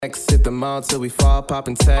Hit them all till we fall,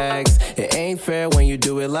 popping tags. It ain't fair when you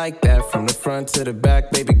do it like that. From the front to the back,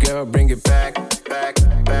 baby girl, bring it back. Back,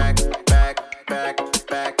 back, back, back,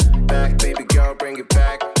 back, back. Baby girl, bring it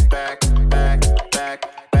back. Back, back, back,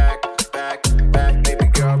 back, back, back. Baby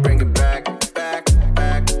girl, bring it back. Back,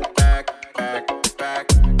 back, back, back, back,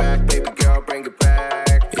 back. Baby girl, bring it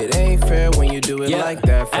back. It ain't fair when you do it like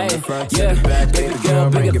that. From the front to the back, baby girl,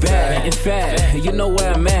 bring it back. In fact, you know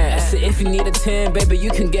where I'm at. So if you need a 10, baby, you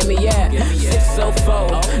can get me at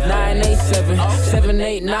 604-987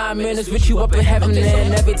 789 minutes with you up in heaven.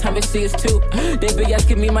 And every time they see us too, they be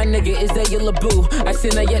asking me, my nigga, is that your LaBoo? I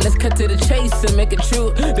said, not yet, let's cut to the chase and make it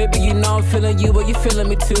true. Baby, you know I'm feeling you, but you feeling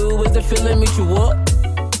me too. Is the feeling mutual?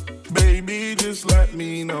 Baby, just let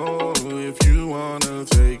me know if you wanna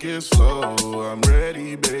take it slow. I'm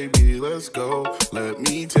ready, baby, let's go. Let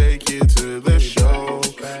me take you to the show.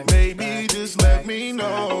 Baby, just let me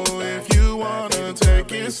know if you wanna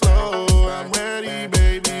take it slow. I'm ready,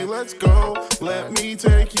 baby, let's go. Let me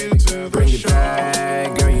take you to the Bring it show.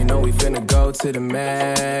 back, girl, you know we finna go to the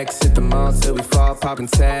max. Hit them all till we fall, popping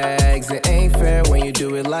tags. It ain't fair when you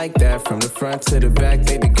do it like that. From the front to the back,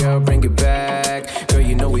 baby girl, bring it back. Girl,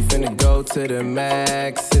 you know we finna go to the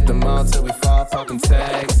max. Hit them all till we fall, popping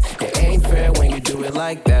tags. It ain't fair when you do it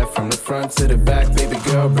like that. From the front to the back, baby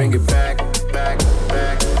girl, bring it back. Back,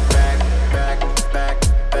 back, back, back, back,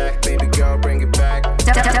 back. Baby girl, bring it back. Don't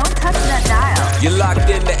touch that dial. You're locked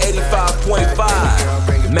in to 85.5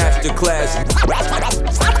 Masterclass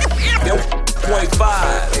 0.5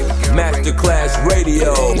 Masterclass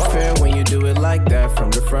Radio. It ain't fair when you do it like that. From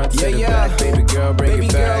the front to the back, baby girl, bring it back.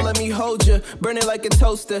 Baby girl, let me hold you, burn it like a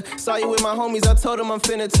toaster. Saw you with my homies, I told them I'm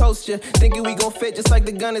finna toast you. Thinking we gon' fit just like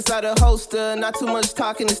the gun inside a holster. Not too much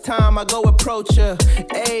talking this time, I go approach you.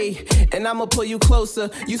 Ayy, and I'ma pull you closer.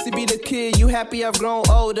 Used to be the kid, you happy I've grown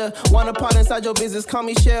older. Want a part inside your business, call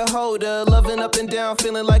me shareholder. Loving up and down,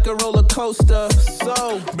 feeling like a roller coaster.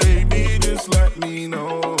 So, baby, just let me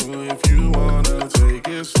know if you wanna take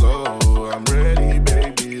it slow. I'm ready,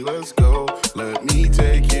 baby, let's go. Let me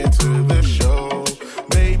take you to the show.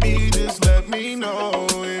 Baby, just let me know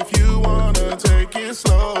if you wanna take it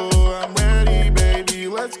slow. I'm ready, baby,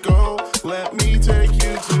 let's go. Let me take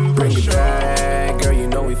you to the bring it show. back, girl, you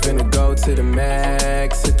know we finna go to the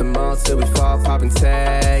max. Hit them all till we fall, popping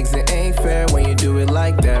tags. It ain't fair when you do it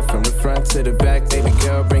like that. From the front to the back, baby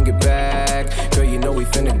girl, bring it back. Girl, you know we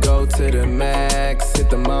finna go to the max. Hit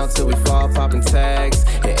them all till we fall, popping tags.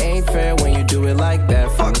 It ain't fair when you do it like that.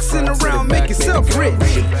 From the Fucking front to around, the back, make yourself baby girl, rich.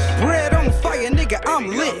 bring it back. Bread on fire, nigga, I'm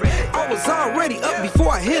lit. I was already up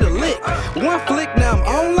before I hit a lick. One flick, now I'm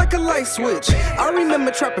on like a light switch. I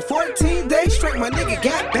remember trapping 14 days straight. My nigga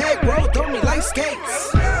got back, rolled on me like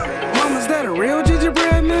skates. Mama's that a real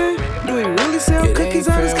gingerbread man? Do he really sell cookies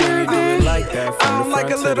out his caravan? I don't like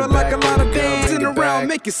a little, like a lot of bands. In around,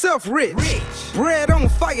 make yourself rich. Bread on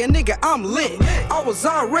fire, nigga, I'm lit. I was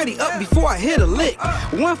already up before I hit a lick.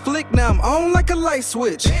 One flick, now I'm on like a light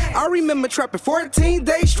switch. I remember trapping 14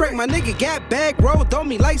 days straight. My nigga got back, rolled on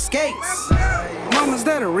me like skates. Mama's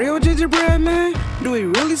that a real gingerbread man? Do he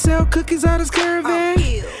really sell cookies out his caravan?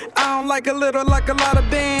 I don't like a little, like a lot of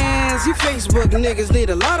bands. You Facebook niggas need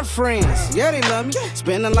a lot of friends. Yeah, they love me,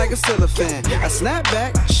 spinning like a cellophane. I snap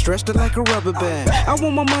back, stretched it like a rubber band. I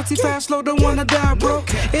want my multi fast slow, don't wanna die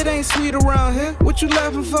broke. It ain't sweet around here, what you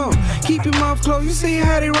laughing for? Keep your mouth closed, you see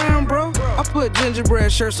how they round, bro? I put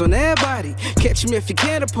gingerbread shirts on everybody. Catch me if you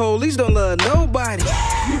can, the police don't love nobody.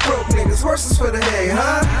 You broke niggas, horses for the hay,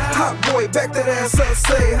 huh? Hot boy, back that ass up,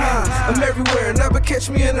 say, huh? I'm everywhere, never catch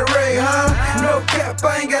me in the rain, huh? No cap,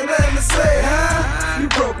 I ain't got nothing to say, huh? You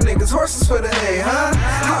broke niggas, horses for the hay, huh?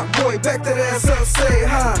 Hot boy, back that ass up, say,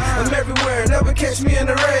 huh? I'm everywhere, never catch me in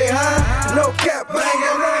the rain, huh? No cap, I ain't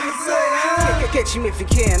got nothing to say, huh? Catch me if you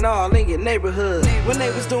can, all in your neighborhood. When they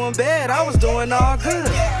was doing bad, I was doing all good.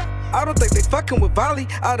 I don't think they fucking with volley.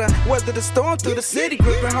 I done weathered the storm through the city,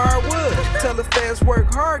 gripping hardwood. Tell the fans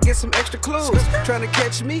work hard, get some extra clues. Trying to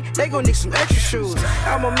catch me, they gon' need some extra shoes.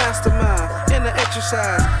 I'm a mastermind in the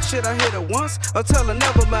exercise. Should I hit her once or tell her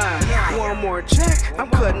never mind? One more check, I'm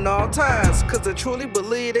cutting all ties. Cause I truly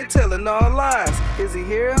believe they telling all lies. Is he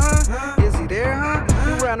here, huh? Is he there, huh?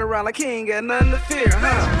 You round around like he ain't got nothing to fear,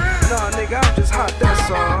 huh? Nah, nigga, I'm just hot, that's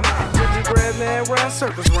all. Gingerbread man run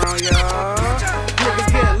circles round, y'all. Niggas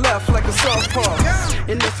getting left like a softball.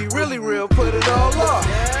 And if you really real, put it all off.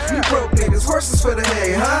 You broke niggas, horses for the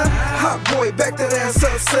hay, huh? Hot boy, back that ass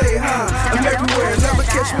up, say, huh? I'm everywhere, never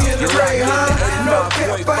catch me in the rain, huh? No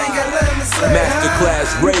cap, I ain't got nothing to say,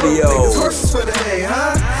 Masterclass huh? Radio. Niggas, horses for the hay,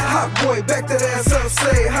 huh? Hot boy, back that ass up,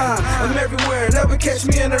 say, huh? I'm everywhere, never catch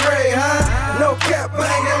me in the rain, huh? No cap, I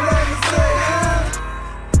ain't got nothing to say, huh?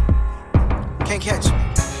 Can't catch me.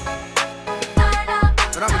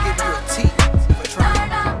 But I'ma give you a T for trying.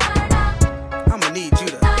 I'ma need you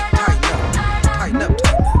to tighten up, tighten up,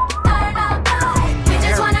 tighten up. We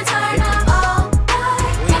just wanna turn up all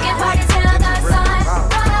night. We can party till the sun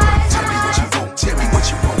rise. Tell me what you want, tell me what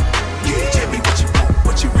you want. Yeah, tell me what you want,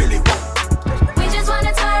 what you really want. We just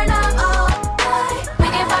wanna turn up all night. We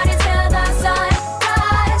can party till the sun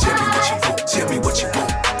rise. Tell me what you want, tell me what you want.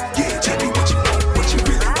 Yeah, tell me what you want, what you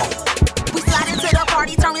really want. We slide into the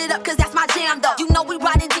party, turn it up, cause that's my jam though. You know we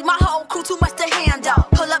riding deep, my whole crew too much to handle.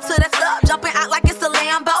 Pull up to the club, jumping out like it's a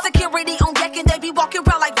Lambo. Security on deck and they be walking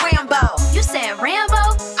around like Rambo. You said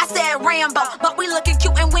Rambo? I said Rambo, but we looking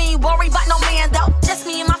cute and we ain't worried about no man though. Just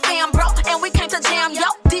me and my fam, bro, and we came to jam, yo.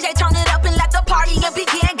 DJ turn it up and let the party and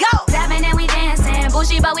begin, go. Dabbing and we dancing,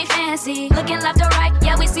 bougie but we fancy. Looking left or right,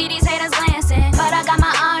 yeah we see these haters glancing. But I got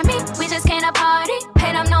my army, we just came to party.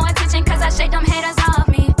 Pay them no attention cause I shake them haters off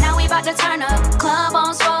me. Now we bout to turn up, club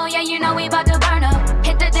on swole, yeah you know we bout to burn up.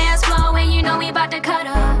 Hit the dance floor and you know we bout to cut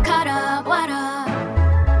up, what up?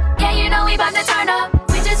 Yeah you know we bout to turn up,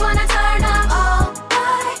 we just wanna turn up all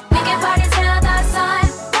night. We can party till the sun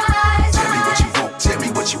rise. Tell me what you want, tell me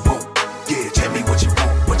what you want. Yeah, tell me what you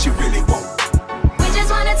want, what you really want. We just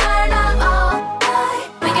wanna turn up all night.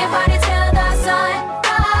 We can party till the sun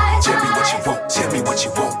rise. Tell me what you want, tell me what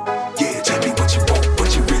you want. Yeah, tell me what you want, what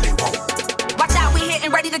you really want. Watch out, we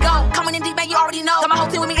hitting ready to go. Coming in deep, man, you already know. Got my whole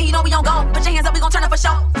team with me and you know we on go. Put your hands up, we gon' turn up for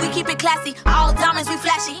show. We keep it classy, all diamonds, we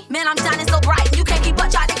flashy. Man, I'm shining so bright, you can't keep up,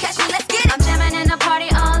 try to catch me, let's get it. I'm jamming in the party,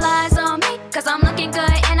 all eyes on me. Cause I'm looking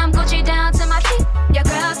good and I'm Gucci down to my feet. Your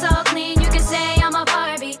girl so clean, you can say I'm a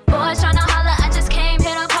Barbie. Boys tryna holler, I just came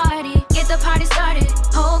here to party. Get the party started,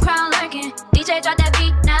 whole crowd lurking. DJ drop that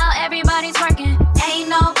beat, now everybody's working. Ain't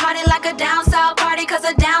no party like a down south party, cause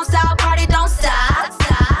a down south party don't stop.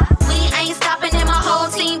 We ain't stopping and my whole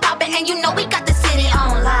team popping, and you know we got the city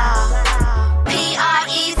on loud.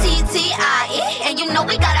 P-R-E-T-T-I-E, and you know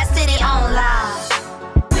we got our city on loud.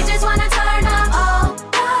 We just wanna turn up all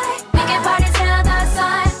night. We can party till the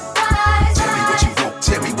sun rise. Tell me what you want,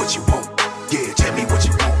 tell me what you want. Yeah, tell me what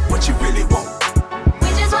you want, what you really want. We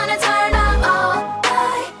just wanna turn up all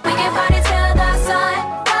night. We can party till the sun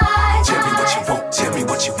rise. Tell me what you want, tell me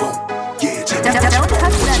what you want. Yeah, tell me Don't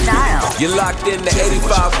touch that dial. You're locked in to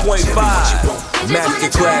 85.5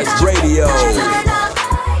 Masterclass Radio.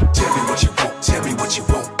 Tell me what you want, tell me what you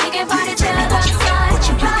want. We can party till the sun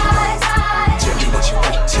rise. Tell me what you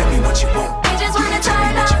want, tell me what you want. We just wanna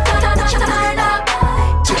turn up, turn up.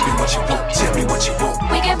 Tell me what you want, tell me what you want.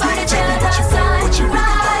 We can party till the sun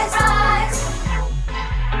rise.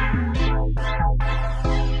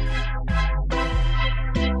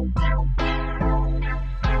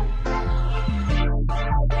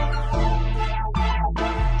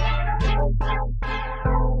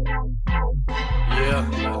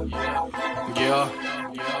 Yeah,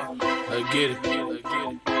 I get it.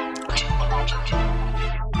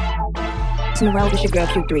 It's Narelle, this your girl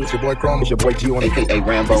Q3. It's your boy Chrome, it's your boy G1, aka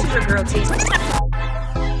Rambo. This is your girl T.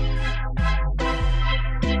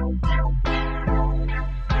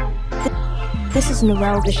 This is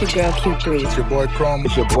Narelle, this your girl Q3. It's your boy Chrome,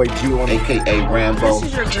 it's your boy G1, aka Rambo. This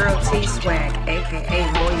is your girl T Swag, aka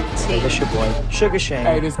Loyalty. This your boy Sugar Shane.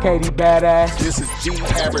 Hey, this Katie Badass. This is G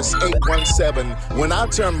Harris 817. When I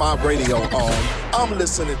turn my radio on, I'm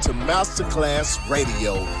listening to Masterclass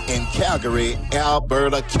Radio in Calgary,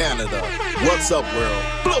 Alberta, Canada. What's up, world?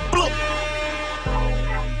 Bloop, bloop.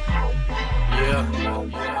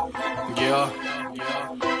 Yeah,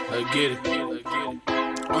 I get it.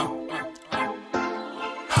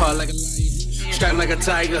 Hard like a lion, strapped like a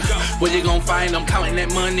tiger. Where you gon' find them? Counting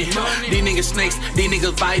that money. These niggas snakes, these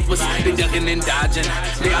niggas vipers. They ducking and dodging.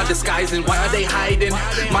 They are disguising. Why are they hiding?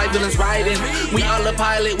 My villains riding. We all a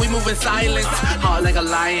pilot. We moving silence. Hard like a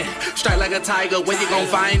lion, strapped like a tiger. Where you gon'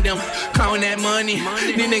 find them? Counting that money.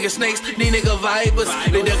 These niggas snakes, these niggas vipers.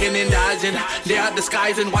 They ducking and dodging. They are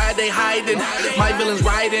disguising. Why are they hiding? My villains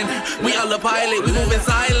riding. We all a pilot. We moving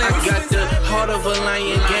silence. I got the heart of a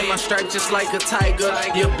lion. Get my strike just like a tiger.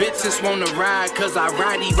 Your bitches wanna ride, cause I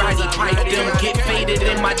ridey pipe them. Get faded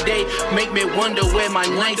in my day, make me wonder where my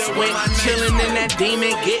nights went. Chillin' in that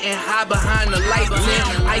demon, getting high behind the light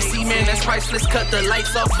lamp. Icy man, that's priceless, cut the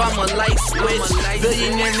lights off, I'm a light switch.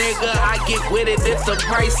 Billionaire nigga, I get with it if the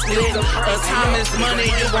price lit. Time is money,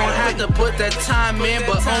 you gon' have to put that time in,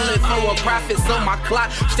 but only for a profit, so my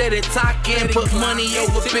clock steady talking. Put money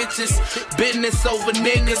over bitches, business over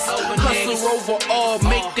niggas. Hustle over all,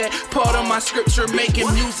 make that part of my scripture.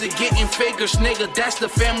 Making music, getting figures, nigga, that's the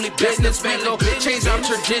family business. Bingo, change our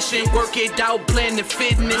tradition, work it out, plan the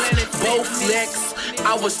fitness. Both legs,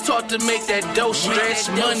 I was taught to make that dough stretch.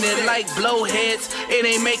 money like blowheads. It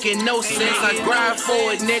ain't making no sense. I grind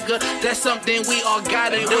for it, nigga. That's something we all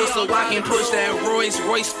gotta do, so I can push that Rolls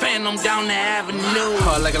Royce Phantom down the avenue.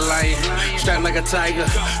 Hard like a lion, strapped like a tiger.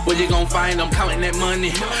 Where you gon' find them counting that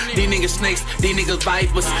money? These niggas snakes, these niggas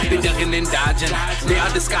vipers. They ducking and dodging. They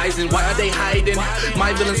are disguising. Why are they hiding?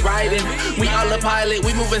 My villains riding. We all a pilot.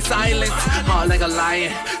 We moving silent. Hard like a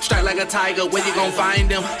lion, strapped like a tiger. Where you gon' find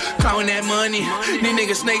them? Counting that money. These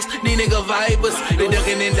niggas snakes, these niggas vipers. They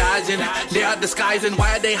ducking and dodging. They are disguising.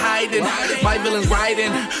 Why are they hiding? My villains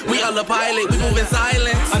riding. We all a pilot. We moving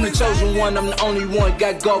silent. I'm the chosen one. I'm the only one.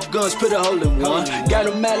 Got golf guns. Put a hole in one. Got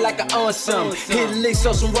them mad like I own something. Hit licks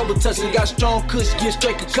on some rubber touching. Got strong kush. Get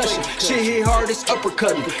straight concussion. Shit hit hard. It's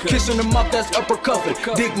uppercutting. Kiss on the mouth. That's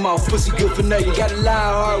uppercuffing. Dick mouth. Pussy good for nothing. Gotta lie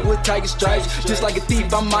hard with tiger stripes. Just like a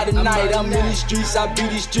thief. I'm out at night. I'm in these streets. I beat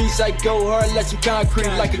these streets. I go hard. Let some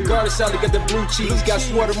concrete like a garden salad. Got the blue cheese. Got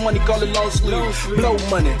sweater money. Call it long sleeve. Blow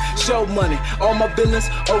money. Show money. All my villains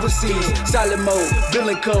overseas. Silent mode.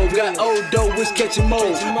 Villain code. Got old dough. Which catching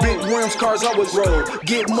mold. Big rims. Cars always roll.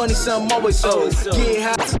 Get money. Some always sold. Get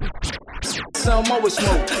high. Some always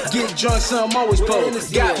smoke. Get drunk. Some always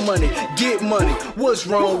post. Got money. Get money. What's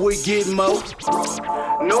wrong with getting more?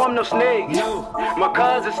 No, I'm no snake. My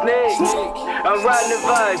car's a snake. I'm riding the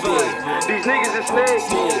vibe. These niggas are snakes.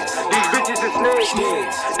 These bitches are snakes.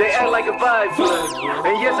 They act like a vibe.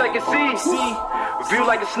 And yes, I can see. View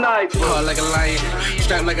like a sniper. Hard like a lion,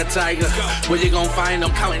 strapped like a tiger. Where you gon' find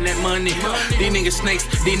them counting that money? These niggas snakes,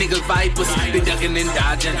 these niggas vipers. They ducking and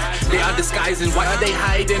dodging. They are disguising. Why are they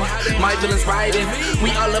hiding? My villains riding.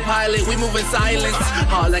 We all a pilot. We moving silence.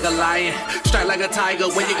 Hard like a lion, strapped like a tiger.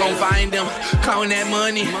 Where you gon' find them counting that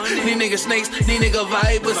money? These niggas snakes, these niggas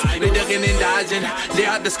vipers. They ducking and dodging. They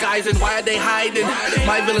are disguising. Why are they hiding?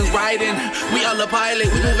 My villains riding. We all a pilot.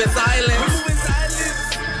 We moving silence.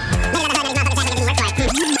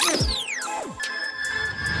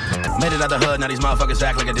 Made it out the hood, now these motherfuckers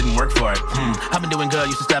act like I didn't work for it. I've been doing good,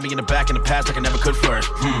 used to stab me in the back in the past like I never could flourish.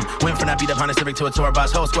 Went from that beat up Honda Civic to a tour bus.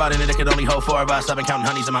 Whole squad in it, it could only hold 4 of us. I've been counting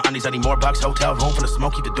honeys in my undies, I need more bucks. Hotel room for the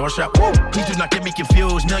smoke, keep the door shut. Woo! Please do not get me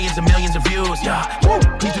confused, millions and millions of views, yeah. Woo!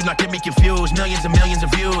 Please do not get me confused, millions and millions of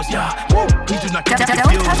views, yeah. Woo! Please do not get me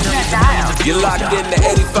confused, millions and millions of views. You're locked in to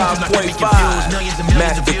 85.5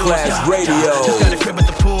 Masterclass Radio. Just got a crib at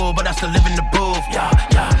the pool, but I still live in the booth, yeah.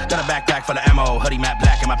 Got a backpack full of ammo, hoodie matte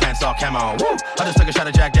black and my pants all camo. Woo! I just took a shot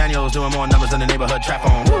of Jack Daniels, doing more numbers than the neighborhood trap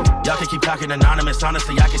on. Woo! Y'all can keep talking anonymous,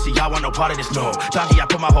 honestly, I can see y'all want no part of this, no. Doggy, I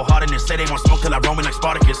put my whole heart in this, say they won't smoke till I roam in like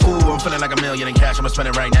Spartacus. Ooh, I'm feeling like $1 million in cash, I'ma spend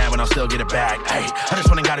it right now and I'll still get it back. Hey, I just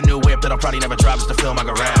went and got a new whip that I'll probably never drive just to fill my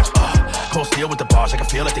garage. Cold steel with the bars, I can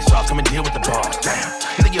feel it, they soft, come and deal with the bars. Damn,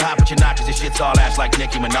 you think you hot but you're not, cause this shit's all ass like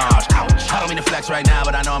Nicki Minaj. Ouch, I don't mean to flex right now,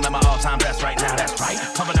 but I know I'm at my all-time best right now, that's right.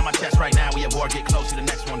 Pumping on my chest right now, we at war, get close to the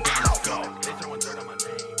next one, damn, let's go. They throwing dirt on my name.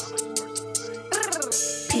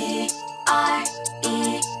 P-R-E-T-T-I.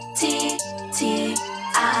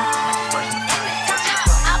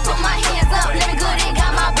 I put my hands up, living good and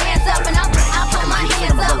got my bands up, and I put my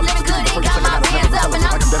hands up, living good and got my bands up, and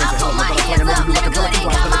I put my hands up, living good and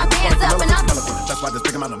got my bands up, and that's why this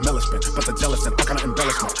big amount of million spent, but the jealous and all kind of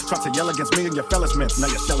embellishment. Try to yell against me and your fellas mint. Now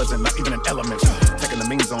your shell isn't not even an element. Taking the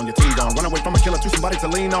means on your team gone. Run away from a killer to somebody to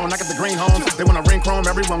lean on. I got the green homes. They wanna ring chrome.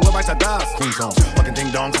 Everyone will bite to die. Queen zone. Fucking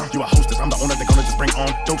ding dong. You a hostess. I'm the owner. They gonna just bring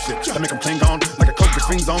on dope shit. They make them cling on. Like a coke with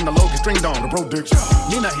strings on. The low get stringed on. The bro dicks.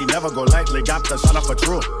 Nina, he never go lightly. Got the shot off for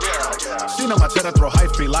true. She know my cheddar throw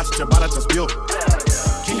high feet. Lots of bada to spew.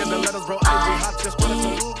 King of the letters grow ivory hot. Just wanna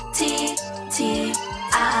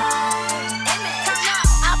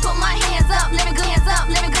living good, hands up,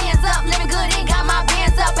 living good, hands up, living good and got my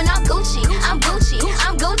bands up, and I'm Gucci, I'm Gucci,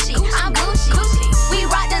 I'm Gucci, I'm Gucci. We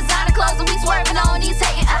rock designer clothes and we swerving on these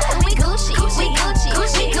hating. We Gucci, we Gucci,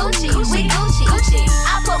 we Gucci, we Gucci.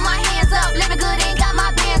 I put my hands up, living good and got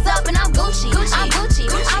my bands up, and I'm Gucci, I'm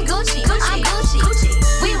Gucci, I'm Gucci, I'm Gucci.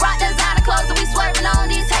 We rock designer clothes and we swerving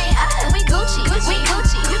on these hating. We Gucci, we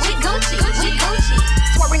Gucci, we Gucci, we Gucci.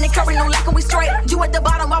 Swerving and curry, no lack of we straight. You at the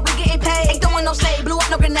bottom while we getting paid. Ain't throwing no shade, blew up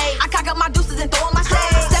no grenade. I cock up my deuces and throw on my shade.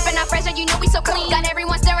 Stepping out fresh and you know we so clean. Got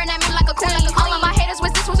everyone staring at me like a queen. All of my haters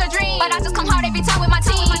wish this was a dream, but I just come hard every time with my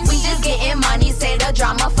team. We just getting money, say the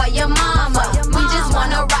drama for your mama. We just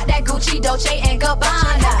wanna rock that Gucci, Dolce, and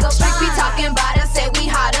Gabbana. Streets be talking about us, say we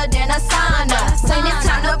hotter than a sauna. When it's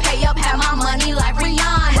time to pay up, have my money like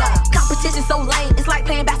Rihanna. Competition so lame, it's like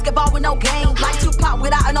playing basketball with no game. Like Tupac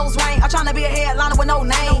without a nose ring. I'm tryna be a headliner with no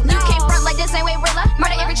name. You can't front like this, ain't way realer.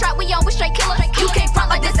 Murder every trap we on, we straight killer. You can't front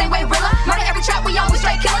like this, ain't way realer. Murder every trap we on, we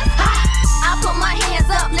straight killer. I put my hands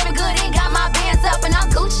up, living good and got my bands up, and I'm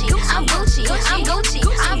Gucci, I'm Gucci, I'm Gucci,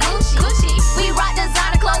 I'm Gucci. We rock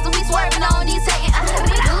designer clothes.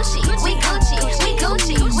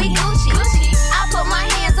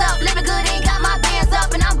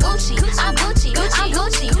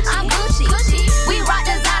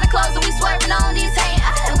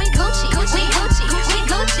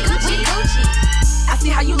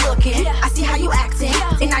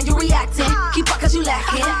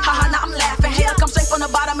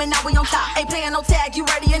 bottom and now we on top. Ain't playing no tag, you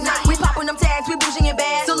ready or not? We popping them tags, we bougie and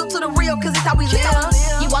bad. So look to the real, cause it's how we live.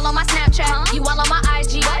 You all on my Snapchat, you all on my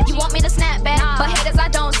IG. You want me to snap back, but haters I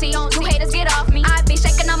don't see. You haters get off me. I be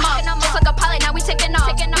shaking them off, just like a pilot, now we taking off.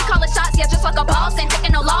 We call it shots, yeah, just like a boss. Ain't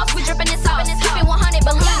taking no loss, we dripping this sauce. Keep it 100,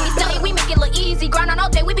 believe me, steady, we make it look easy. Grind on all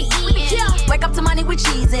day, we be eating. Wake up to money, we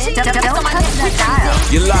cheesing. Don't touch that dial.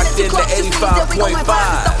 You're locked into 85.5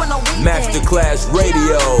 Masterclass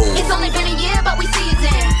Radio. It's only been a year, but we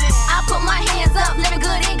seasoned. I put my hands up, living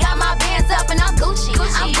good and got my bands up, and I'm Gucci.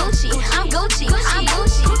 I'm Gucci. I'm Gucci. I'm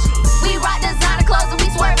Gucci. We rock designer clothes and we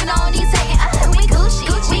swerving on these hating. We Gucci.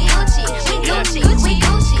 We Gucci. We Gucci. We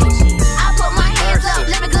Gucci. I put my hands up,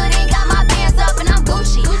 living good and got my bands up, and I'm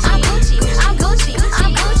Gucci. I'm Gucci. I'm Gucci.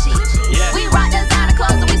 I'm Gucci. We rock designer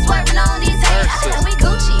clothes and we swerving on these hating. We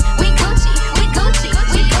Gucci. We Gucci. We Gucci.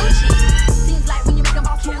 We Gucci. Seems like when you make them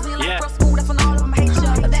boss moves, you like real school, that's when all of them hate you.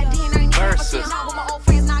 But that DNA ain't never seen all with my old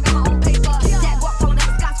friends, now I got my own paper. That walk taller than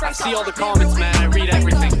the skyscraper. I see all the comments, man. I read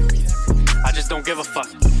everything. I just don't give a fuck.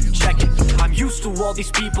 Check it. I'm used to all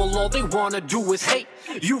these people, all they wanna do is hate.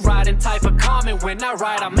 You write and type a comment, when I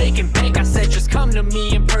write I'm making bank. I said just come to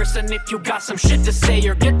me in person if you got some shit to say,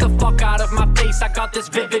 or get the fuck out of my face. I got this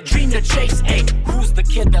vivid dream to chase. Hey, who's the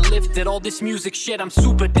kid that lifted all this music shit? I'm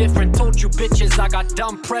super different. Told you bitches I got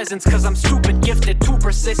dumb presents, cause I'm stupid gifted, too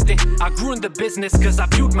persistent. I grew in the business cause I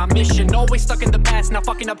viewed my mission. Always stuck in the past, now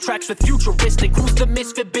fucking up tracks with futuristic. Who's the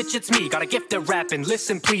misfit bitch? It's me. Got a gift at rapping.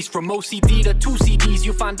 Listen please, from OCD to 2 CDs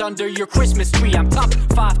you find under your Christmas tree. I'm top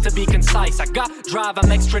 5 to be concise. I got drive,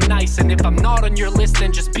 I'm extra nice. And if I'm not on your list,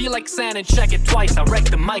 then just be like Santa and check it twice. I wreck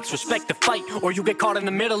the mics, respect the fight, or you get caught in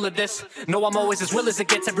the middle of this. No, I'm always as real as it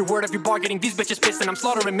gets. Every word, every bar, getting these bitches pissed. And I'm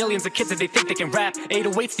slaughtering millions of kids that they think they can rap.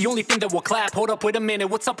 808's the only thing that will clap. Hold up, wait a minute,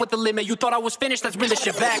 what's up with the limit? You thought I was finished, let's bring this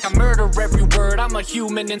shit back. I murder every word, I'm a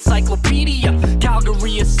human encyclopedia.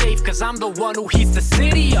 Calgary is safe, cause I'm the one who heats the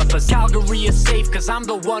city up. Calgary is safe, cause I'm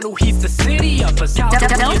the one who heats the city up. Don't touch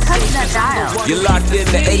that dial. You're locked in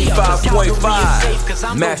to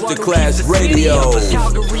 85.5 Masterclass Radio.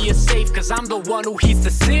 Calgary is safe, cause I'm the one who heats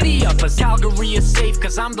the city up. Calgary is safe,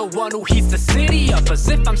 cause I'm the one who heats the city up. As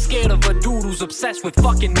if I'm scared of a dude who's obsessed with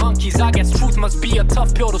fucking monkeys. I guess truth must be a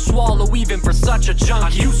tough pill to swallow, even for such a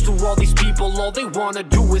junkie. I'm used to all these people, all they wanna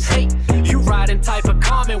do is hate. You write and type a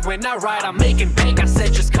comment, when I write I'm making bank. I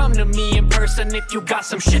said just come to me in person if you got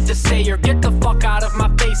some shit to say, or get the fuck out of my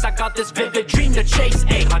face. I got this vivid dream to chase.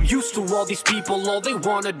 Ay, I'm used to all these people, all they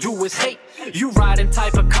wanna do is hate. You write and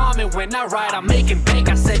type a comment, when I write I'm making bank.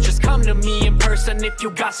 I said just come to me in person if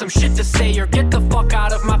you got some shit to say, or get the fuck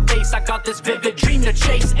out of my face. I got this vivid dream to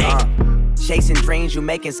chase. Chasing dreams, you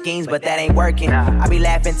making schemes, but that ain't working. I be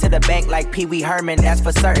laughing to the bank like Pee Wee Herman, that's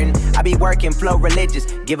for certain. I be working, flow religious,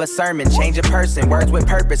 give a sermon, change a person, words with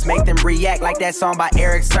purpose, make them react like that song by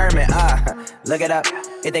Eric Sermon. Look it up.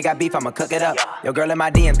 If they got beef, I'ma cook it up. Your girl in my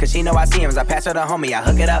DMs, cause she know I see him. I pass her the homie, I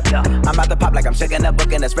hook it up. I'm about to pop like I'm shaking up,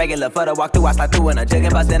 booking us regular. For the walk through, I slide through in a jig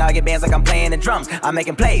and bust. Then I get bands like I'm playing the drums. I'm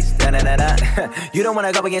making plays. You don't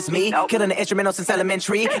wanna go against me. Killing the instrumental since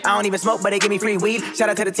elementary. I don't even smoke, but they give me free weed. Shout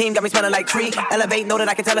out to the team, got me smelling like tree. Elevate, know that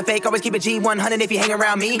I can tell a fake. Always keep it G100 if you hang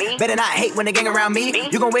around me. Better not hate when they gang around me.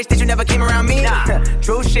 You gon' wish that you never came around me.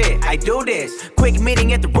 True shit, I do this. Quick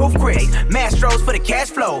meeting at the roof, Chris. Mastros for the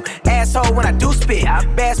cash flow. Asshole when I do spit.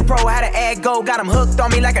 Bass Pro had an ad go, got him hooked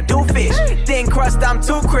on me like a doofish. Thin crust, I'm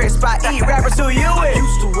too crisp. I eat rappers who you I'm with.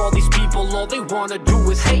 used to all these people, all they wanna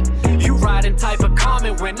do is hate. You write and type a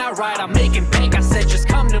comment, when I write I'm making bank. I said just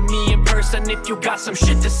come to me in person if you got some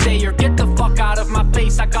shit to say, or get the fuck out of my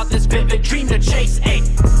face. I got this vivid dream to chase. Ay.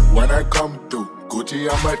 When I come through, Gucci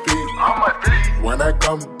on my feet. When I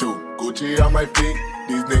come through, Gucci on my feet.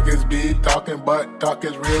 These niggas be talking, but talk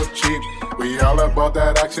is real cheap. We all about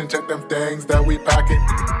that action, check them things that we packing.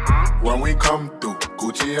 When we come through,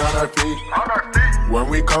 Gucci on our feet. When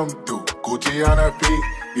we come through, Gucci on our feet.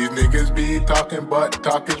 These niggas be talking, but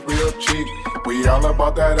talk is real cheap. We all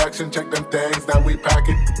about that action, check them things that we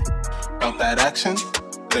packing. About that action,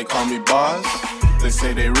 they call me boss. They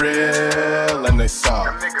say they real and they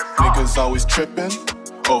soft. Niggas always tripping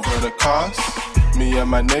over the cost. Me and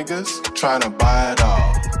my niggas tryna buy it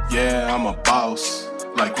all. Yeah, I'm a boss,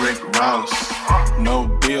 like Rick Ross. No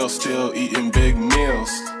deal, still eating big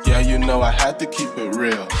meals. Yeah, you know I had to keep it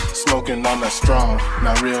real. Smoking on that strong.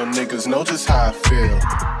 Now real niggas know just how I feel.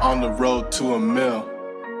 On the road to a mill.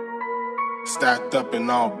 Stacked up in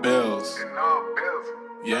all bills.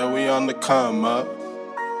 Yeah, we on the come up.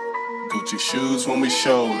 Gucci shoes when we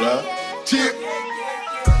showed up.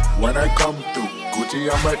 When I come through, Gucci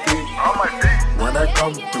on my feet. When I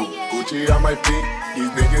come through, Gucci on my feet.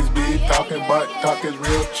 These niggas be talking, but talk is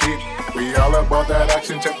real cheap. We all about that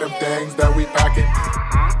action, check them things that we packing.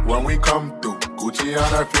 When we come through, Gucci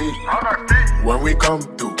on our feet. When we come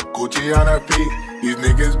through, Gucci on our feet. These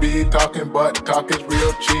niggas be talking, but talk is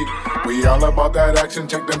real cheap. We all about that action,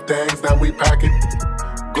 check them things that we packing.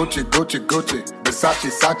 Gucci, Gucci, Gucci,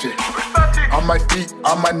 Versace, Sachi. On my feet,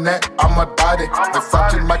 on my neck, on my body.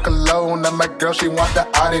 Versace, my cologne, and my girl, she want the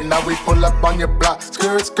Audi. Now we pull up on your block,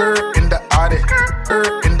 skirt, skirt, in the Audi,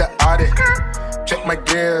 in the Audi. Check my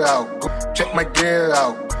gear out, check my gear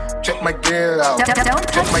out. Check my gear out. Check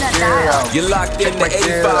my gear out. You're locked in to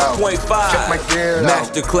 85.5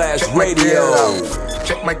 Masterclass Radio.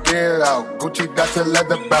 Check my gear out. Gucci got your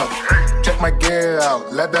leather belt. Check my gear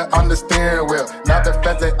out. Leather on the steering wheel. Now the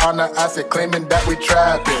feds they on the acid claiming that we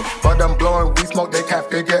trapping. But I'm blowing weed smoke, they can't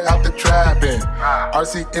figure out the trapping.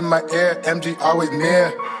 RC in my ear, MG always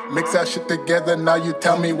near. Mix that shit together, now you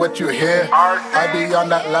tell me what you hear. I be on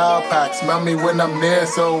that loud pack, smell me when I'm near.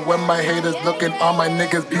 So when my haters looking, all my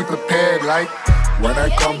niggas be prepared. Like when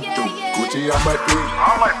I come through, Gucci on my feet.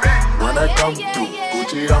 When I come through,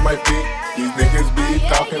 Gucci on my feet. These niggas be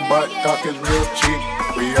talking, but talk is real cheap.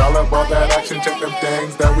 We all about that action, check them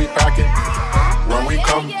things that we packing. When we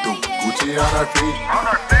come through, Gucci on our feet.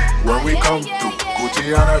 When we come through,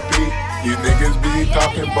 Gucci on our feet. These niggas be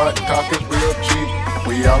talking, but talk is real cheap.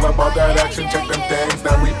 We all about that action, check them things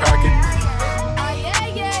that we packing.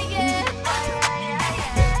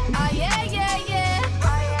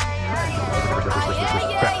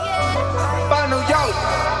 Final yo,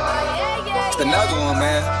 it's another one,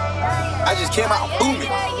 man. I just came out booming,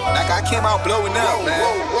 like I came out blowing up, man.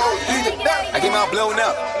 I came out blowing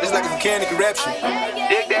up, it's like a volcanic eruption.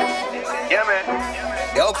 Dig that? Yeah, man.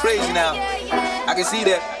 They all crazy now. I can see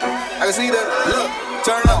that. I can see that. Look.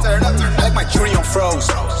 Turn up, turn up, turn up. I like my jewelry on froze.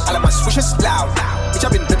 I like my swishers loud. Bitch, I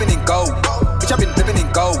been dripping in gold. Bitch, I been dripping in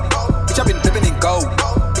gold. Bitch, I been dripping in gold.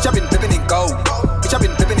 Bitch, I been dripping in gold. Bitch, I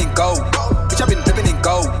been dripping in gold. Bitch, I been dripping in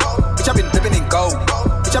gold. Bitch, I been dripping in gold.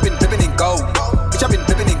 Bitch, I been dripping in gold. Bitch, I been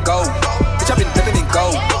dripping in gold. Bitch, I been dripping in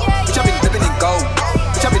gold. Bitch, I been dripping in gold.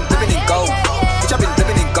 Bitch, I been dripping in gold. Bitch, I been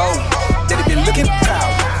dripping in gold. They been looking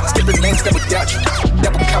proud. Skipping lanes that were Dutch.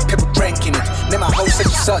 Double cup, people drinking it. Name my hoe such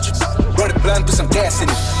and such. Roll the blunt, put some gas in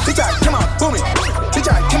it. Bitch, I come out booming. Bitch,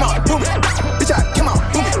 I come out booming. Bitch, I come out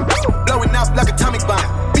booming. Blowing up like atomic bomb.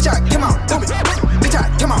 Bitch, I come out booming. Bitch, I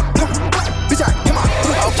come out booming. Bitch, I come out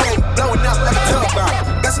booming. Okay, blowing up like a atomic bomb.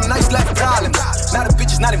 Got some nice life problems. Now the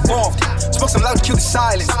bitch is not involved. Spoke some loud, kill the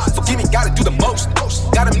silence. Forgive me, gotta do the most.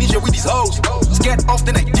 Got amnesia with these hoes. Scared off,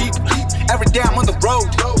 then I deep. Every day I'm on the road.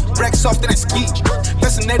 Racks off, then I ski.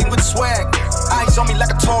 Fascinating with the swag. Eyes on me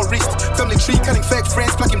like a tourist. Family tree, cutting fake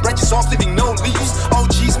friends, plucking branches off, leaving no leaves.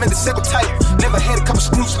 OGs made the circle tight. Never had a couple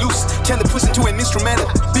screws loose. Turn the puss into an instrumental.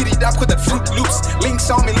 Beat it up with that fruit loops. Links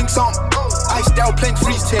on me, links on. Iced out, playing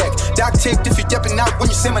freeze tag. Dark tech, if you stepping out when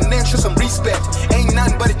you say my name, show some respect. Ain't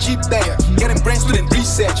nothing but a Jeep there. Getting brains within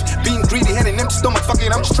research. Being greedy, had an empty stomach,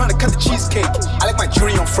 fucking, I'm just trying to cut the cheesecake. I like my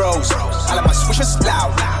jewelry on froze. I like my swishers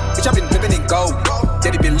loud. Bitch, I been dripping in gold.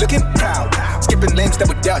 Daddy been looking proud. Skipping lanes that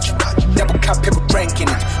were Dutch. Double cup, people drinking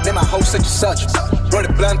it. Name my hoe such and such. Roll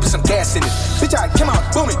the blunt, put some gas in it. Bitch, I come out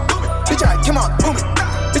booming. Bitch, I come out booming.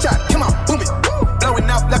 Bitch, I come out booming. Blowing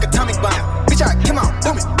up like atomic bomb. Bitch, I come out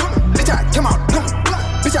booming. Bitch, I come out booming.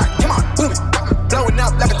 Bitch, I come out booming. Blowing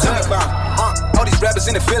up like atomic bomb. All these rappers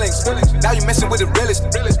in the feelings. Now you messing with the realest.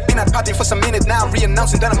 Been out partying for some minutes. Now I'm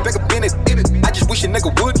re-announcing that I'm back up in it. I just wish a nigga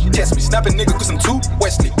would test me. Snap a nigga cause I'm too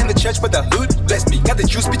Wesley. In the church but the hood bless me. Got the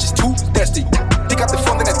juice, bitches too thirsty. Pick up the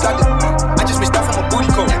phone then I got it. I just missed out from a booty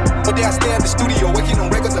call. But there I stay at the studio. Working on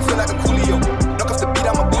records, I feel like a coolio. Knock off the beat,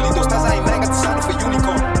 I'm a bully. Those stars I ain't lying, got the sign for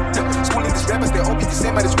unicorn. Schooling these rappers, they all be the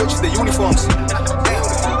same at as well as their uniforms. Damn.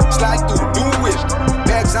 Slide through, new whip.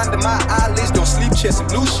 Bags under my eyelids, don't sleep, chest and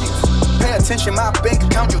blue sheets. Pay attention, my bank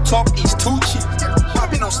account, your talk is too cheap.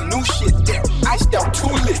 Popping on some new shit, damn, iced out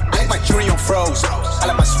too lit. I like my jewelry on froze. I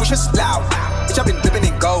like my swishers loud. Bitch, I been dripping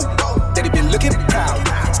in gold. Daddy been looking proud.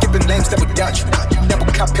 Skipping names that were Dutch. Double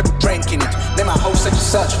cup, people drinking it. Name my hoe such and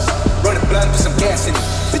such. Roll the blunt, put some gas in it.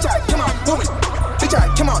 Bitch, I come out booming. Bitch, I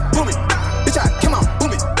come out booming. Bitch, I come out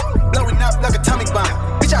booming. Blowing up like atomic bomb.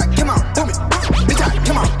 Bitch, I come out booming. Bitch, I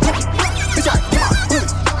come out booming. Bitch, I come out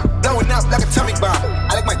booming. Blowing up like atomic bomb.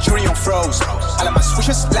 I like my jewelry on froze. I like my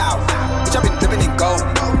swishers loud. Bitch, I been dripping in gold.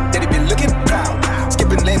 Daddy been looking proud.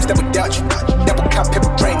 Skipping names that were Dutch. Double cup,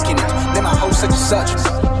 people drinking it. Name my hoe such and such.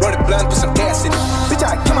 Roll the blunt, put some gas in it. Bitch,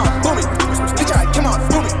 I come out booming. Bitch, I come out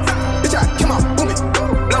booming. Bitch, I come out booming.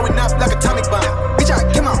 Blowing up like atomic bomb. Bitch, I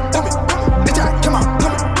come out booming. Bitch, I come out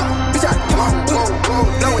booming.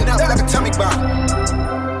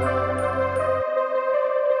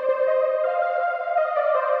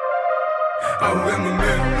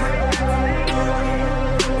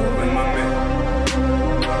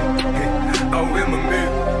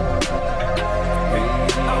 mirror.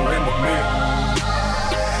 I'm in my mirror.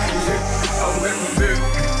 I'm in my mirror.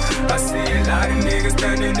 I see a lot of niggas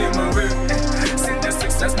standing in my rear. See the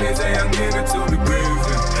success means a young nigga to be brave.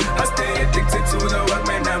 I stay addicted to the work,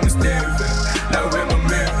 man, I'm a stereo. Now in my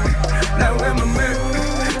mirror, now in my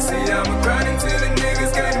mirror. See, I'm grinding till the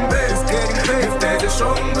niggas getting better. If there's a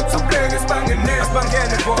show, but two players banging there. But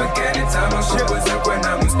anytime I show what's up when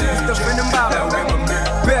I'm a stereo. Now in my mirror.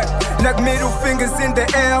 Like middle fingers in the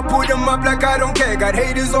air, put them up like I don't care. Got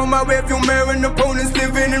haters on my rearview mirror and opponents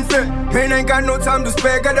living in fear. Man, ain't got no time to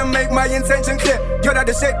spare, gotta make my intention clear. You're not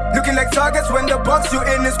the shit, looking like targets when the box you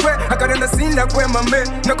in is square. I got on the scene like where my man.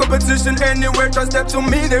 No competition anywhere, try step to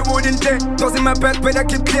me, they wouldn't dare. Those in my path, but I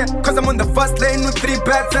keep clear. Cause I'm on the fast lane with 3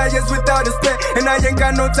 bad tires without a spare. And I ain't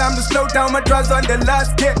got no time to slow down, my drive's on the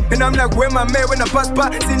last gear. And I'm like, where my man when I pass by?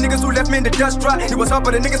 See niggas who left me in the dust dry. It was hard,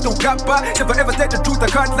 but the niggas still got by. If I ever say the truth, I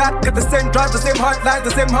can't lie. Got the same drive, the same hard lies,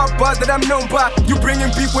 the same hard bars that I'm known by. You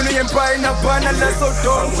bringing beef when you ain't buying a bun, unless so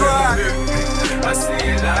don't try. I see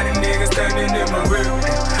a lot of niggas standing in my rear.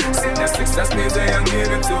 See that success means a young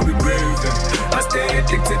nigga to be brave. I stay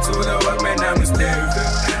addicted to the work, man, I'm a stereo.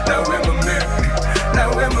 Now in my mirror,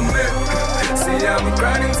 now in my mirror. See, I'm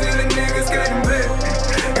grinding till the niggas getting better.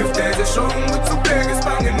 If there's a show with 2 players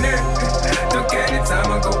banging there. Look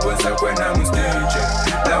anytime I go berserk when I'm a stereo.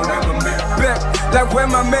 Now in my mirror. Like where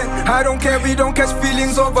my man, I don't care, we don't catch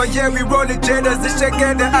feelings over here. We roll the jetters, the check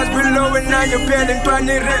at the eyes below, and now you're feeling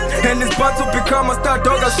trying to rent. And it's about to become a star,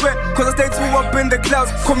 dog, I swear. Cause I stay too up in the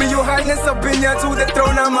clouds. Call me your highness up in here to the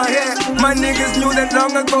throne of my head. My niggas knew that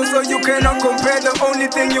long ago, so you cannot compare. The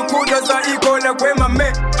only thing you could does are equal, like where my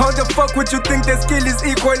man. How the fuck would you think that skill is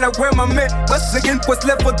equal, like where my man? What's again, what's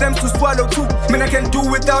left for them to swallow too? Man, I can't do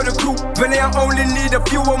without a crew. When I only need a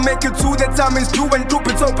few, I'll make it to that time is due. And troop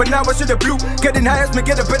it's open, now I should have blew. Getting high as me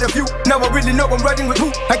get a better view. Now I really know I'm riding with who.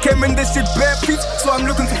 I came in this shit bare feet, so I'm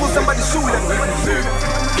looking to pull somebody's shoe.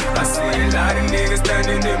 I see a lot of niggas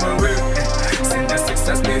standing in my rear. See that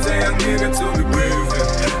success means a young nigga to be brave.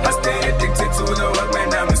 I stay addicted to the work, man,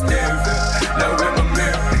 I'm a stereo. Now in my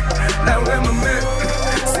mirror, now in my mirror.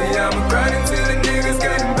 See, I'm grinding till the niggas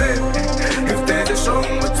getting better. If there's a show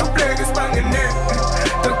with 2 players banging there.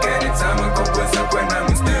 Look anytime I go berserk when I'm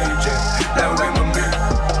a stereo. Now in my mirror.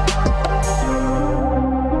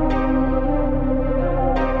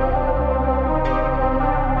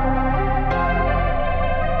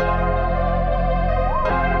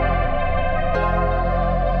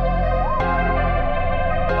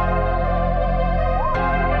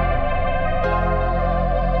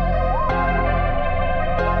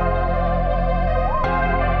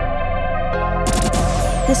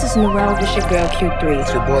 This is Narelle, this your girl Q3.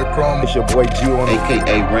 It's your boy Chrome, it's your boy G-On,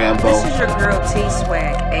 a.k.a. Rambo. This is your girl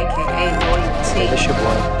T-Swag, aka Loyalty. This your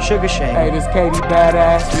boy Sugar Shane. Hey, this Katie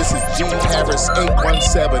Badass. This is G Harris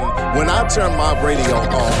 817. When I turn my radio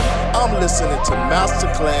on, I'm listening to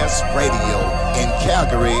Masterclass Radio in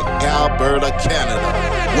Calgary, Alberta,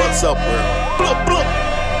 Canada. What's up, world? Blup, blup.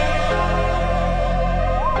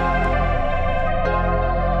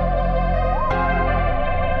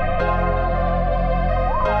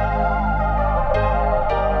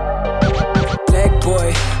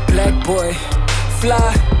 Black boy,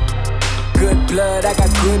 fly, good blood, I got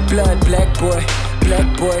good blood. Black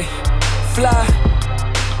boy, fly,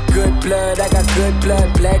 good blood, I got good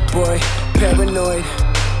blood. Black boy, paranoid,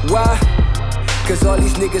 why? Cause all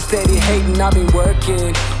these niggas steady hating, I been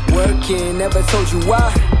working, never told you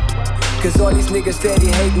why. Cause all these niggas steady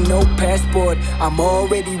hating, no passport, I'm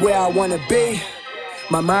already where I wanna be.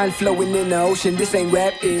 My mind flowing in the ocean, this ain't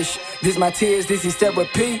rap-ish. This my tears, this is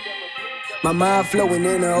therapy. My mind flowing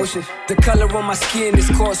in the ocean. The color on my skin is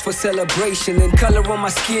cause for celebration. And color on my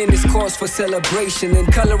skin is cause for celebration.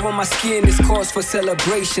 And color on my skin is cause for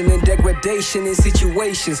celebration. And degradation in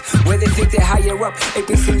situations where they think they're higher up, ape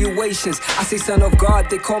insinuations. I say son of God,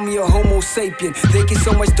 they call me a homo sapien. They get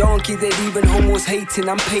so much donkey that even homos hating.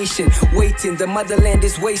 I'm patient, waiting, the motherland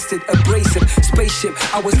is wasted. Abrasive, spaceship,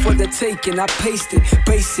 I was for the taking. I pasted,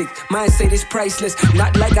 basic, mindset is priceless.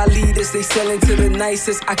 Not like our leaders, they selling to the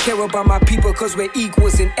nicest. I care about my people cause we're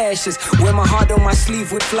equals in ashes. Wear my heart on my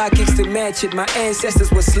sleeve with fly kicks to match it. My ancestors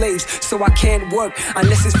were slaves, so I can't work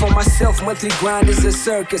unless it's for myself. Monthly grind is a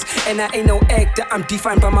circus, and I ain't no actor, I'm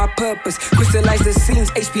defined by my purpose. Crystallize the scenes,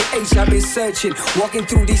 HPH, I've been searching. Walking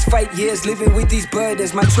through these fight years, living with these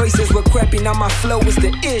burdens. My choices were crappy, now my flow is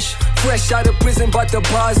the ish. Fresh out of prison, but the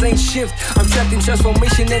bars ain't shift. I'm trapped in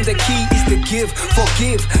transformation, and the key is to give.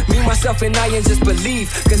 Forgive me, myself, and I, and just believe.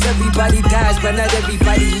 Cause everybody dies, but not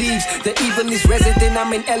everybody leaves. The evil is resident,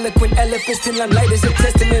 I'm an eloquent frequent elephants till I'm light as a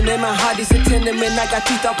testament. Man, my heart is a tenement. I got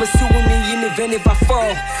teeth out pursuing me in event if I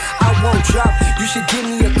fall. I won't drop, you should give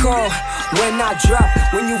me a call when I drop.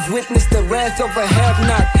 When you've witnessed the wrath of a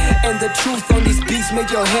have-not, and the truth on these beats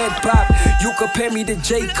make your head pop. You compare me to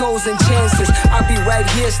J. Cole's and Chances. I'll be right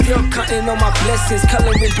here still counting on my blessings.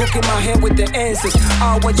 Coloring book in my hand with the answers.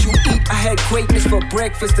 All what you eat, I had greatness for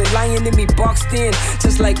breakfast. The lion in me boxed in,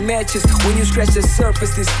 just like matches. When you scratch the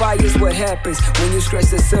surface, this fire's what happens. When you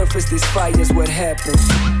scratch the surface, this fire's what happens.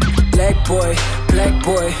 Black boy,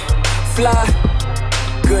 fly.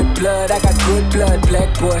 Good blood, I got good blood.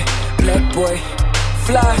 Black boy,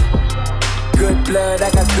 fly. Good blood,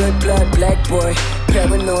 I got good blood. Black boy,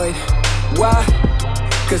 paranoid. Why?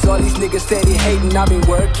 Cause all these niggas steady hating, I've been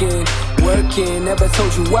working. Never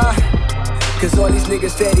told you why. Cause all these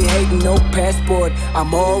niggas steady hating, no passport.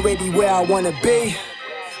 I'm already where I wanna be.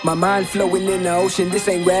 My mind flowing in the ocean, this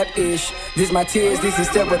ain't rap-ish. This my tears, this is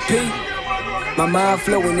therapy. My mind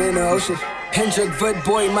flowing in the ocean. Hendrik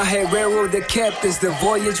Verboy, my Herrero, the captains. The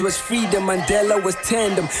voyage was freedom, Mandela was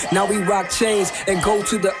tandem. Now we rock chains and go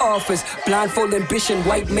to the office. Blindfold ambition,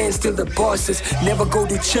 white man still the bosses. Never go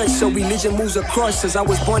to church, so religion moves across us. I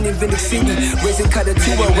was born in Venice City, raised in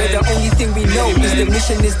Katatua, where the only thing we know is the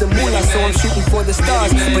mission is the moolah. So I'm shooting for the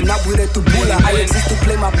stars, but not with a tubula. I exist to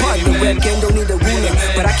play my part, the rap game don't need a ruler.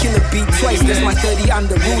 But I kill a beat twice, that's my 30, I'm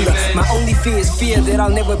the ruler. My only fear is fear that I'll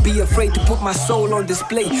never be afraid to put my soul on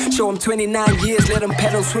display. Show them 29 years, let them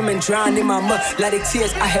paddle, swim and drown in my mud. Like tears,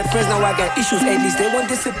 I had friends, now I got issues, at least they won't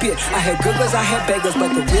disappear. I had good girls, I had beggars, but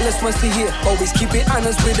the realest ones to hear. Always keep it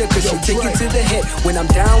honest with her, cause she take it to the head. When I'm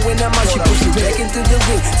down, when I'm out, she push me back into the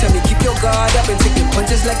ring. Tell me keep your guard up and take the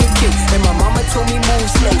punches like a king. And my mama told me move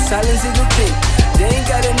slow, silence is the thing. They ain't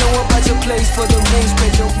gotta know about your place for the ring,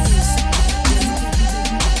 spread your wings.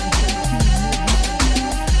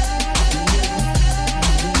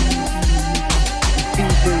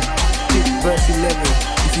 Verse 11,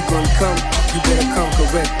 if you gonna come, you better come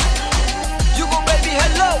correct. You go baby,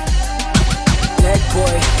 hello. Black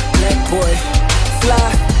boy, fly.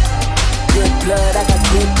 Good blood, I got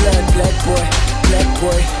good blood. Black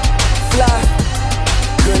boy, fly.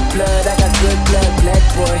 Good blood, I got good blood. Black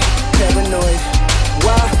boy, paranoid.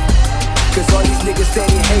 Why? Cause all these niggas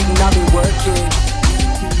steady hating, I been working.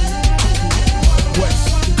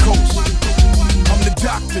 West Coast, I'm the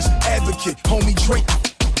doctor's advocate, homie Drake.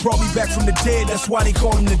 Brought me back from the dead, that's why they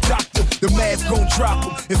call him the doctor. The mask gon' drop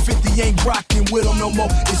him, and 50 ain't rockin' with him no more.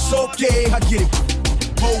 It's okay, I get it.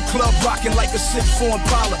 Whole club rockin' like a 6'4"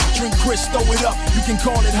 Impala. Drink Chris, throw it up. You can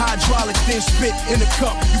call it hydraulics, then spit in a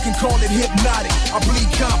cup. You can call it hypnotic. I bleed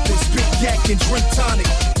Compton, spit yak and drink tonic.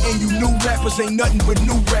 And you new rappers ain't nothing but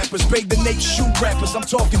new rappers. Babe the Nate shoe rappers, I'm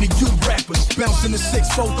talking to you rappers. Bouncing the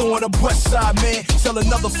 6'4", throwing up West Side, man. Sell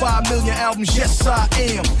another 5 million albums, yes I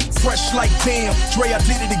am. Fresh like damn, Dre I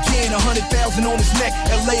did it again. 100,000 on his neck,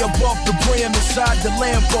 LA above the brim. Inside the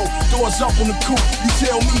Lambo, doors up on the coupe. You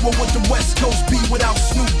tell me what would the West Coast be without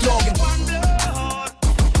Snoop Dogg and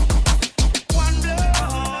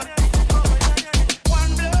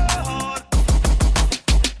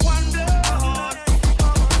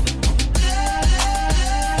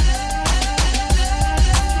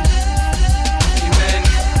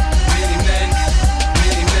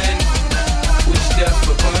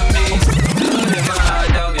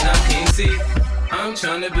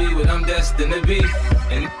tryna be what I'm destined to be,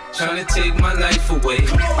 and tryna take my life away.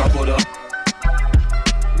 I put up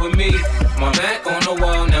with me, my back on the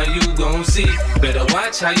wall, now you gon' see. Better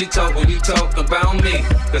watch how you talk when you talk about me,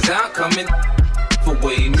 cause I'm coming for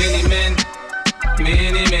way many men.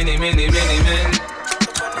 Many men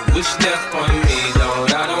wish death on me,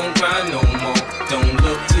 Lord. I don't cry no more, don't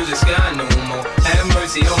look to the sky no more. Have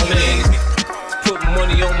mercy on me. Put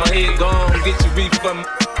money on my head, gone, get your refund.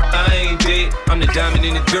 I ain't dead, I'm the diamond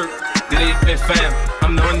in the dirt that ain't been found.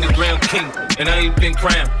 I'm the underground king, and I ain't been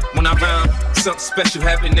crowned. When I rhyme, something special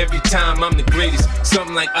happen every time. I'm the greatest,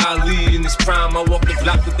 something like Ali in his prime. I walk the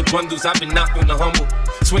block with the bundles, I've been knocked on the humble.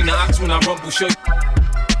 Swing the ox when I rumble, show you.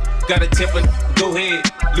 Got a temper, go ahead,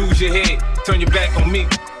 lose your head, turn your back on me.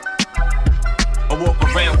 I walk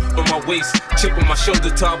around on my waist, chip on my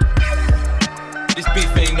shoulder top. This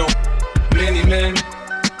beef ain't no many men.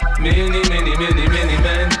 Many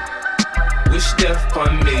men wish death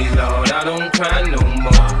on me, Lord. I don't cry no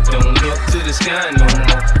more, don't look to the sky no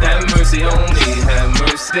more. Have mercy on me, have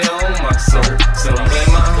mercy on my soul. So when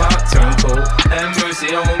my heart turn cold, have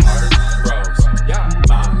mercy on me. Froze, yeah,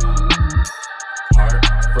 my heart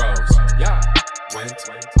froze, yeah. Went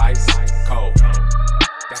ice cold,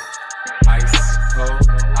 ice cold,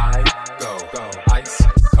 I go, ice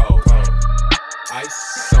cold,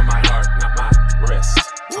 ice on my heart, not my wrist.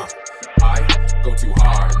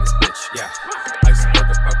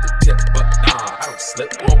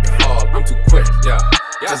 slip, won't fall, I'm too quick, yeah.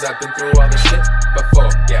 Cause I've been through all the shit before,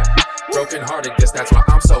 yeah. Broken hearted, guess that's why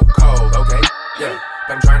I'm so cold, okay? Yeah,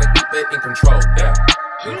 but I'm trying to keep it in control, yeah.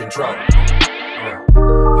 In control, yeah.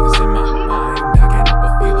 Because in my mind, I can't help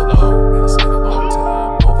but feel alone. And I spent a long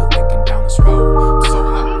time overthinking down this road. I'm so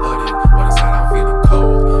hot-blooded, but inside I'm feeling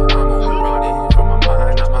cold. I'm only running from my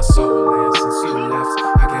mind, not my soul. And since you left,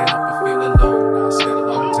 I can't help but feel alone. I spent a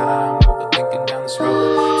long time overthinking down this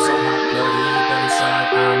road. I'm so hot-blooded, but inside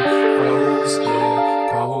I'm froze,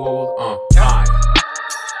 yeah, cold.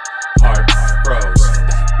 My heart froze,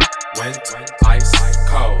 went ice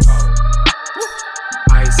cold.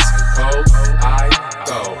 Ice cold, I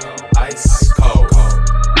go. Ice cold,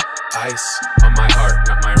 ice on my heart,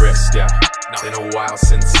 not my wrist, yeah. Been a while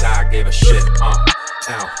since I gave a shit,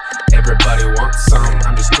 now everybody wants some,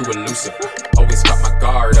 I'm just too elusive. Always got my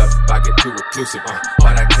guard up, I get too reclusive,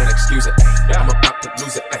 but I can't excuse it, I'm about to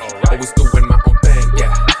lose it, always doing my own thing,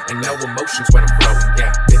 yeah. And no emotions when I'm flowing,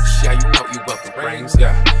 yeah. Bitch, yeah, you know you wealth the brains,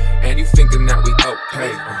 yeah. And you thinking that we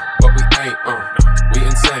okay, but we ain't, we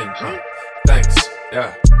insane, thanks.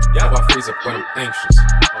 Yeah, now I freeze up when I'm anxious.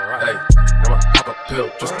 Hey, now I pop a pill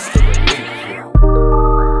just to relieve you.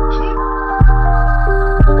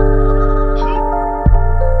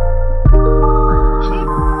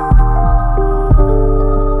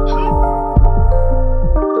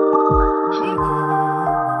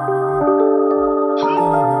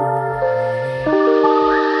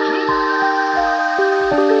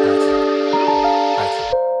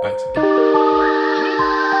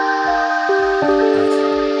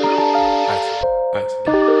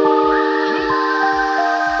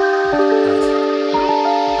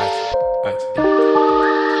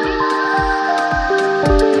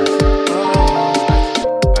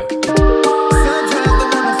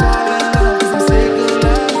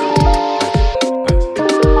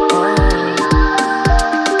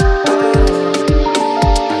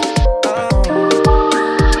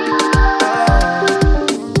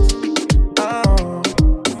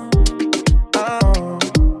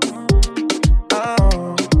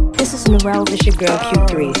 It's your girl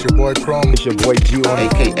Q3. It's your boy Chrome. It's your boy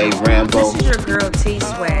G1, aka Rambo. This is your girl T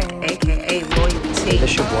Swag, aka Loyalty.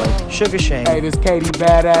 It's your boy Sugar Shane. Hey, this Katie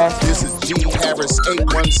Badass. This is G Harris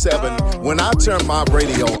 817. When I turn my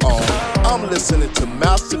radio on, I'm listening to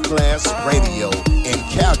Masterclass Radio in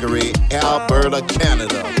Calgary, Alberta,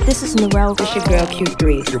 Canada. This is Narelle. It's your girl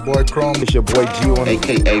Q3. It's your boy Chrome. It's your boy G1,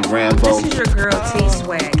 aka Rambo. This is your girl T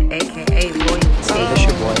Swag, aka Loyalty. It's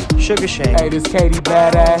your boy Sugar Shane. Hey, this Katie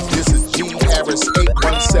Badass. This is G Harris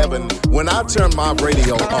 817. When I turn my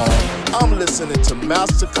radio on, I'm listening to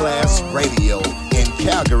Masterclass Radio in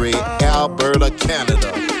Calgary, Alberta,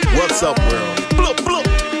 Canada. What's up, world? Bloop, bloop.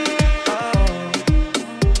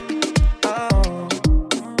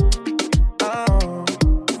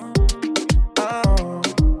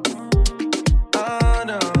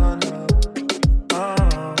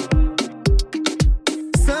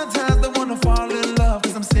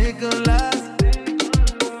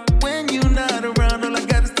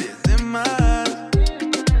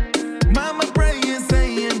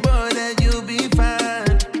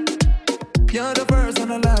 You're the first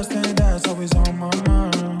and the last thing that's always on my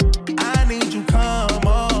mind.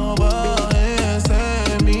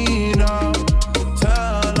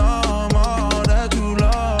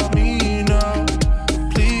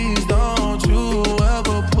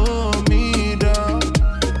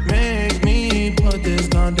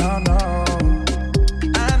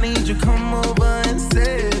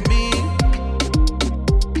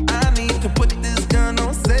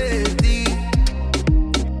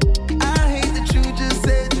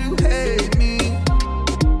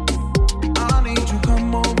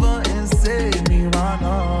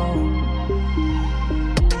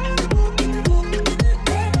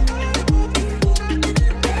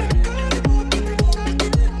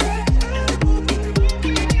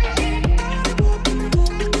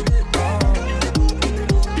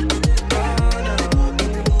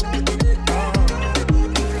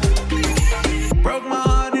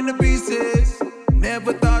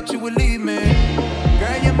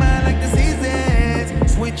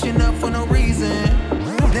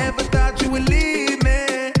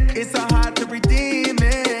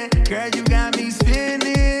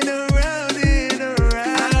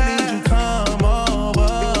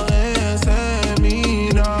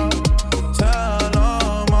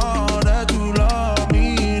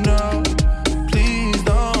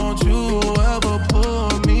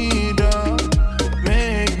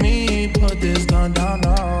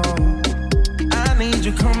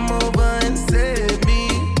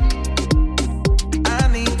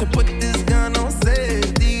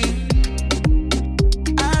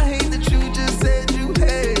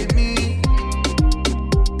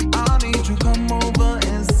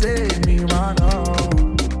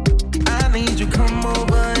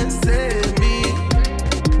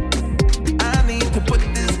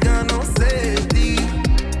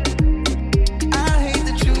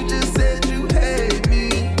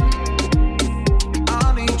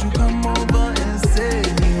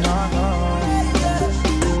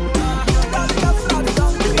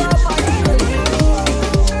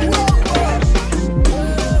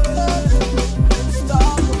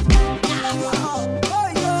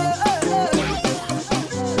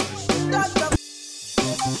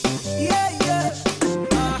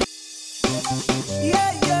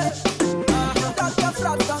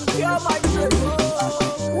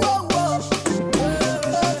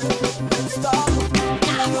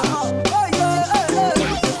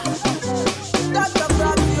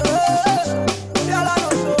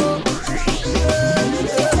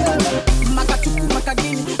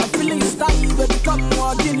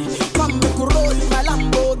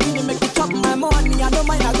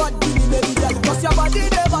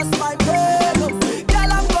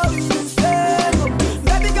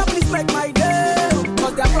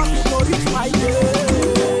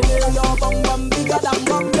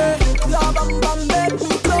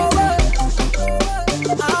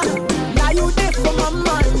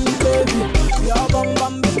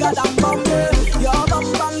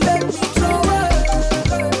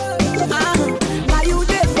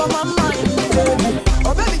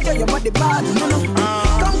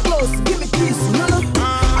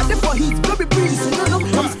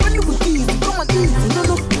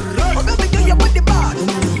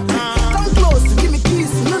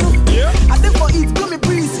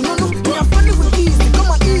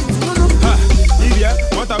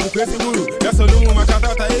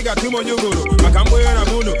 mo yuguru. Makambo na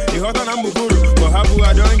bunu, ihota na mbuguru. Kohabu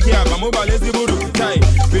I don't care, but mobile is the buru. Tai,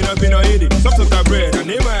 pino idi, soft bread, and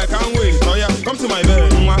name I can't wait. So yeah, come to my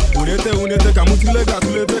bed. Unete, kamutile,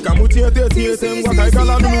 kamuti, I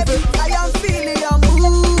am feeling your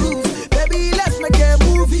moves. Baby, let's make a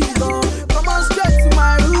movie. Come on straight to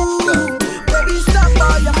my room. Baby, stop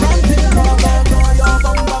all your friends.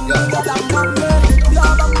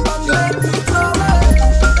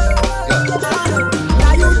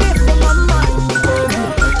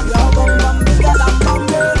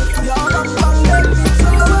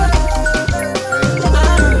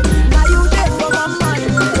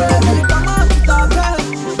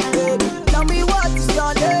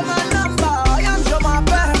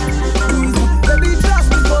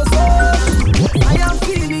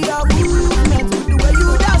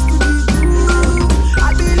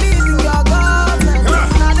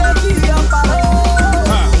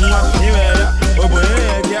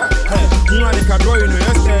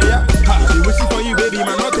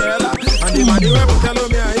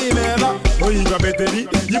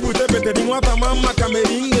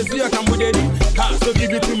 So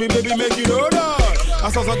give it to me, baby, make it all up. I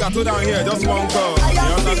saw got to down here, just one call. I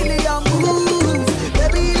am feeling your moves.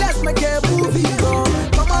 Baby, let's make a movie.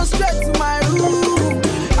 Come on straight to my room.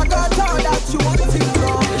 I got all that you want to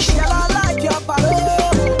know. Girl, I like your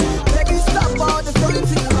parole. Baby, stop all the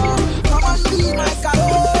fronting. Come on, be my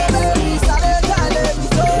carol. Baby, let me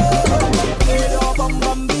go. Your bum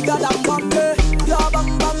bum bigger than Bombay. Your bum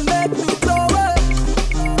bum make me throw it.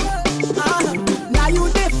 Now you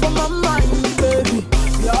did for my mind, baby.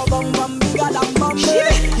 Your bum bum bigger than Bombay.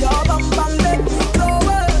 Your bum bum make me throw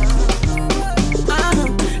it.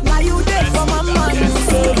 Now you did for my mind,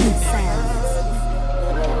 baby.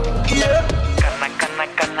 Yeah.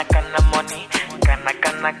 Kana money.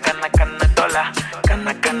 Kana dollar.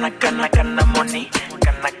 Kana money.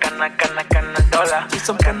 Kana dollar.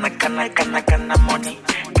 Some kana money. Kana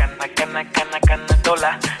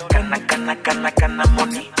dollar. Kana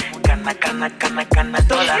money. Kana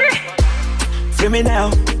dollar. Feel me now.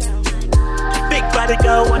 Big body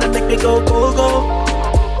girl wanna make me go.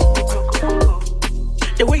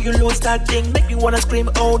 The way you lose that thing make me wanna scream,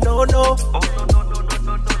 oh no.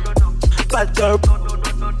 Bad girl,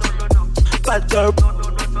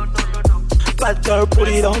 put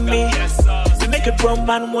it on me. You make a grown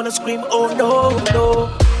man wanna scream, oh no.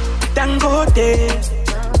 Dangote.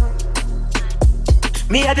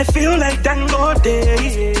 Me I feel like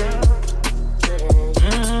Dangote.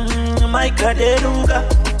 My Kadeluga.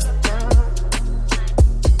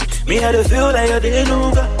 Me I feel like a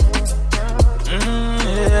Deluga.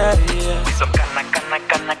 Yeah. Some kana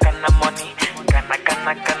money.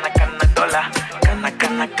 Kana dollar.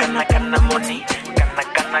 Kana money.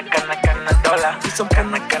 Kana dollar. Some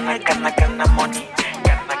kana money. Kana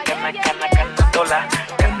dollar.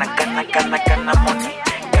 Kana money.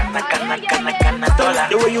 Kana dollar.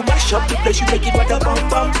 The way you mash up the place, you make it what a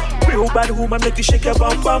bum. Real bad woman make you shake your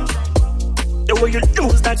bum. The way you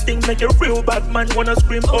lose that thing make a real bad man wanna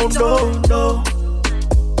scream, oh no.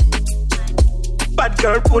 Bad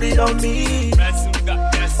girl, put it on me.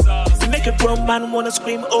 You make a grown man wanna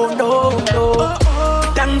scream, oh no.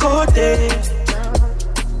 Dangote.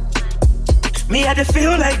 Me I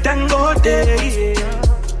feel like Dangote.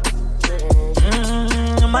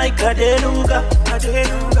 My Kadeluga.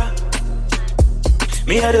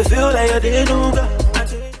 Me I feel like a Deluga.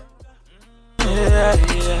 Yeah.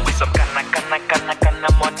 Some kana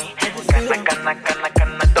money.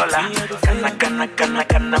 Kana dollar.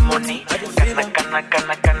 Kana money.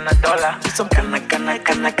 Kana dollar. Some kana money.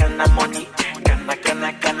 Kana dollar. Kana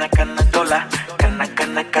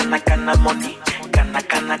money.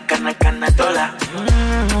 Kana dollar.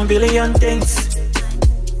 Billion things.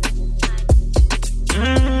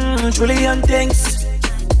 Trillion things.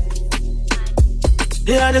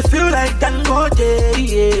 Yeah, they feel like Dangote,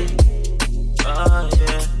 yeah.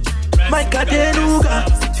 My Kadeluga.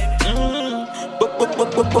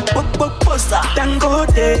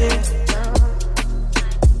 Dangote.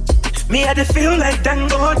 Me I feel like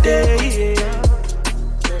Dangote, yeah.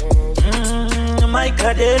 My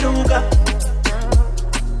Kadeluga.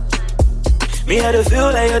 Me I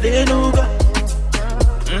feel like a Deluga.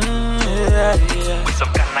 Yeah.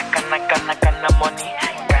 Some kana money.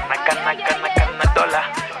 Kana dollar.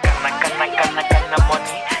 Kana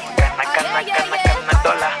money. Kana dollar. Kana money. Kana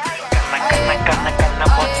dollar. Kana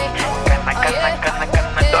money.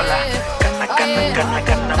 Kana dollar.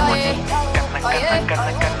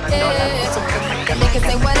 They can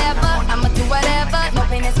say whatever, I'ma do whatever. No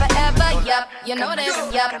pain is forever, yup, you know this,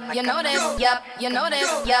 yup. you know this, yup, you know this,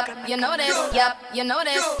 yup, you know this, yup, you know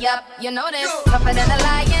this, yup, you know this. Tougher than a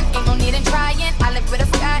lion, ain't no need in trying. I live with a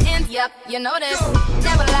sky in, yup, you know this,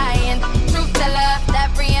 never lying. Truth teller,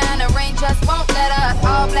 that Rihanna rain just won't let up.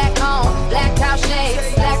 All black home, black top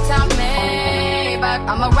shades, black top Maybach.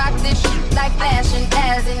 I'ma rock this shit like fashion,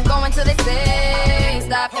 as in going till they say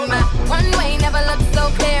stop. And my runway never looked so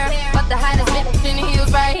clear, but the hottest bitch in the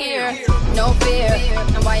heels right here. No fear,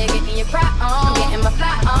 and while you're getting your cry on, I'm getting my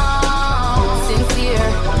fly on. Sincere,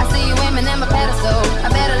 I see you aiming at my pedestal, I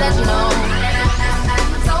better let you know.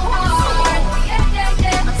 I'm so hard, yeah, yeah,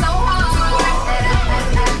 yeah. I'm so hard,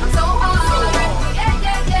 I'm so hard, yeah,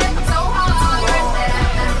 yeah, yeah. I'm so hard,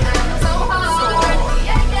 I'm so hard,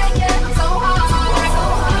 yeah, yeah, yeah. I'm so hard, so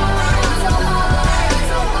hard, so hard,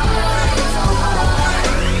 so hard, so hard.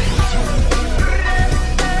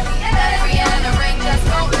 That Rihanna ring just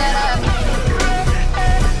won't let up.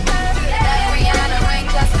 That Rihanna ring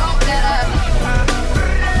just won't let up.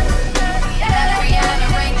 That Rihanna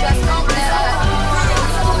ring just won't let up.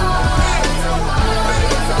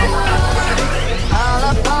 All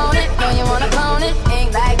up on it, know you wanna clone it.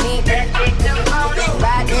 Ain't like me,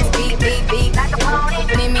 ride this beat, beat, beat like a pony.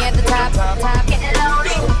 Meet me at the top, top, getting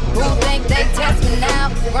loaded. Who think they test me now?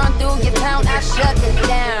 Run through your town, I shut it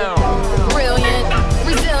down. Brilliant,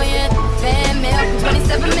 resilient, fan mail from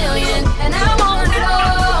 27 million, and I want it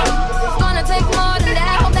all. It's gonna take more than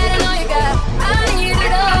that, hope that I know you got. I need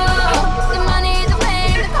it all. The money, the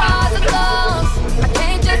fame, the cars, the clothes. I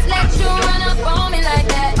can't just let you run up on me like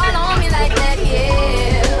that, all on me like that,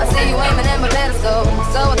 yeah. I see you aiming at my pedestal,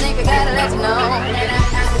 so I think I gotta let you know.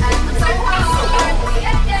 I'm so hard,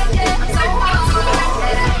 yeah, yeah, yeah. I'm so hard, I'm so hard,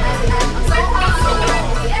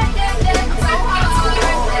 yeah, yeah, yeah. I'm so hard, I'm so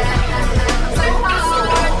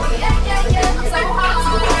hard, yeah, yeah, yeah. I'm so hard,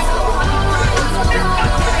 so hard.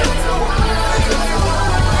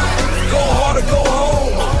 Go hard or go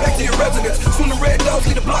home, back to your residence. Soon the red dogs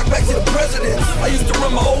lead the block back to the president. I used to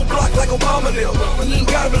run my old block like Obama them. You ain't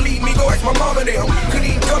gotta believe me, go ask my mama them. Couldn't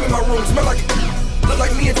even come in my room, smell like look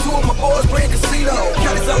like me and two of my boys playing casino.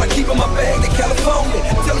 Cali's all I keep in my bag, they California.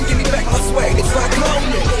 Tell them give me back my swag, they try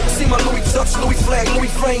cloning. See my Louis Tux, Louis flag, Louis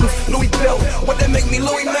flames, Louis belt. What that make me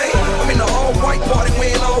Louis man? I'm in the all-white party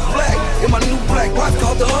wearing all black. In my new black watch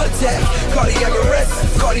called the heart attack. Cardiac arrest,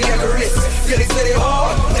 cardiac arrest. Yeah, they say they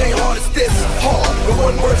hard, they ain't hard as this. Hard, but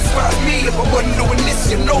one word describes me. If I wasn't doing this,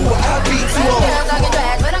 you know I'd be too hard. Girls talking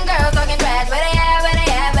trash, but them girls talking trash. Where they at, where they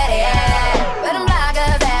at, where they at? Where them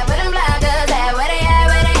bloggers at, where them bloggers at? Where they at,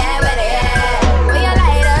 where they at, where they at? Where your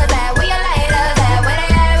lighters at, where your lighters at? Where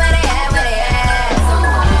they at, where they at, where they at? So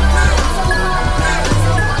hard, so hard,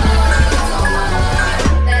 so hard, so hard.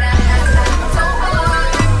 That I'm so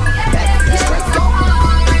hard, yeah, yeah, yeah. So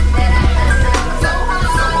hard, that I'm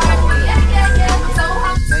so hard, yeah, yeah, yeah. So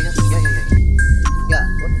hard.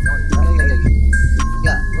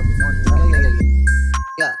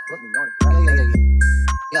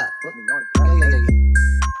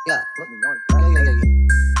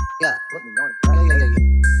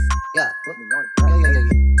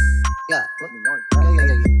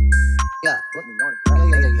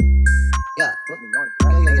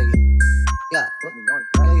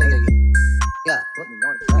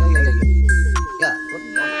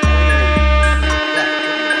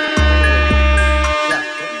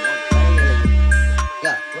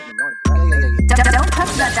 Don't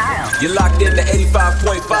touch that dial. You're locked into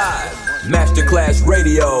 85.5 Masterclass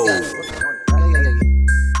Radio.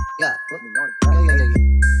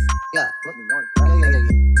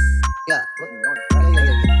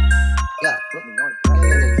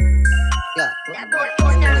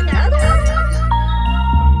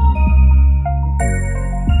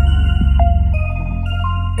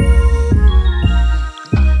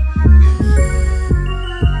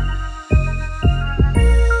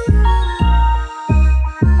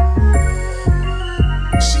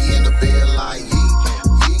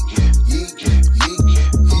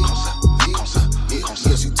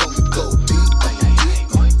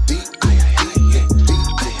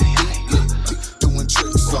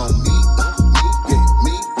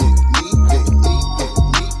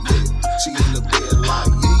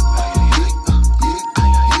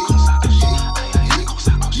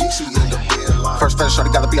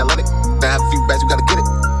 Shorty gotta be athletic. They have a few bags, you gotta get it.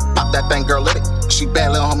 Pop that thing, girl, let it. She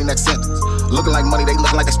bad, little homie, next sentence. Looking like money, they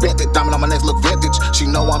looking like they spent it. Diamond on my neck, look vintage. She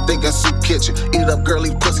know I'm thinking soup kitchen. Eat it up, girl,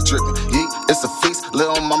 leave pussy dripping. Yeah, it's a feast.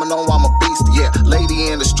 Little mama know I'm a beast. Yeah,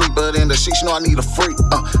 lady in the street, but in the sheet, she know I need a freak.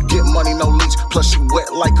 Get money, no leech. Plus she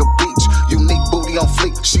wet like a beach. Unique booty on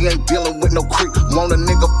fleek. She ain't dealing with no creep. Want a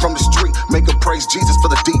nigga from the street. Make her praise Jesus for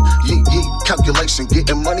the deep. Yeet, yeet, calculation,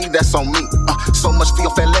 getting money, that's on me. So much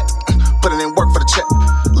feel let. Put it in work for the check.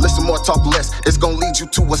 Listen more, talk less. It's gonna lead you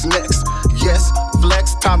to what's next. Yes,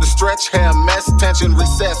 flex, time to stretch. Hair mess, tension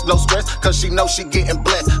recess. No stress, cause she knows she getting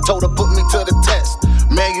blessed. Told her put me to the test.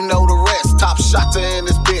 Man, you know the rest. Top shotter in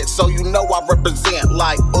this bitch, so you know I represent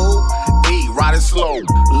like ooh, E, riding slow,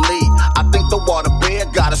 lead. I think the water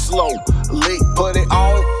bed got a slow leak. Put it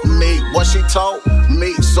on me, what she told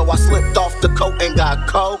me. So I slipped off the coat and got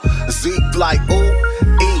cold. Zeke like ooh,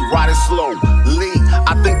 E, riding slow, lead.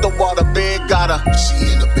 I think the water bed got a.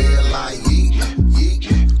 She in the bed like yeet, yeet,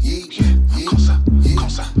 yeet, yeet, yeet.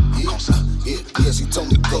 Yeah, she told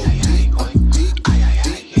me go deep, deep,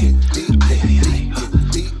 deep, deep,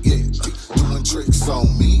 deep, deep. Doing tricks on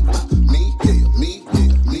me, me, yeah, me, yeah,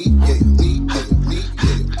 me, yeah, me, yeah, me,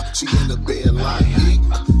 yeah. She in the bed like yeet,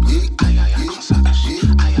 yeet, yeet, yeet,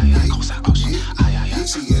 yeet.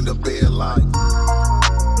 She in the bed like.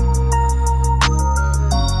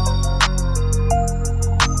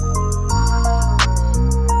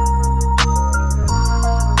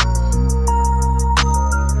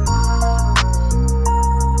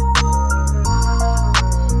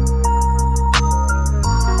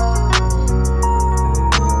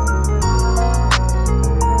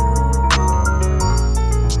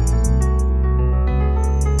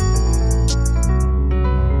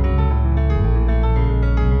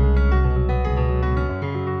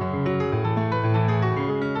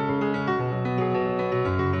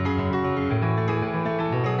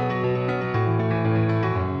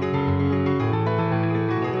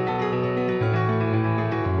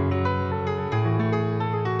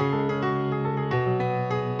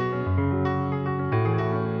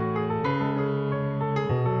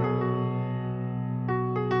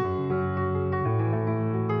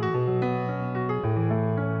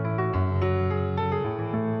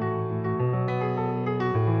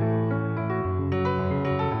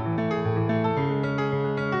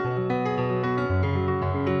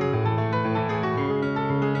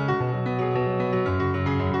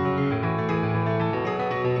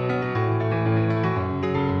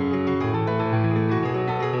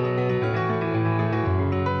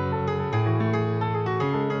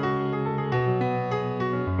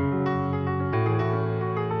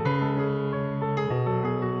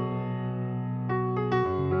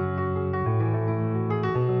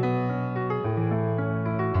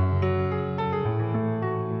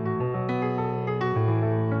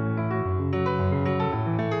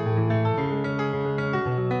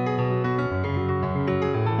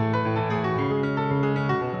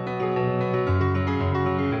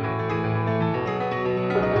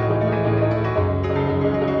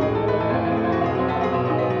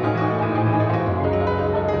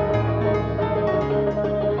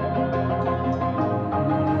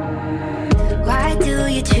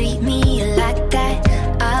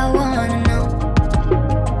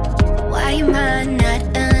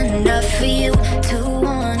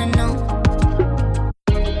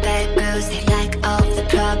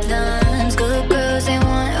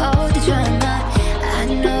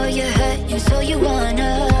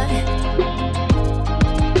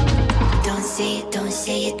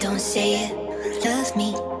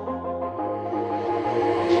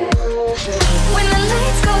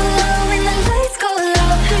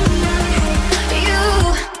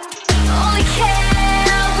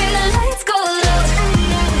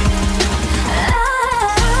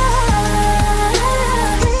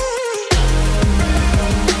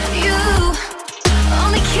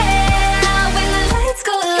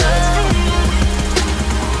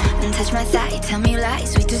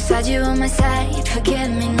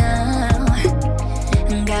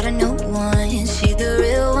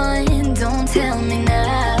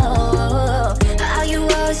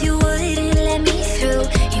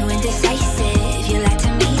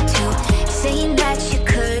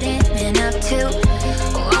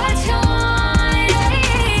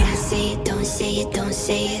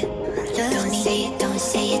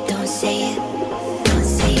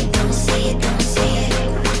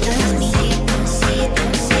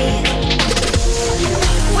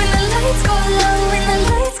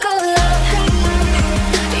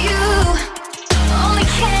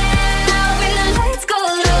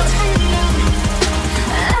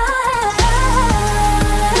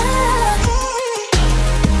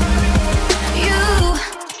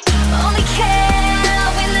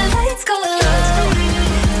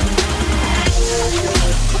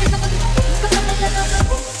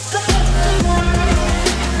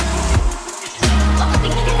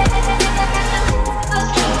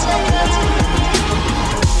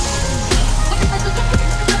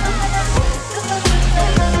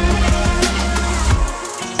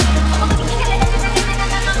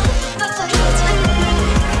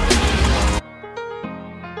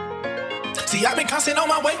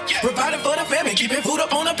 keeping food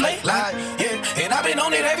up on the plate. Like, yeah, and I've been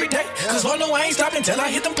on it every day. Cause Lord know I ain't stopping till I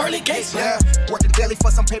hit them pearly gates. Yeah, working daily for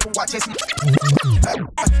some paper while chasing.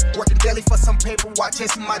 Working daily for some paper while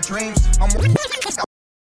chasing my dreams. I'm working.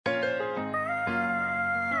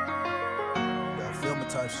 Yeah, feel me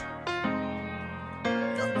type shit.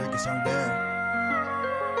 Young Ricketts, young Dan.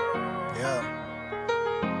 Yeah.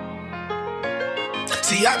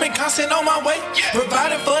 See, I've been constant on my way,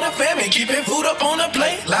 providing for the family, keeping food up on the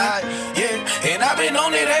plate. Like, yeah, and I've been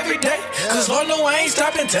on it every day. Cause Lord know I ain't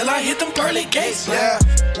stopping till I hit them pearly gates. Yeah,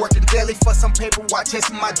 working daily for some paper while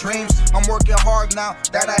chasing my dreams. I'm working hard now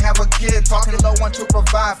that I have a kid. Talking low, want to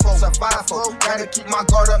provide for, survive for. Gotta keep my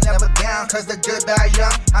guard up, never down. Cause the good die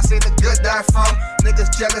young, I say the good die from.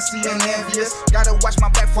 Niggas jealousy and envious. Gotta watch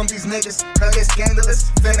my back from these niggas, cause they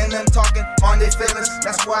scandalous. Feeling them talking on their feelings.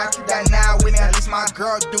 That's why I keep that now with me. At least my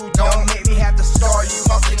girl do. Don't make me have to start you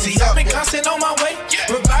talking. See, I've been constant on my way,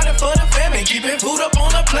 providing for the family, keeping food up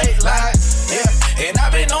on the plate. Like, yeah, and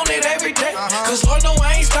I've been on it every day. Cause Lord know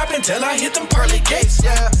I ain't stopping till I hit them pearly gates.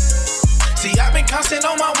 Yeah. See, I've been constant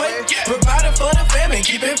on my way, providing for the family,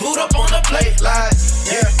 keeping food up on the plate. Like,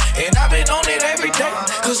 yeah, and I've been on it every day.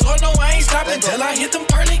 Cause Lord know I ain't stopping till I hit them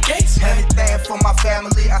pearly gates. Anything for my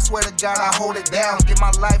family, I swear to God I hold it down. Give my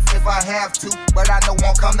life if I have to, but I know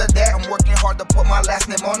won't come to that. I'm working hard to put my last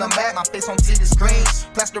name on the map. My face on TV screens,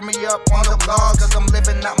 plaster me up on the blog. Cause I'm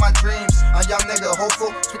living out my dreams. A young nigga hopeful,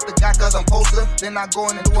 speak the guy cause I'm poster. Then I go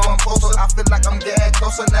in and do what I'm supposed to. I feel like I'm getting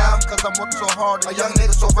closer now, cause I'm working so hard. A young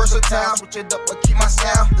nigga so versatile. It up, but keep my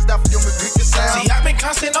sound. Does that feel me Greek sound? See, I've been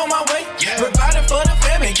constant on my way, providing for the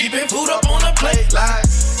family, keeping food up on the plate. Like,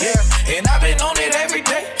 yeah, and I've been on it every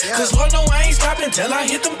day. Cause Lord know I ain't stopping till I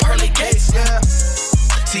hit them pearly gates. Yeah.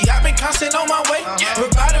 See, I've been constant on my way,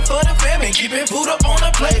 providing for the family, keeping food up on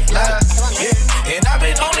the plate. Like, yeah, and I've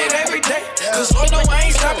been on it every day. Cause Lord know I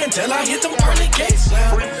ain't stopping till I hit them pearly gates.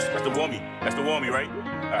 That's the warmie. That's the warmie, right?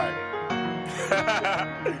 Alright.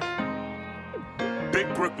 Big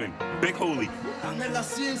Brooklyn, Big Holy.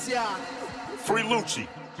 Free Lucci.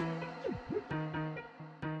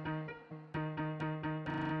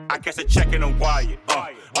 I guess a check and a wire.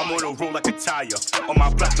 I'm on a roll like a tire. On my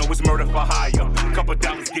block, no, it's murder for hire. Couple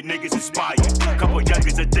dollars get niggas inspired. Couple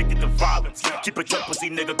youngers addicted to violence. Keep a truck, pussy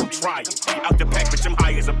nigga, come try it. Out the pack, bitch, I'm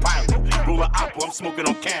high as a pilot. Roll a apple, I'm smoking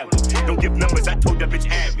on Cali. Don't give numbers, I told that bitch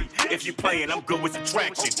add me. If you playing, I'm good with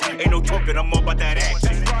subtraction. Ain't no talking, I'm all about that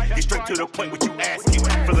action. Get straight to the point, what you asking.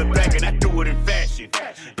 Feeling back and I do it in fashion.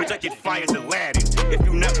 Bitch, I get fire as Aladdin. If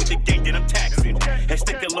you not with the gang, then I'm taxing. And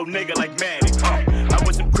stick a little nigga like Madden. I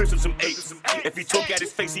was some Crips and some apes. If he talk at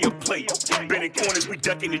his face, he a plate. Been in corners, we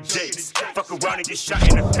ducking the jakes. Fuck around and get shot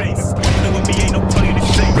in the face. Know with me ain't no play in the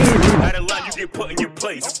shape. Out of line, you get put in your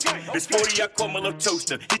place. This 40, I call my little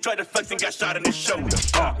toaster. He tried to flex and got shot in the shoulder.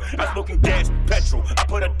 I smoking gas, petrol. I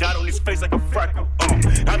put a dot on his face like a freckle.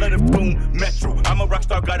 I let it boom, metro. I'm a rock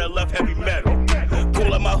star, gotta love heavy metal.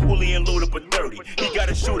 Call up my hoolie and load up a 30. He got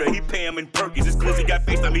a shooter, he pay him in Perkies. This glizzy got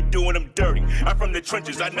face on me doing him dirty. I'm from the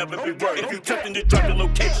trenches, I never be worried. If you tempting to drop the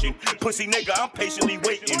location, pussy nigga, I'm patiently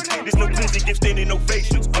waiting. There's no glizzy, give standing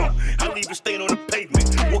ovations. I leave a stain on the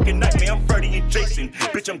pavement. Walking nightmare, I'm Freddy and Jason.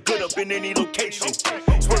 Bitch, I'm good up in any location.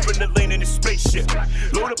 Swerving the lane in a spaceship.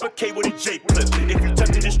 Load up a K with a J clip. If you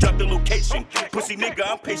tempting, just drop the location. Pussy nigga,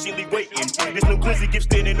 I'm patiently waiting. There's no glizzy, give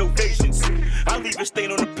standing ovations. I leave a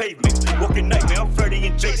stain on the pavement. Walking nightmare, I'm Freddy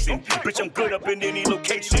and Jason. Bitch, I'm good up in any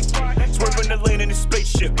location. Swerving the lane in a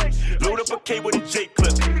spaceship. Load up a K with a J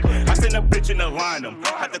clip. I send a bitch and align them.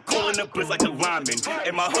 Had to call in the blitz like a lineman.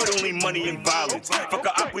 In my hood, only money and violence. Fuck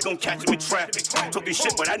a op, we gon' catch him in traffic. Talking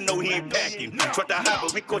shit, but I know he ain't packing. Tried to hide,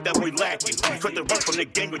 but we caught that boy lacking. Tried to run from the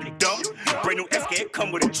gang with the dumb. Brand new SK, it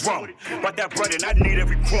come with a drum. Bought that bread and I need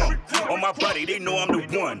every crumb. On my body, they know I'm the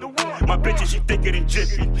one. My bitches, she thicker than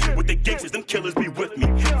Jiffy. With the gangsters, them killers be with me.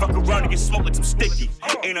 Fuck around and get smoked like some sticky.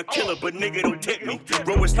 Ain't a killer, but nigga don't tip me.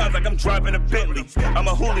 Rolling times like I'm driving a Bentley. I'm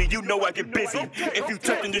a hoolie, you know I get busy. If you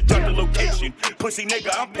tempting to drop the location, pussy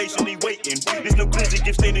nigga, I'm patiently waiting. There's no glizzy,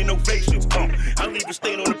 give standing ovations. I leave a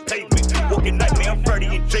stain on the pavement. Walking nightmare, I'm Freddy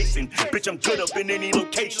and Jason. Bitch, I'm good up in any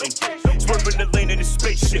location. Swerving the lane in a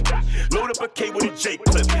spaceship. Load up a K with a J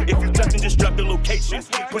clip. If you touching, just drop the location.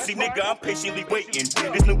 Pussy nigga, I'm patiently waiting.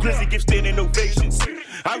 There's no glizzy, give standing ovations.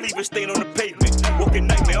 I leave a stain on the pavement. Walking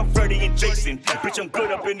nightmare, I'm Freddy and Jason. Bitch, I'm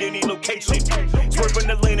good up in any location. Swerving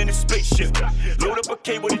the lane in a spaceship. Load up a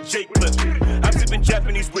K with a J clip. I'm sipping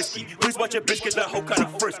Japanese whiskey. Please watch your bitch, cause that hoe kinda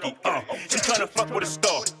frisky. She tryna fuck with a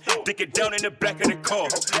star. Dick it down in the back of the car.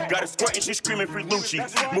 Got a squirt and she screaming free Lucci.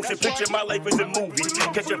 Motion picture, my life is a movie.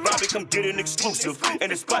 Catch a vibe and come get an exclusive.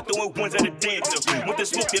 And the spot throwing ones at a dancer. With the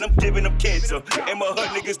smoke and I'm giving them cancer. And my hood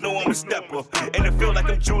niggas know I'm a stepper. And it feel like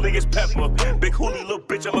I'm Julius Pepper. Big hoolie little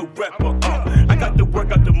bitch, I'm a rapper. I got to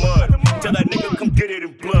work out the mud. Tell that nigga come get it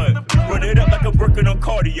in blood. Run it up like I'm working on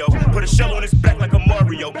cardio. Put a shell on his back like a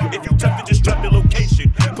Mario. If you tough to just drop the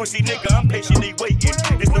location. Pussy nigga, I'm patiently waiting.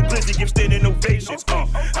 There's no glizzy, give standing ovations.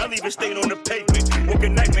 I leave a stain on the pavement. Walk a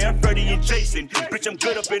nightmare, I'm Freddy and Jason. Bitch, I'm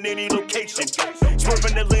good up in any location.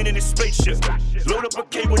 Swerving the lane in a spaceship. Load up a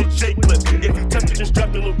K with a J clip. If you tough to just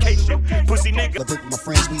drop the location. Pussy nigga. My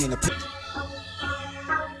friends, we in a pit.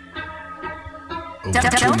 Don't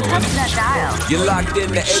touch that dial. You're locked in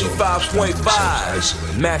to 85.5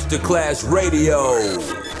 Masterclass Radio.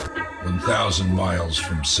 1,000 miles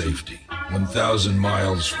from safety. 1,000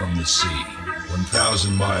 miles from the sea.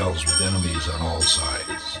 1,000 miles with enemies on all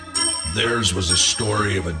sides. Theirs was a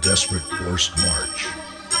story of a desperate forced march.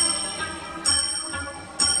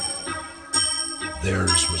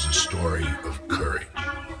 Theirs was a story of courage.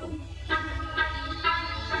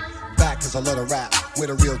 Back cause I love to rap. Where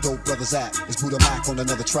the real dope brothers at? It's Buddha Mac on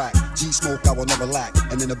another track. G-Smoke, I will never lack.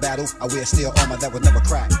 And in a battle, I wear steel armor that would never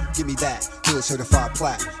crack. Give me that, hood certified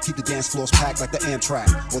plaque. Keep the dance floors packed like the Amtrak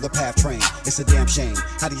or the PATH train. It's a damn shame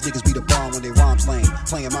how these niggas be the bomb when they rhymes lame.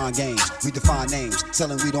 Playing mind games, redefine names.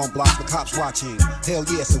 Selling weed on blocks with cops watching. Hell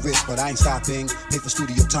yeah, it's a risk, but I ain't stopping. Pay for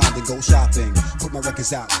studio time, then go shopping. Put my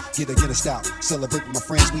records out, get a stout. Celebrate with my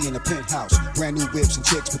friends, we in a penthouse. Brand new whips and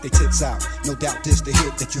chicks with their tits out. No doubt this the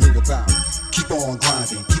hit that you heard about. Keep on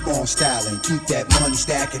grinding, keep on styling, keep that money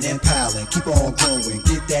stacking and piling, keep on growing,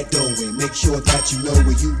 get that dough in, make sure that you know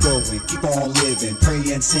where you going, keep on living, pray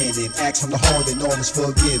and sinning, ask from the heart and all is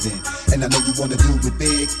forgiven, and I know you wanna do it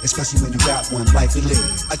big, especially when you got one life to live.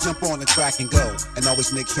 I jump on the track and go, and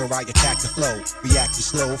always make sure I attack the flow, reaction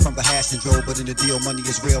slow from the hash and drove, but in the deal money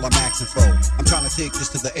is real, I'm asking for. I'm trying to take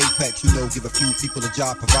this to the apex, you know, give a few people a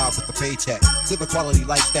job, provide with a paycheck, live a quality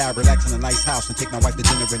lifestyle, relax in a nice house, and take my wife to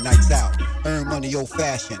dinner and nights out. Earn money old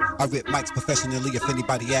fashioned. I rip mics professionally if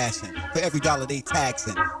anybody asking. For every dollar they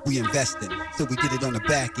taxing, we investing. So we get it on the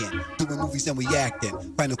back end. Doing movies and we acting.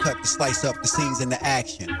 Final cut to slice up the scenes and the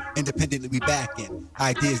action. Independently we backing.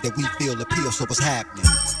 Ideas that we feel appeal, so what's happening?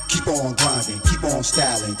 Keep on grinding, keep on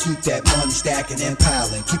styling. Keep that money stacking and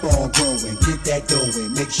piling. Keep on growing, get that dough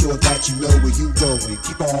in. Make sure that you know where you going.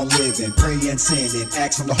 Keep on living, pray and sinning.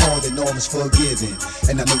 Ask from the heart and all is forgiven.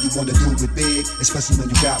 And I know you wanna do it big, especially when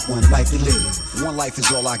you got one life to live. One life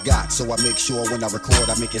is all I got, so I make sure when I record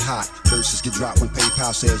I make it hot. Verses get dropped when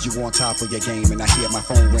PayPal says you on top of your game, and I hear my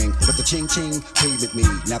phone ring. But the ching ching paid with me.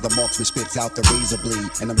 Now the marksman spits out the razor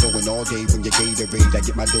blade, and I'm going all day when you Gatorade. I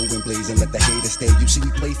get my dough and blaze and let the haters stay. You see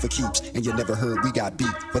we play for keeps, and you never heard we got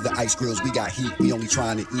beat. For the ice grills we got heat. We only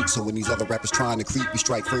trying to eat, so when these other rappers trying to creep, we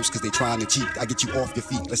strike first cause they trying to cheat. I get you off your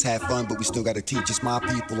feet, let's have fun, but we still gotta teach. It's my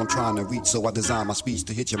people I'm trying to reach, so I design my speech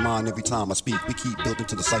to hit your mind every time I speak. We keep building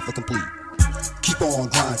till the cipher complete. Keep on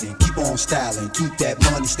grinding, keep on styling, keep that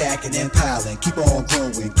money stacking and piling, keep on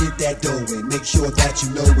growing, get that dough in, make sure that you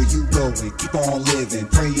know where you going, keep on living,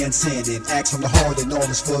 pray and sinning, ask from the heart and all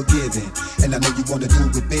is forgiven, and I know you wanna do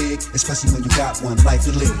it big, especially when you got one life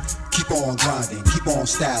to live. Keep on grinding, keep on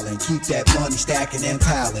styling, keep that money stacking and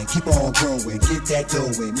piling, keep on growing, get that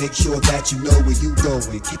dough in, make sure that you know where you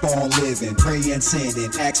going, keep on living, pray and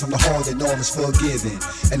sinning, ask from the heart and all is forgiven,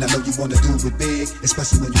 and I know you wanna do it big,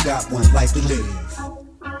 especially when you got one life to live.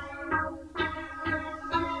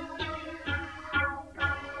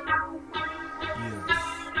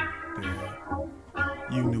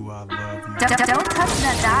 You knew I love you. Don't touch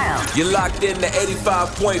that dial. You're locked in to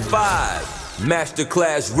 85.5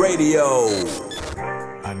 Masterclass Radio.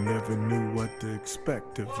 I never knew what to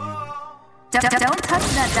expect of you. Don't touch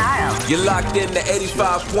that dial. You're locked in to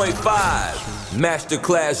 85.5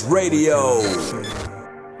 Masterclass Radio.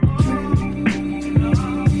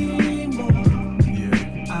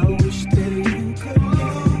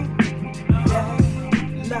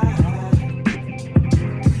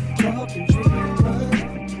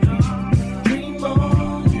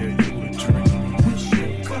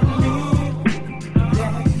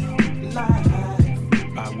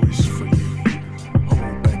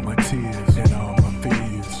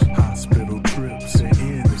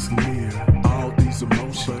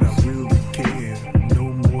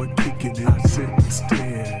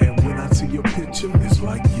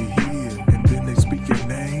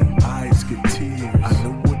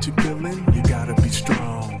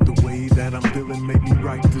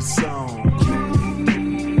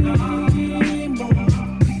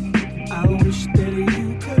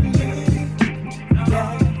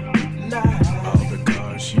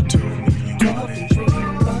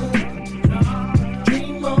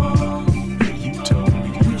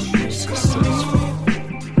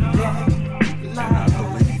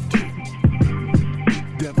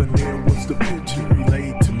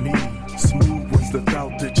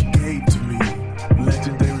 thought that you gave to me.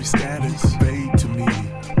 Legendary status conveyed to me.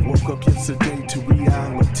 Woke up yesterday to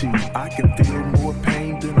reality. I can feel more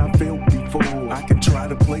pain than I felt before. I can try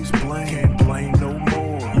to place blame, can't blame no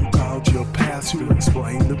more. You called your past to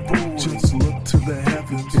explain the voice. Just look to the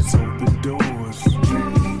heavens, it's open doors.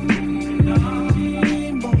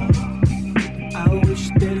 I wish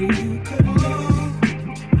that you could live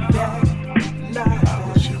that life. I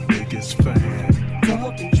was your biggest fan.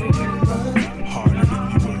 Talk and dream harder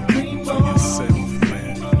than you were for yourself,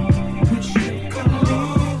 man. Wish you could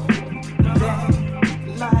live that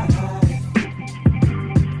life.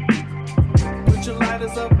 Put your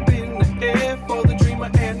lighters up in the air for the dreamer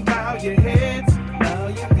and bow your heads. Bow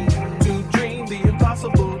your heads. To dream the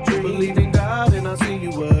impossible dream. Believe in God and I'll see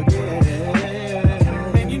you again.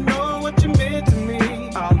 And you know what you meant to me.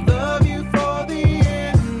 I'll love you for the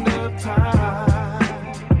end of time.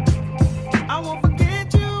 I won't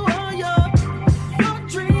forget you or your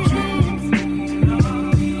dreams.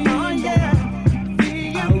 Oh yeah, the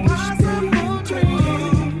impossible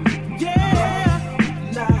dream. Yeah,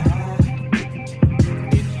 life.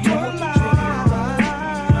 It's your life.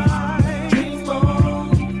 Dream on,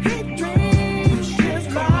 keep dreams. Just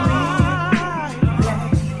life.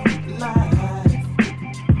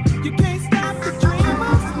 You can't stop the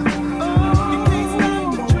dreamers. Oh, you can't stop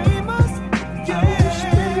the dreamers. Yeah.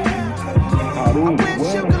 I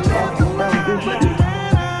wish you could live the life, but you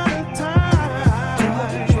ran out of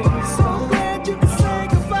time. So glad you could say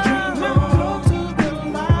goodbye. Go to the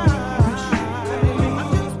light. I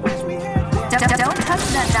just wish we had Don't touch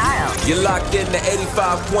that dial. You're locked in to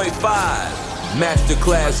 85.5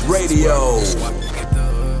 Masterclass Radio. Get the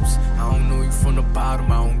ups. I don't know you from the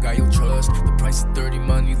bottom, I don't got your trust. The price of 30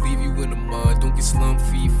 money leave you in the mud. Don't get slum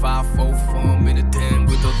fee, 5-4 fun in a den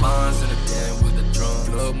with the lines and a den with the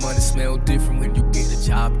drum. Blood money smell different when you get the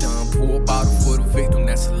job done. Pour a bottle for the victim,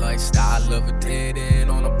 that's a lifestyle. Love a dead end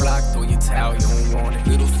on a block, throw your towel, you don't want it.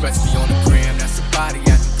 Little threats be on the gram, that's a body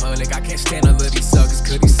out in public. I can't stand all of these suckers,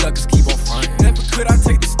 cause these suckers keep on frontin'. Never could I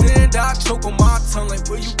take the stand, I choke on my tongue. Like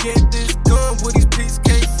where you get this gun, where these pigs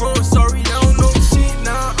came from. Sorry, I don't know shit,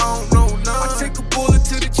 nah, I don't know none. I take a bullet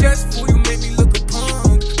to the chest before you make me look a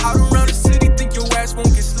punk. Out around the city, think your ass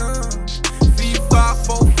won't get slung.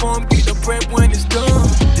 V5-4 fun, get the bread when it's done.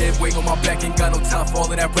 Dead weight on my back, ain't got no time for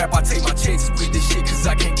all of that rap. I take my chances with this shit, cause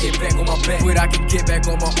I can't get back on my back. But I can get back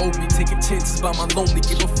on my old me, taking chances about my lonely.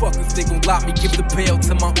 Give a fuck if they gon' lock me, give the bail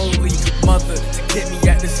to my only mother. To get me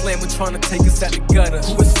at this slammer, trying to take us out the gutter.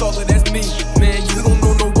 Who is solid as me? Man, you don't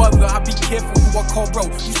know no other. I be careful who I call bro.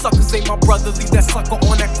 You suckers ain't my brother, leave that sucker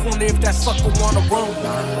on that corner if that sucker wanna run.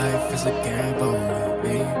 My life is a gamble with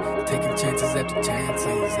me, taking chances after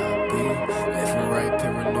chances. I be left and right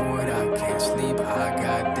paranoid, I can't sleep. I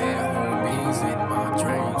got dead homies in my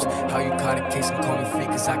dreams. How you caught a case and call me fake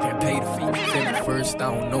cause I can't pay the fee. Family first, I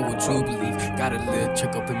don't know what you believe. Got a little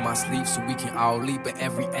trick up in my sleeve so we can all leap. But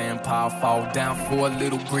every empire fall down for a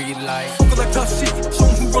little greed life. Focus like tough shit, show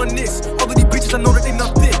 'em who run this. All of these bitches, I know that they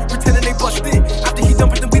nothing, pretending they busted. After he done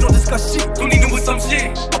with them, we don't discuss shit. Don't need them with some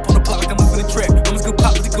shit. Up on the block like I'm moving the track. I'm just gonna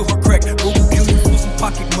pop with the good her crack. Go kill you for some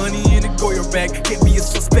pocket money in a Goya bag. Can't be a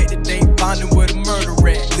suspect that they ain't finding where the murder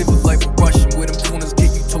at. Live a life of rushing with them corners,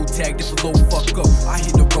 get you toe tagged if a low fuck up. I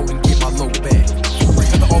hit the road and get my low back.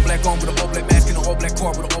 Got the all black on with an all black mask and an all black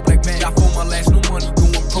car with an all black man. I fold my last, no money,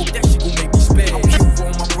 going broke, that shit gon' make me spend. I'm here for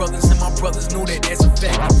all my brothers and my brothers know that that's a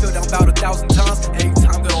fact. I fell down about 1,000 times, every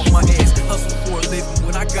time got off my ass. Hustle for a living,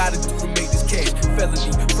 what I gotta do to make this cash.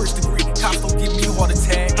 Felony, first degree, cops don't give me a heart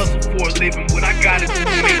attack. Hustle for a living, what I gotta do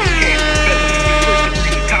to make this cash. Felony, first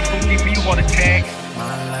degree, cops don't give me a heart attack.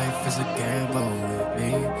 My life is a gamble with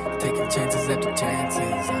me, taking chances after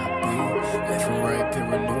chances. I be left and right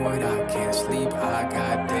paranoid, I can't sleep. I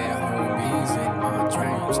got dead homies in my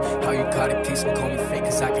dreams. How you caught a case and call me fake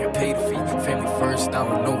cause I can't pay the fee. Family first, I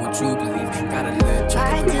don't know what you believe. Got a little trick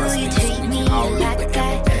up in my sleeve so we can all leap. But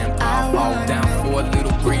every damn pile fall down for a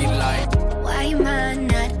little green light. Why am I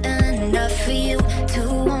not enough for you to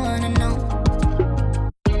wanna know?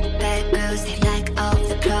 Bad girls, they like all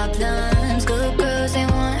the problems. Good girls, they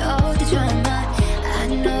want all the drama. I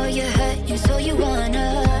know you're hurting, so you wanna.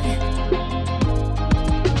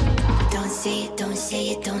 Don't say it, don't say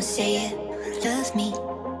it, don't say it. Love me.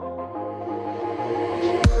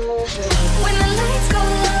 When the lights go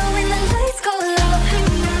low, when the lights go low,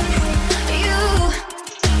 you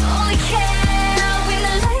only care when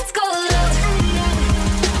the lights go low.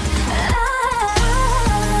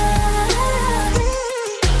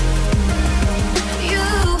 You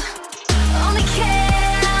only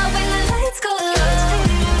care when the lights go low.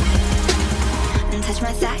 And touch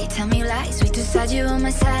my side, tell me lies, sweet to side, you on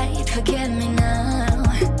my side. Forgive me now.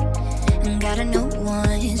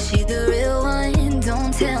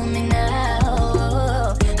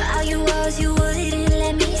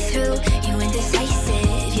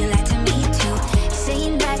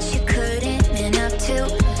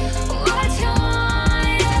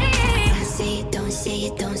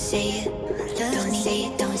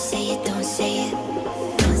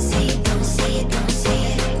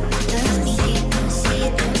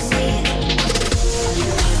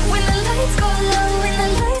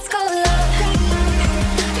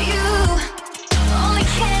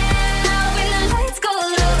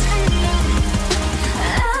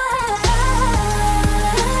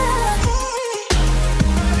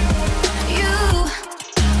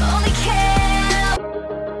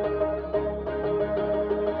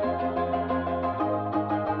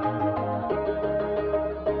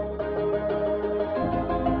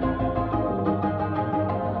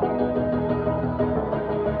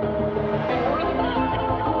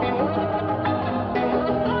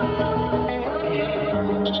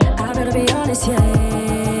 honest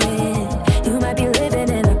yet. You might be living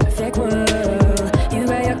in a perfect world. You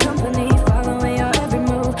got your company following your every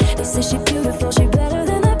move. They say she beautiful, she better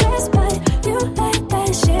than the best, but you let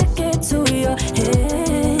that shit get to your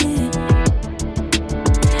head.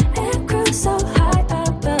 It grew so high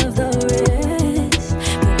above the rest,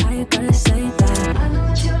 but how you gonna say that? I know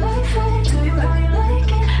what you like, how you do, how you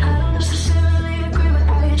like it. I don't necessarily agree with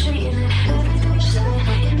how you're treating it. Everything you say,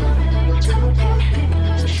 you know it ain't okay. People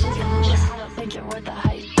are just saying, just don't think you're worth the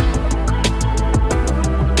hype.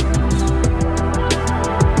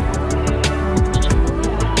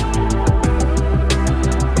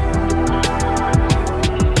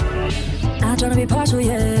 Not trying to be partial,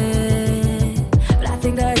 yeah, but I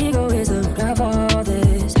think that ego is the root of all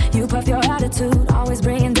this. You puff your attitude, always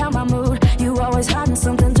bringing down my mood. You always hiding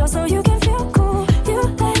something just so you can feel cool. You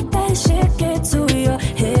let that shit get to your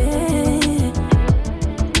head.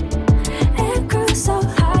 It grew so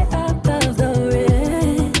high above the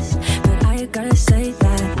rest, but how you gonna say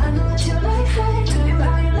that? I know what you like, how you do,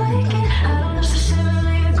 how you like it. I don't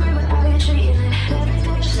necessarily agree with how you're treating it.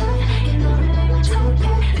 Everything you say, you know it ain't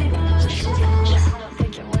okay. People are just saying, just don't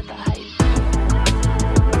think you're worth the hype.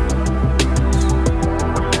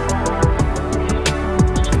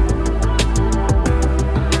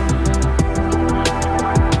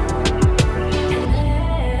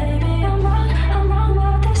 Maybe I'm wrong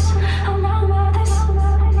about this, I'm wrong about this.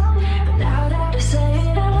 But now that I say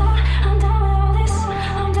it out loud, I'm done with all this,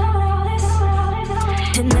 I'm done with all this.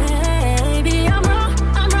 And maybe I'm wrong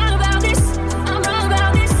about this, I'm wrong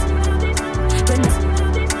about this.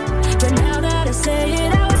 But now that I say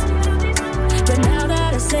it out, but now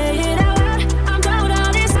that I say it out loud, I'm done with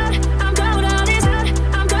all this, I'm done with all this,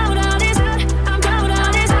 I'm done with all this, I'm done with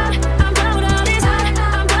all this, I'm done with all this,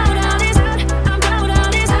 I'm done with all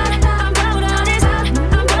this, I'm done with all this, I'm done with all this,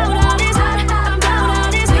 I'm done with all this, I'm done with all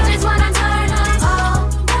this. We just wanna turn up all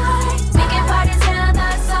night. We can party till the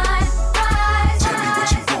sunrise.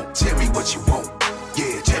 Tell me what you want.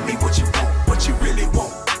 Yeah, tell me what you want, what you really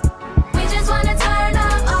want. We just wanna turn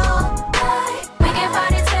up all night. We can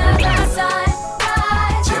party till the sunrise.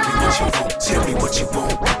 Tell me what you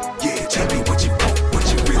want. Yeah, tell me what you want, what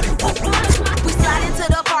you really want. We slide into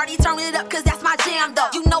the party, turn it up, cause that's my jam though.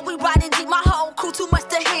 You know we riding deep, my whole crew too much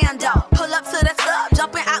to handle. Pull up to the club,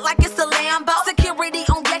 jumping out like it's a Lambo. Security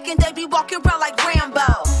on deck and they be walking around like Rambo.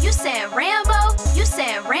 You said Rambo? You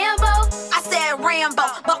said Rambo? I said Rambo,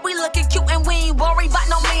 but we looking cute and we ain't worried about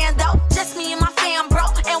no man though. Just me and my fam, bro,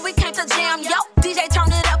 and we came to jam, yo. DJ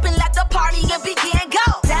turn it up and let the party and begin,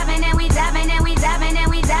 go. Dabbing and we dabbing and we dabbing and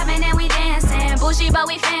we dabbing and we dancing. Bougie but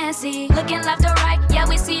we fancy. Looking left or right, yeah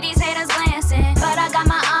we see these haters glancing. But I got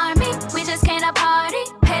my army, we just came to party.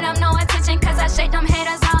 Pay them no attention cause I shake them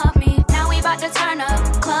haters off me. Now we bout to turn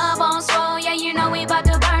up. Club on swole, yeah you know we bout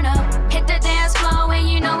to burn up. Hit the dance floor and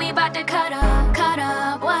you know we bout to cut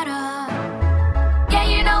up, what up? Yeah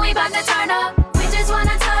you know we bout to turn up. We just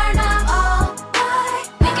wanna turn up all night.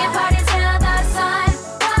 We can party till the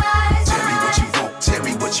sunrise. Tell me what you want, tell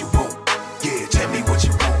me what you want. Yeah, tell me what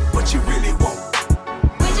you want, what you really want.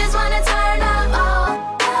 We just wanna turn up all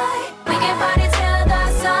night. We can party till the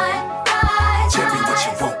sunrise. Tell me what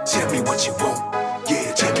you want, tell me what you want.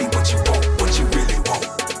 Yeah, tell me what you want, what you really want.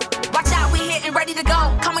 Watch out, we here and ready to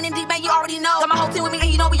go. Coming in deep, man, you already know. Got my whole team with me and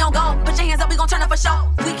you know we gon' go. Put your hands up, we gon' turn up for show.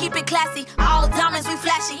 We keep it classy, all diamonds, we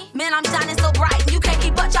flashy. Man, I'm shining so bright, you can't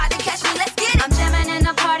keep up, try to catch me, let's get it. I'm jamming in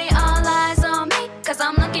the party, all eyes on me. Cause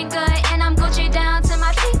I'm looking good and I'm Gucci down to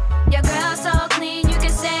my feet. Your girl so clean, you can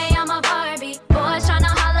say I'm a Barbie. Boys tryna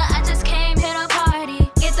holla, I just came here to party.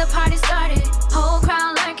 Get the party started, whole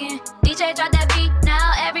crowd lurking. DJ drop that beat,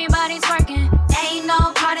 now everybody's working. Ain't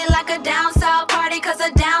no party like a down south party, cause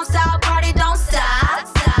a down south party don't stop.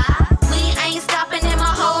 We ain't stopping and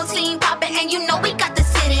my whole team popping, and you know we got the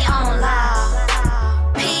city on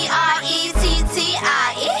loud. P-R-E-T-T-I-E,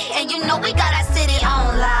 and you know we got our city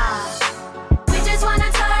on loud. We just wanna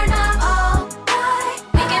turn up all night.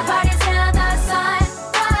 We can party till the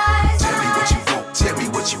sunrise. Tell me what you want, tell me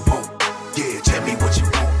what you want. Yeah, tell me what you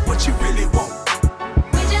want, what you really want.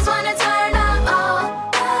 We just wanna turn up all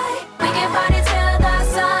night. We can party till the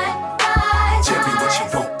sunrise. Tell me what you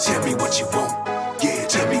want, tell me what you want. Yeah,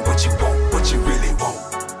 tell me what you want, what you really want.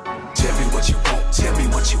 Tell me what you want, tell me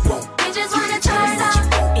what you want. We just wanna turn up,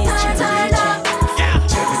 turn up.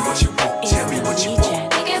 Tell me what you want, tell me what you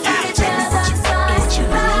want. We can party till the sunrise.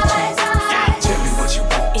 Tell me what you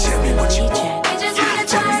want, tell me what you want. We just wanna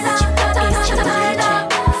turn up, turn up.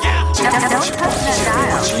 Don't touch the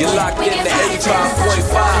dial. You're locked in to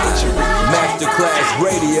 85.5 Masterclass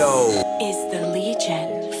Radio. Is the Legion.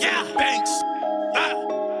 Yeah, Banks.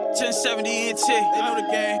 1070 ENT. They know the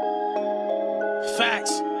game.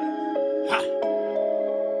 Facts. Ha.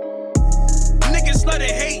 Niggas love to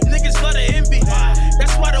hate, niggas love to envy.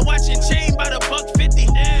 That's why the watch and chain by the $150.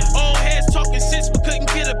 Old heads talking sense but couldn't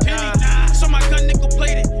get a penny. So my gun nickel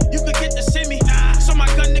plated, you could get the semi. So my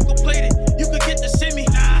gun nickel plated, you could get the semi.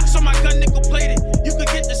 So my gun nickel plated, you could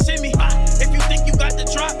get the semi. If you think you got the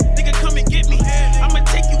drop, nigga come and get me. I'ma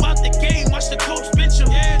take you out the game, watch the coach bench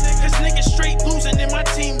him. Cause niggas straight losing and my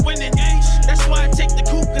team winning. That's why I take the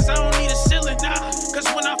coupe, cause I don't need a ceiling. Cause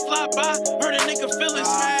when I fly by, hurt a nigga feelings.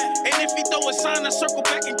 And if he throw a sign, I circle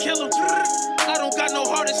back and kill him. I don't got no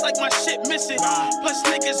heart, it's like my shit missing. Plus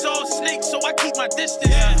niggas all snakes, so I keep my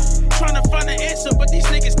distance. Tryna find an answer, but these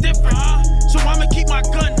niggas different. So I'ma keep my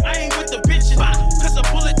gun, I ain't with the bitches. Cause a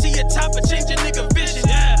bullet to your top will change a nigga vision.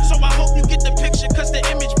 So I hope you get the picture, cause the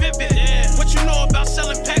image vivid. What you know about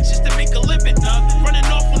selling packs just to make a living? Running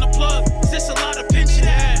off on the plug, is this a lot of pinching?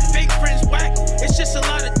 Fake friends whack, it's just a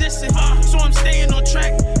lot of dissing. So I'm staying on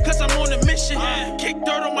track, cause I'm on a mission. Kick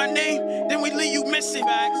dirt on my name, then we leave you missing.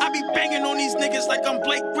 I be banging on these niggas like I'm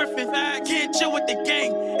Blake Griffin. Can't chill with the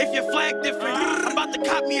gang if your flag different. I'm about to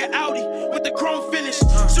cop me an Audi with the chrome finish.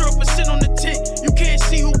 0% on the tint, you can't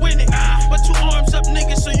see who winning. But 2 arms up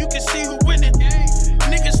niggas so you can see who winning.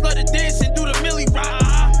 Niggas love to dance and do the milli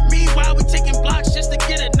rock. Meanwhile we taking blocks just to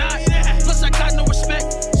get a knock. Plus I got no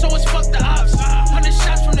respect, so it's fuck the ops. 100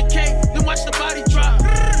 shots from the K, then watch the body drop.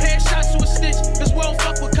 Headshots to a snitch, cause we don't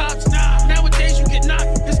fuck with cops. Nowadays you get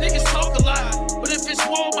knocked, cause niggas talk a lot. But if it's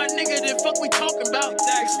war, my nigga, then fuck we talking about.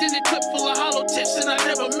 Extended clip full of hollow tips and I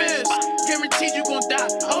never miss. Guaranteed you gon' die,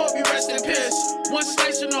 I hope you rest in peace. One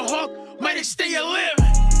slice in the hawk, might it stay alive.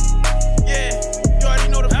 Yeah, you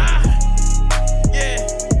already know the vibe. Yeah,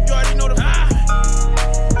 you already know the vibe.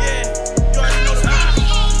 Yeah, you already know the vibe.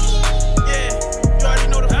 Yeah, you already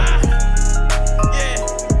know the vibe. Yeah,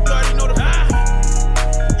 you already know the vibe.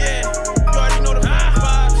 Yeah, you already know the vibe.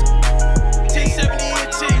 1070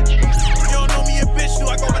 ENT. You don't know me a bitch, do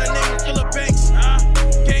I go by the name of Phillip Banks?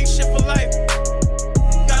 Gang shit for life.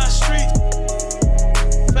 Got the street.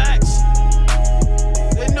 Facts.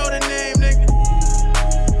 They know the name, nigga.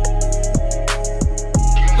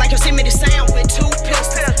 Like Yosemite sound with 2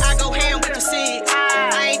 pistols. I go ham with the SIG.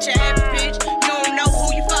 I ain't your average bitch. You don't know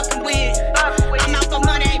who you fucking with. I'm out for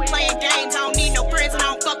money, ain't playing games. I don't need no friends and I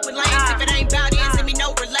don't fuck with lanes. If it ain't bout it, send me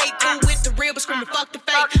no relate. Cool with the real, but screaming fuck the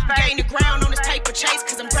fake. Gain the ground on this paper chase,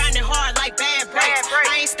 cause I'm grinding hard like bad breaks.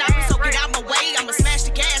 I ain't stopping, so get out my way. I'ma smash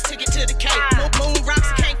the gas to get to the cake. Moon rocks,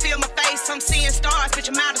 can't feel my face. I'm seeing stars, bitch,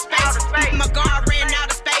 I'm out of space. My guard ran out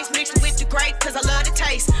of space, mixed with the grape, cause I love the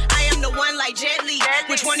taste. I am the one like Jet Li.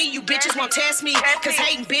 Which one of you bitches won't test me? Cause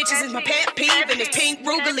hating bitches is my pet peeve. And it's pink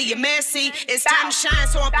rugally and messy. It's time to shine,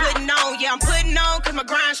 so I'm putting on. Yeah, I'm putting on, cause my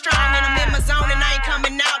grind's strong. And I'm in my zone and I ain't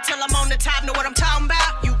coming out till I'm on the top. Know what I'm talking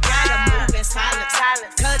about? You gotta move in silence.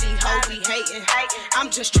 Cause these hoes be hating. I'm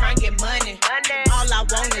just trying to get money. All I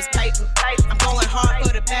want is paper. I'm going hard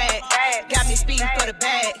for the bag. Got me speeding for the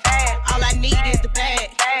bag. All I need is the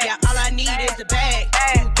bag. Yeah, all I need is the bag.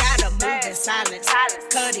 You gotta move in silence.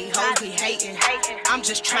 Cause these hoes be hating. I'm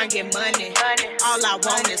just trying to get money. All I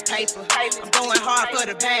want is paper. I'm going hard for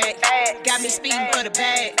the bag. Got me speeding for the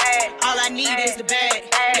bag. All I need is the bag.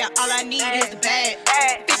 Yeah, all I need is the bag.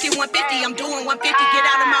 50, 150, I'm doing 150. Get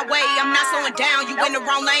out of my way, I'm not slowing down. You in the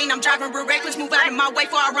wrong lane, I'm driving real reckless. Move out of my way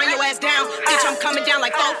before I run your ass down. Bitch, I'm coming down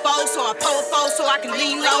like fofo, so I pull foe so I can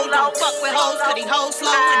lean low. Don't fuck with hoes, cause these hoes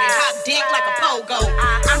slow and they hop dick like a pogo.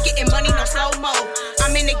 I'm getting money, no slow-mo.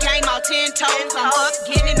 I'm in the game all 10 toes. I'm up,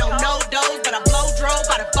 getting on no dose, but I blow dro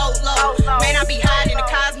by the boatload. Man, I be hiding in the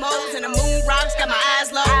cosmos and the moon rocks, got my eyes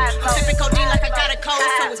low. I'm sipping codeine like I got a cold,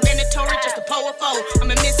 so it's mandatory just to pull a foe. I'm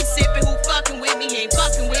in Mississippi, who fucking with me? He ain't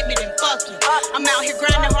fucking with me, then fuck you. I'm out here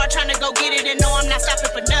grinding hard, trying to go get it, and no, I'm not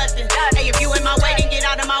stopping for nothing. Hey, if you in my way, then get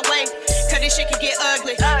out of my way, cause this shit can get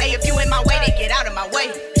ugly. Hey, if you in my way, then get out of my way,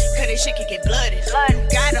 cause this shit can get bloody. You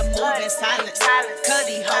gotta move in silence, cause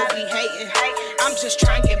these hoes be hating. I'm just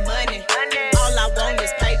trying to get money. All I want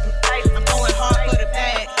is paper. I'm going hard for the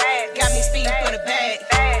bag. Got me speeding for the bag.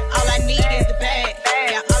 All I need is the bag.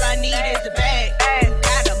 Yeah, all I need is the bag. You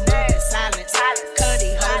gotta move in silence, cause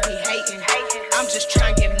these hoes be hating. I'm just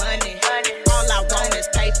trying to get money. All I want is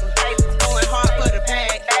paper. I'm going hard for the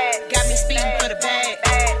bag. Got me speeding for the bag.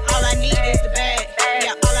 All I need is the bag.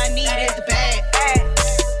 Yeah, all I need is the bag.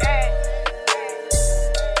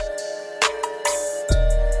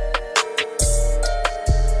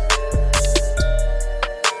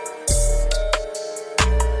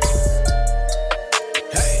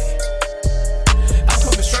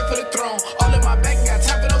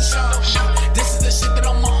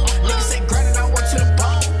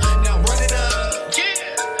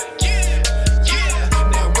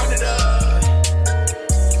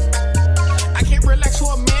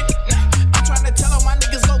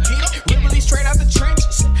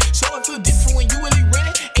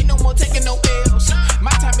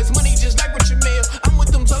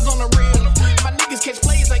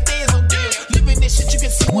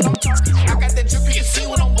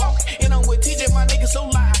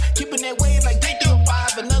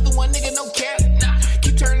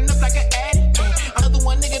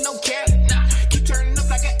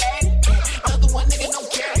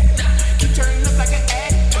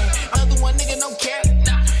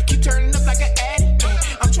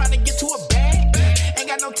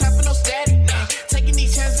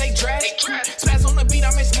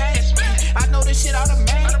 this shit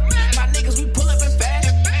automatic. My niggas, we pull up and fast.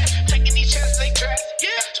 Taking these chances, they trash. Yeah,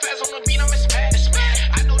 spaz on the beat, I'm a smash.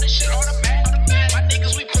 I know this shit automatic. My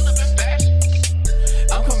niggas, we pull up and fast.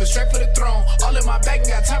 I'm coming straight for the throne. All in my bag, ain't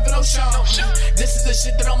got time for no show. This is the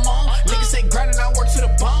shit that I'm on. Niggas say grinding, I work to the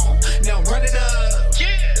bone. Now run it up. Yeah.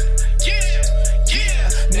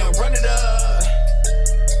 Now run it up.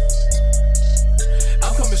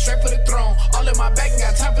 I'm coming straight for the throne. All in my bag, ain't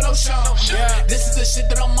got time for no show. Yeah. This is the shit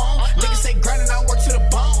that I'm on. Niggas say grinding, I work to the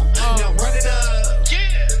bone. Now run it up.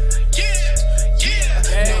 Yeah.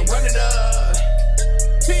 Now run it up.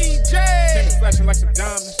 TJ. Candy flashing like some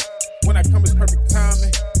diamonds. When I come, it's perfect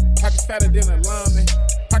timing. Pockets fatter than a lineman.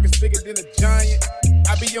 Pockets bigger than a giant.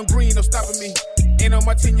 I be on green, no stopping me. Ain't on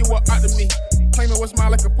my team, you are out to me. Claiming what's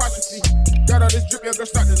mine like apostrophe. Got all this drip, your girl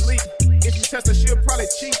start to leak. If you test her, she'll probably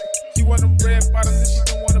cheat. She want them red bottoms, and she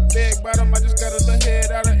don't want a bag bottom. I just got a little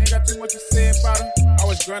head out her, ain't got too much to say about her. I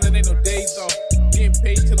was grinding, ain't no days off. Getting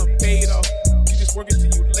paid till I'm paid off. You just working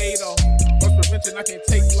till you laid off. Loss prevention, I can't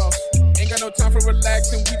take loss. Ain't got no time for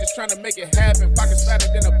relaxing, we just trying to make it happen. Pockets fatter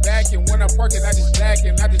than a back, and when I park it, I just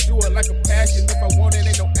lacking. I just do it like a passion. If I want it,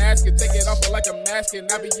 ain't no asking. Take it off like a masking.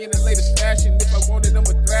 I be in the latest fashion. If I want it, I'm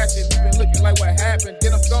a thrashing. Even looking like what happened,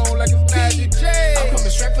 then I'm gone like it's magic. I'm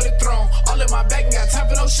coming straight for the throne. All in my bag, ain't got time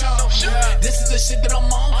for no show. Yeah. This is the shit that I'm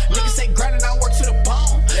on. Niggas say grinding, I work to the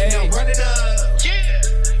bone. Now run it up. Yeah.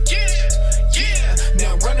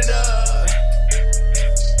 Now run it up.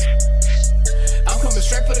 I'm coming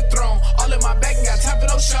straight for the throne. All in my bag, ain't got time for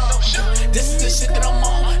no show. This is the shit that I'm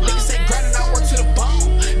on. Niggas say grinding, I work to the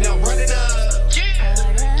bone. Now run it up. Yeah.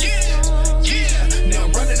 Now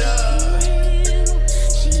run it up.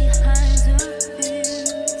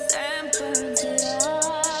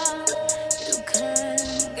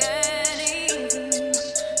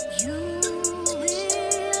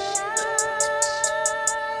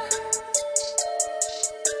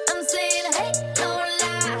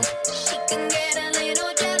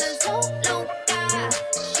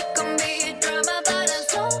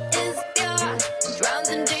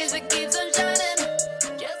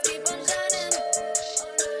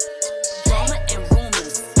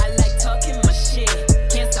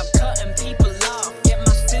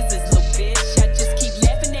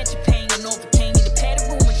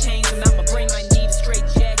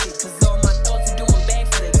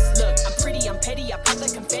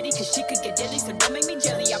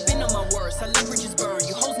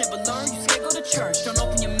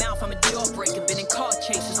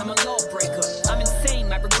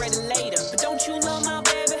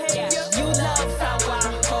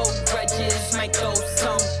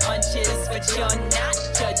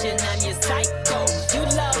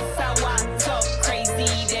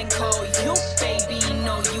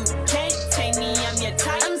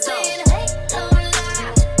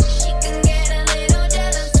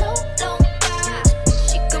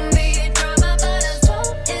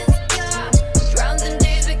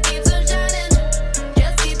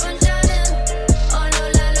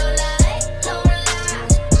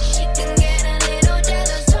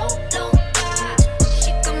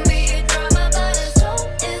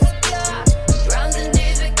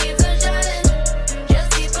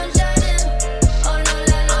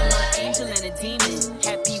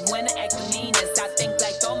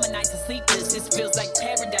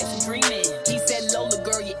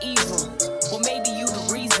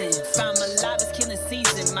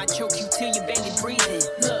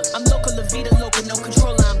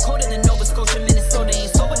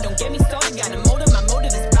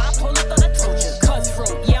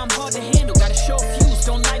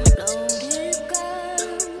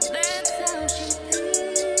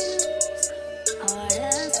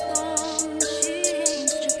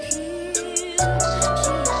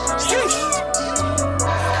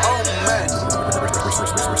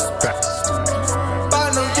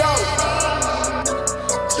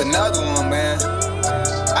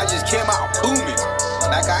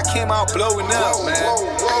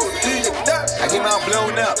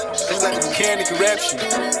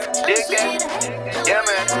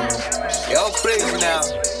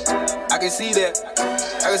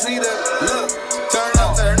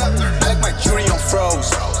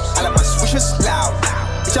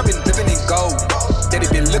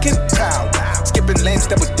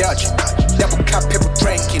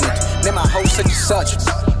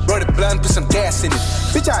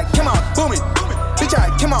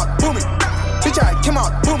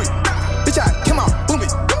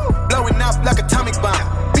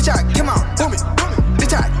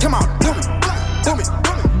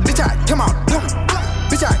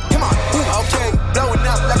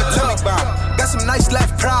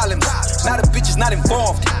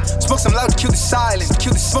 silence.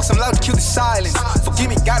 Kill the smoke, I'm loud to kill the silence. Forgive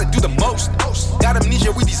me, gotta do the most. Got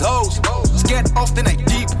amnesia with these hoes. Scared off, then I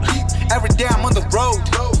deep. Every day I'm on the road.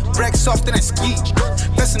 Brag soft, then I ski.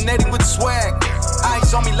 Fascinating with the swag.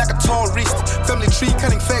 Eyes on me like a tourist. Family tree,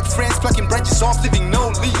 cutting fake friends, plucking branches off, leaving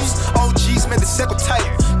no leaves. OGs made the circle tight.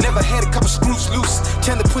 Never had a couple screws loose.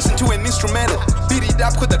 Turn the puss into an instrumental. Beat it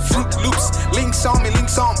up with that fruit loops. Links on me,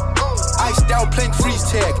 links on me. Iced out playing freeze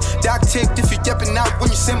tag. Dark tech if you yapping out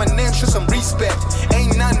when you say my name, show some respect.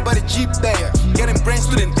 Ain't nothing but a Jeep bag. Getting brains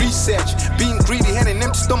student research. Being greedy, had an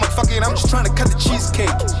empty stomach. Fuck it, I'm just trying to cut the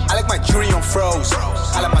cheesecake. I like my jewelry on froze.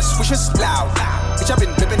 I like my swishers loud. Bitch, I've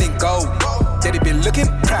been dripping in gold. Daddy been looking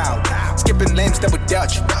proud. Skipping lanes, double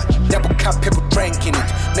Dutch. Double cup, people drinking it.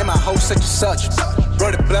 Name my hoe such and such.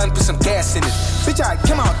 Roll the blunt, put some gas in it. Bitch, I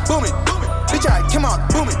come out booming. Bitch, I come out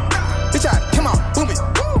booming. Bitch, I come out booming.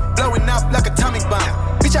 Blowing up like atomic bomb.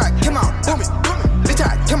 Bitch, I come out booming. Bitch,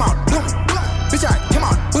 I come out booming. Bitch, I come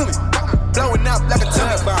out booming. Blowing up like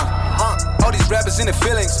atomic bomb. All these rappers in the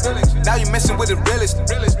feelings. Now you messing with the realest.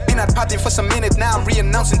 Been out partying for some minute. Now I'm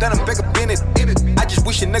re-announcing that I'm back up in it. I just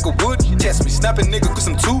wish a nigga would test me. Snap a nigga cause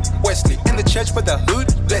I'm too Wesley. In the church but the hood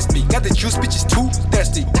blessed me. Got the juice, bitches too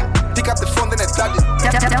thirsty. Pick up the phone, then I got it. I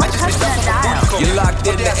just been stuck from my booty. You're locked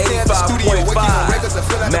in to 85.5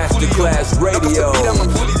 Masterclass Radio.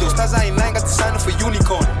 Those stars I ain't lying, got to sign up for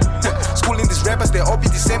unicorn. Schooling these rappers, they all be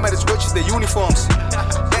the same, but it's watches their uniforms.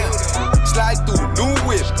 Damn. Slide through, new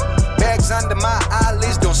whip. Bags under my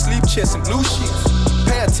eyelids, don't sleep, chasing blue sheets.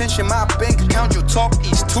 Pay attention, my bank account, your talk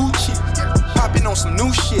is too cheap. Popping on some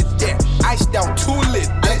new shit, yeah. Iced out, too lit.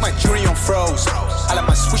 I like my jewelry on froze. I like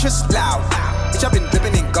my swishers loud. Bitch, I've been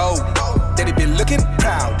dripping in gold. Daddy been looking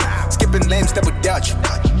proud. Skipping lanes, double Dutch.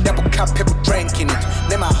 Double cup, people drinking it.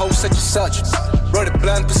 Name my hoe such and such. Roll the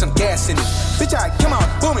blunt, put some gas in it. Bitch, I come out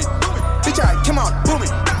booming. Bitch, I come out booming.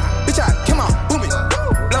 Bitch, I come out booming.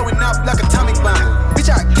 Blowing up like atomic bomb. Bitch,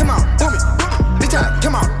 I come out booming. Bitch, I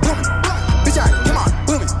come out booming. Bitch, I come out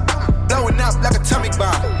booming. Blowing up like atomic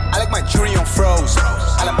bomb. I like my jewelry on froze.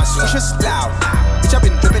 I like my swishers loud. Bitch, I've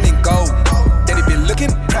been dripping in gold. Daddy been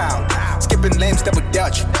looking proud. Skipping lanes, double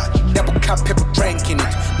Dutch. Double cup, people drinking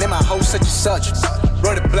it. Name my hoe such and such.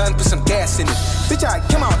 Roll the blunt, put some gas in it. Bitch, I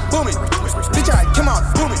come out booming. Bitch, I come out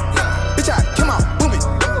booming. Bitch, I come out booming.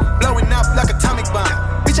 Blowing up like atomic bomb.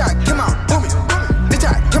 Bitch, I come out booming. Bitch,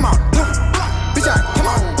 I come out booming. Bitch, I come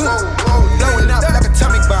out booming. Blowing up like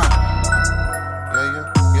atomic bomb.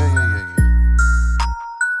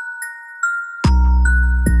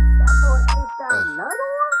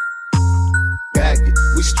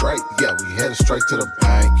 We straight, yeah, we headed straight to the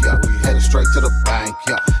bank, yeah, we headed straight to the bank,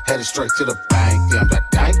 yeah, headed straight to the bank, damn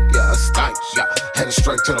that dank, yeah, it stank, yeah, headed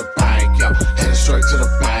straight to the bank, yeah, headed straight to the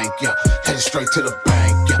bank, yeah, headed straight to the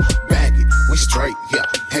bank, yeah, bag it, we straight, yeah,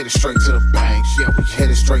 headed straight to the bank, yeah, we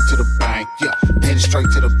headed straight to the bank, yeah, headed straight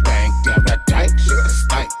to the bank, damn that dank, yeah, it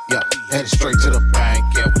stank, yeah, headed straight to the bank,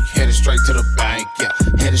 yeah, we headed straight to the bank, yeah,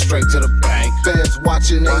 headed straight to the bank. Feds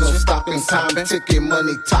watching, ain't no stopping time. Ticket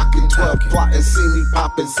money talking, 12 plotting, see me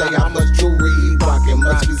popping, say how much jewelry he rocking,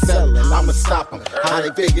 must be selling. I'ma stop him. How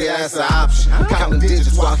they figure that's an option? Counting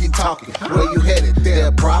digits while he talking. Where you headed? There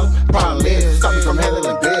a problem? Problem is stop me from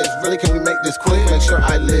handling biz. Really, can we make this quick? Make sure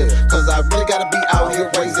I live. Cause I really gotta be out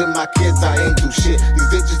here raising my kids. I ain't do shit. These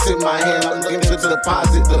digits in my hand, I'm looking to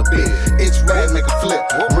deposit the bid. It's red, make a flip.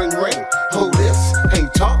 Ring, ring. Who this?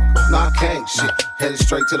 Ain't talk? Nah, I can't shit. Headed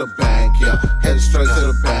straight to the bank, yeah. Headed straight to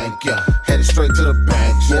the bank, yeah. Headed straight to the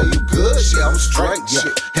bank, yeah. You good? Yeah, I'm straight, yeah.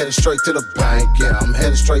 Headed straight to the bank, yeah. I'm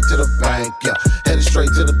headed straight to the bank, yeah. Headed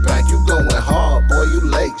straight to the bank. You going hard, boy, you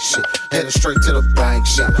late, shit. Headed straight to the bank,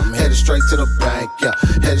 yeah. I'm headed straight to the bank, yeah.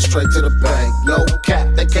 Headed straight to the bank. No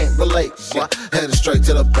cap, they can't relate, yeah. Headed straight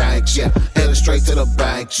to the bank, yeah. Headed straight to the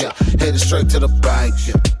bank, yeah. Headed straight to the bank,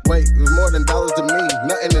 yeah. Wait, it's more than dollars to me.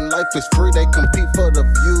 Nothing in life is free, they compete for the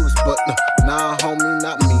views, but nah, homie,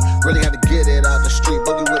 not me. Really had to get it out the street.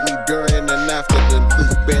 Boogie with me during and after, then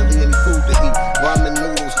please barely any food to eat. Ramen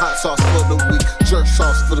noodles, hot sauce for the week, jerk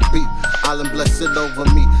sauce for the beat. Island blessed over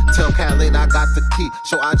me. Tell Khaled I got the key.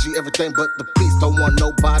 Show IG everything but the peace. Don't want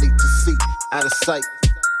nobody to see. Out of sight,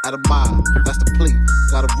 out of mind, that's the plea.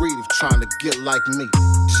 Gotta breathe if trying to get like me.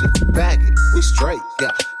 Shit, bag it, we straight,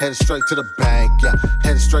 yeah. Headed straight to the bank, yeah.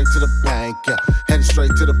 Headed straight to the bank, yeah. Headed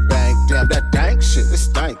straight to the bank, damn that dank shit, it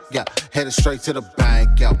stank, yeah. Headed straight to the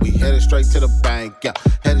bank, yeah. We headed straight to the bank, yeah.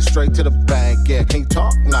 Headed straight to the bank, yeah. Can't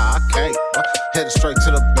talk, nah, I can't. Headed straight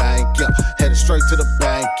to the bank, yeah. Headed straight to the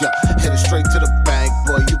bank, yeah. Headed straight to the bank,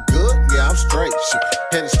 boy, you good? Yeah, I'm straight, shit.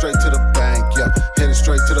 Headed straight to the bank, yeah. Headed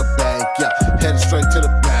straight to the bank, yeah. Headed straight to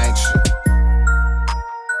the bank, shit.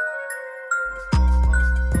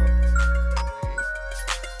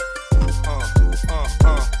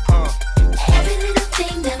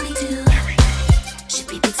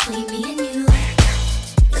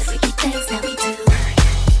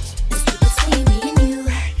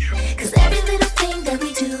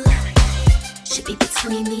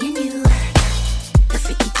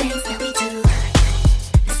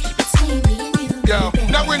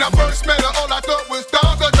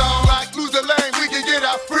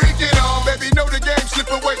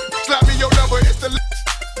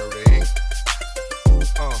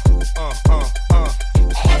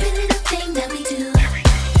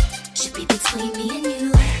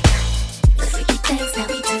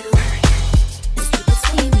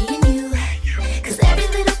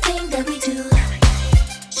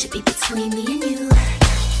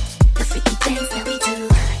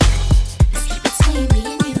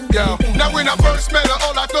 Now when I first met her,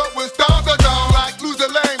 all I thought was dong a dong. Like lose the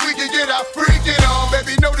lane, we can get our freaking on.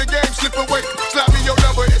 Baby, know the game, slip away. Slap me your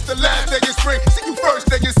number, it's the last day in spring. See you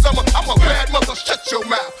first day in summer. I'm a bad mother, shut your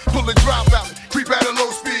mouth. Pull a drop out, creep at a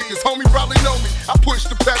low speed. Cause homie probably know me. I push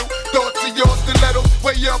the pedal, thoughts of your stiletto.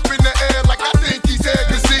 Way up in the air like I think he's head.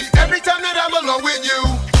 Cause see, every time that I'm alone with you,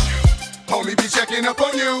 homie be checking up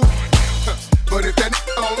on you. But if that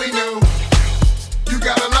only knew, you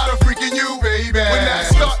got a lot of freaking you, baby. When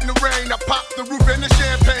that's starting to rain, I pop the roof and the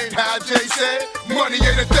champagne. How Jay said, money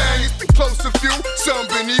ain't a thing, it's been close to few. Some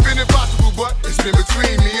been even impossible, but it's been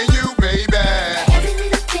between me and you, baby. Every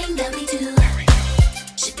little thing that we do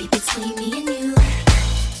should be between me and you.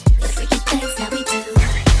 The freaky things that we do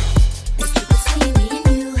is keep between me and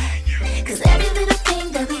you. Cause every little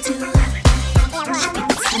thing that we do should be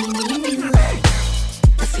between me and you.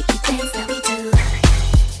 The freaky things that we do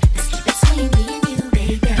is keep between me and you,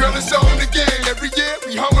 baby. Girl, it's on again. Every year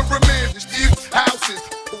we home and reminisce. These houses,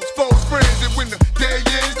 folks, friends, and when the day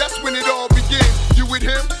ends, that's when it all begins. You with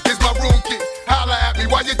him is my room kid. Holla at me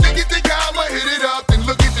while you think I'ma hit it up. Then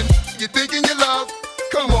look at the you thinking you love.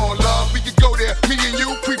 Come on, love, we could go there. Me and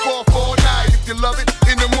you creep off all night. If you love it,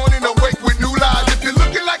 in the morning I wake with new lies. If you're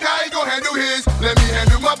looking like how he gon' handle his, let me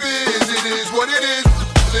handle my biz. It is what it is.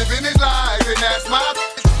 Living his life, and that's my.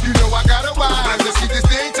 You know I got a wife. Let's keep this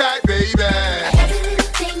thing tight, baby. Every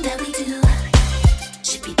little thing that we do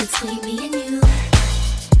should be between me and you.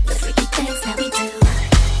 The freaky things that we do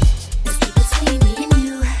is keep between me and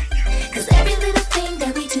you. Cause every little thing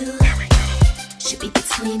that we do should be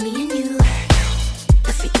between me and you.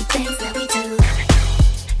 The freaky things that we do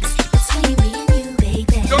is keep between me and you,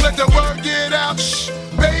 baby. Don't let the word get out, shh,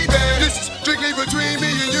 baby. This is strictly between me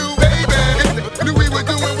and you, baby. If they knew we were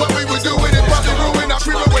doing what we were doing, it probably ruined our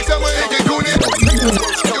freeway away somewhere and get doing it.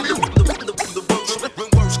 When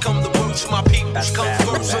worst come the worst, my peoples come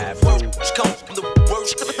first. Worst come the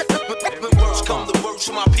worst. When worst come the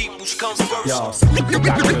worst, my peoples come first. Yo, you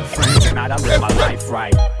got good friends tonight. I live my life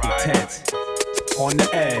right. Intense. On the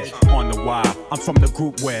edge, on the wire. I'm from the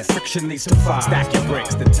group where friction leads to fire. Stack your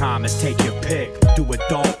bricks, the time is take your pick. Do it,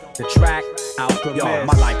 don't. The track, Alchemist. Yo,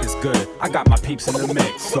 my life is good. I got my peeps in the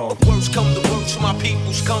mix, so. Worst come the worst, my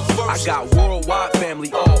peoples come first. I got worldwide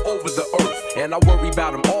family all over the earth, and I worry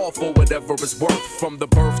about them all for whatever it's worth. From the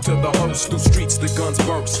birth to the hearse, through streets the guns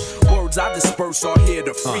burst. Words I disperse are here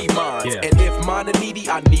to free minds, and if mine are needy,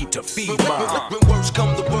 I need to feed mine. When worst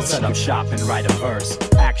come the worst, set up shop and write a verse.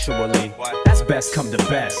 Actually, that's best come to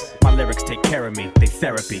best. My lyrics take care of me, they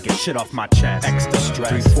therapy, get shit off my chest. Extra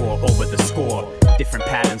stress, 3-4 over the score. Different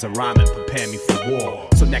patterns of rhyming prepare me for war.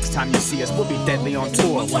 So next time you see us, we'll be deadly on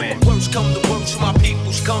tour. When worst come the worst, my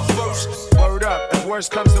peoples come first. Word up, if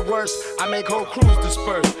worst comes to worst, I make whole crews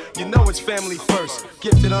disperse. You know it's family first.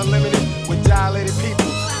 Gifted unlimited with dilated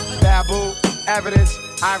people. Babu, Evidence,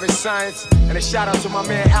 Irish Science, and a shout out to my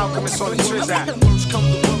man Alchemist on the Trizak. Worst come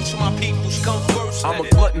the worst, my peoples come first. I'm a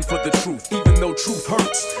glutton for the truth, even though truth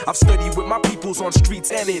hurts. I've studied with my peoples on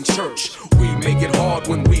streets and in church. We make it hard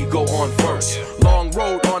when we go on first. Long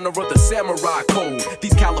road, honor of the samurai code.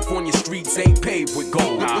 These California streets ain't paved with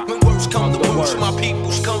gold. When worst come the worst, my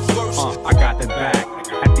peoples come first. I got the bag.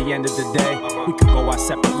 At the end of the day, we could go our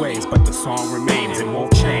separate ways, but the song remains, it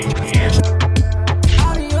won't change.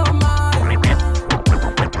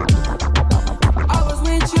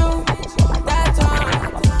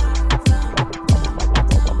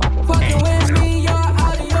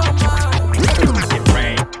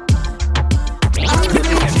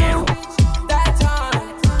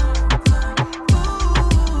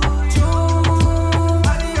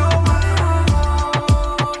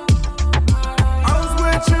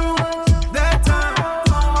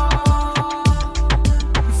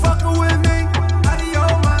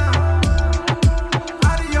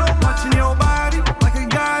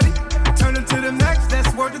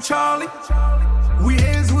 Charlie, we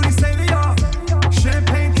is what he say they are.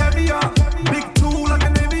 Champagne caviar, big tool like a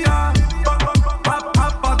Navy yard.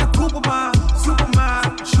 Pop out the Cooper mine,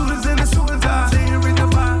 Superman. Shooters in the shooters eye. They ain't read the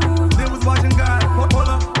vibe. They was watching God.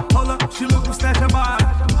 Hold up, she look and snatch her by.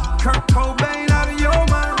 Kurt Cobain out of your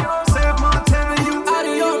mind. Sam Montana, you out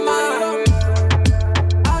of your mind.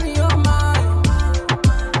 Out of your mind.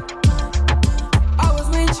 I was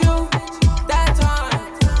with you that time.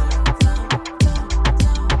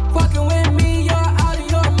 Fucking with me.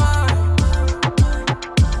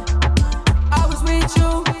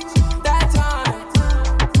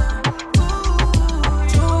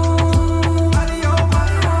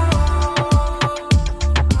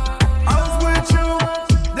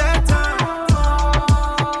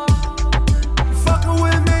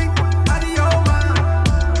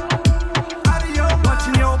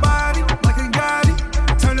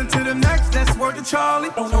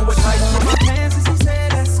 Charlie. Don't know what life for my pants as he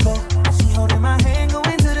said, let's go. She holding my hand,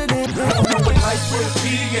 going to the day. Don't know what life will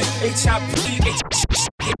be and HIP.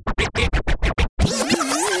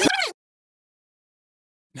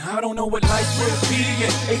 Now I don't know what life will be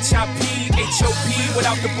and HIP, HOP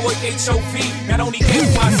without the boy HOV. Not only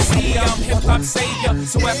NYC, I'm hip hop savior.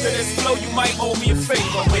 So after this flow, you might owe me a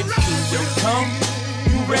favor. When Kingdom come,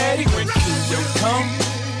 you ready? When Kingdom come,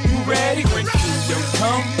 you ready? When Kingdom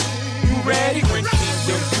come, you ready? When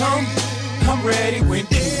Kingdom come, I'm ready. When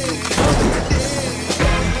Kingdom come,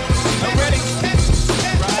 I'm ready. And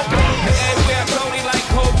everywhere I go, they like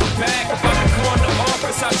hold me back. If I can go in the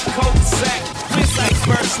office, I should call the sack.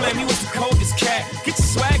 Bird slam, he was the coldest cat. Get your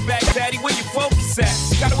swag back, daddy, where your focus at?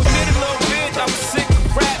 Gotta admit a little bit, I was sick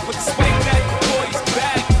of rap, but despite that, the boy is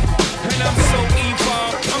back. And I'm so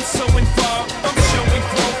evolved, I'm so involved, I'm showing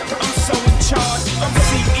growth, I'm so in charge. I'm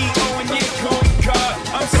CEO and yeah, going God.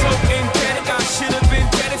 I'm so indebted, I should have been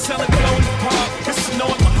dead and selling glow in the park. This is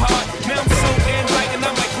knowing my heart. Now I'm so in right and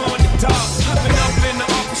I'm like glowing the dark. I've been up in the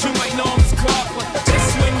office, you might know I'm his Clark, but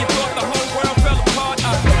just when you thought the whole world fell apart,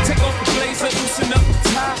 I take off the blazer, loosen up.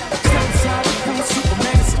 Step inside the pool,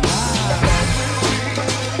 Superman is alive.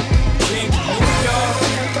 King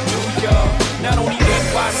New York, not only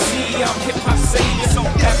NYC, I'm hip hop savior. So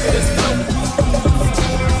after this flow,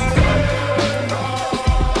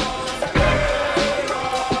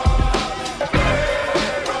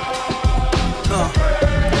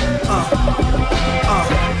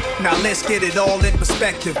 now let's get it all in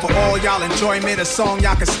perspective. For all y'all enjoyment, a song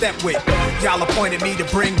y'all can step with. Y'all appointed me to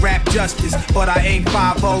bring rap justice, but I ain't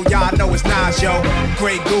 5-0, y'all know it's Nas, yo.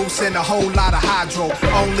 Grey Goose and a whole lot of hydro.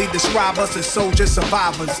 Only describe us as soldier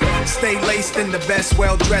survivors. Stay laced in the best,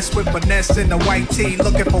 well dressed with finesse in the white tee,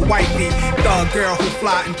 looking for wifey. Thug girl who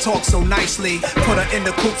fly and talk so nicely. Put her in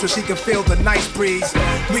the coupe so she can feel the nice breeze.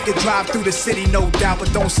 We could drive through the city, no doubt,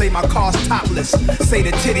 but don't say my car's topless. Say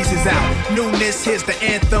the titties is out. Newness, here's the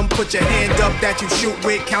anthem. Put your hand up that you shoot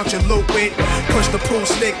with, count your loot with. Push the pool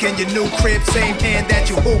stick in your new crib, same hand that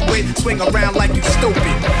you hoop with. Swing around like you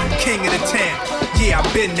stupid. King of the town, yeah,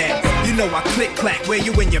 I've been there. You know I click clack, where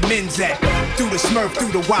you and your men's at? Through the Smurf,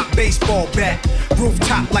 through the WAP baseball bat.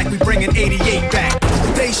 Rooftop like we bringing 88 back.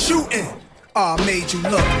 They shooting. I made you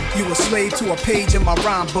look. You a slave to a page in my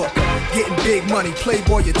rhyme book. Getting big money,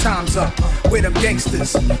 playboy, your time's up. Where them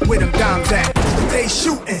gangsters, where them dimes at? They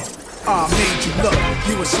shooting. I made you look.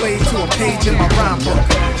 You a slave to a page in my rhyme book.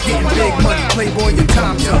 Getting big money, playboy, your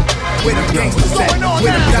time's up. Where them gangsters at?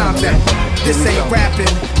 Where them dimes at? This ain't rapping,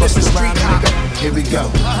 this is street hop. Here we go.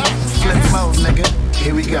 Flip mode, nigga.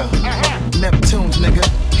 Here we go. Neptunes, nigga.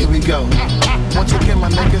 Here we go. Once again, my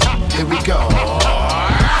niggas. Here we go.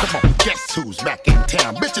 Come on, guess who's back in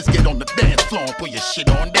town? Bitches get on the dance floor and put your shit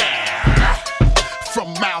on down.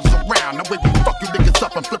 From miles around, the way we fuck you niggas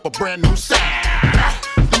up and flip a brand new sound.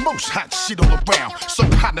 The most hot shit all around. So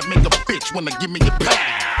hot to make a bitch wanna give me a pound.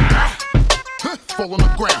 Fall on the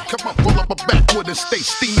ground, come on, roll up a backwood and stay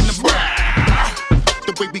steaming the brown.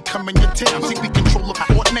 The way we come in your town, see we control the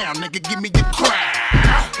fort now, nigga, give me your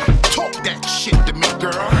crown. Talk that shit to me,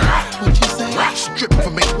 girl. What you say? Strip for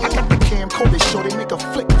me. I got the camcorder, shorty, make a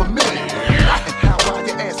flick for me. And how wild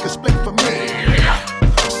your ass can split for me.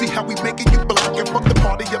 See how we making you black and fuck the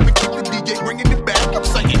party up and keep the DJ bringing it back. I'm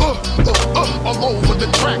saying, all over the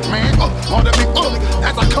track, man. Pardon me,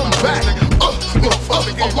 as I come back. All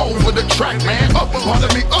over the track, man. Pardon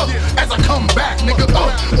me, as I come back, nigga. All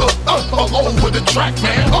over the track,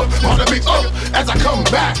 man. Pardon me, as I come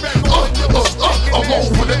back. All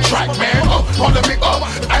over the track, man. Pardon me,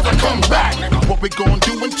 as I come back. What we gonna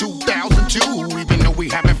do in 2002? Even though we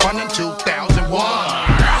having fun in 2001.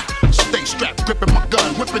 Stay strapped, gripping my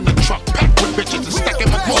gun, whipping the truck, packed with bitches and stacking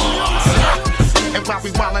my guns. And while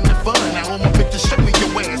we wildin' and fun, now all my bitches show me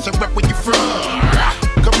your ass and rep where you from.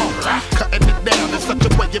 Come on, cutting it down in such a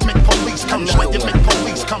way you make police come, where you make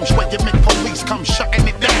police come, where you make police come, shutting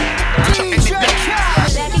it down, shutting it down.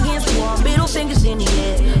 Back against the wall, middle fingers in the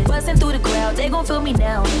air, busting through the crowd, they gon' feel me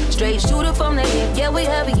now. Straight shooter from the hip, yeah we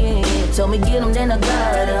heavy in here. Told me get 'em, then I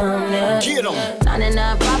got 'em, yeah. Get 'em.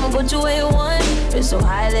 99 problem, but you ain't one. Been so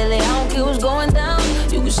high lately, I don't care what's going down.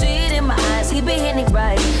 You can see it in my eyes, he been hitting it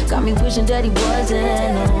right. Got me wishing that he wasn't,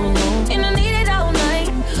 and I need it all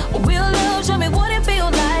night. Real love, show me what it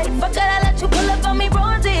feels like. Fuck it, I let you pull up on me,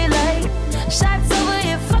 broad daylight. Shots over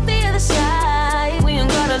here, fuck the other side. We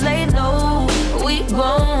ain't gotta lay low, we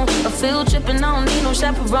grown. A field trip and I don't need no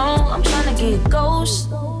chaperone. I'm tryna get ghost.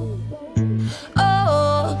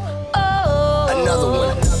 Another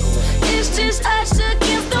one. It's just us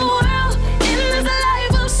against the world in this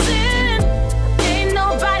life of sin. Ain't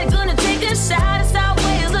nobody gonna take a shot. It's our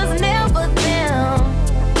ways, us never them.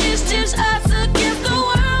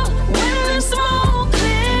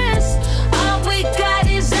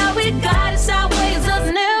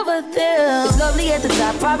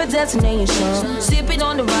 private destination. Sipping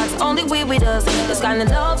on the rocks, only we with us. This kind of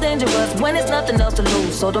love dangerous when there's nothing else to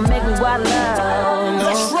lose. So don't make me wild out.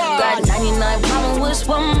 No. Got 99 problem, wish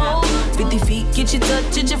one more. 50 feet, get you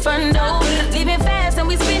touch at your front door. Leaving fast and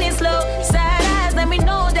we spinning slow. Side eyes, let me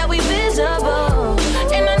know that we visible.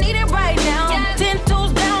 And I need it right now. 10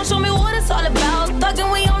 toes down, show me what it's all about. Thuggin',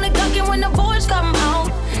 we only duckin' when the boys come out.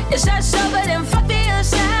 It's shot shovin' and fuck the other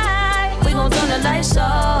side. We gon' turn the lights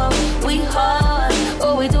off. We hard.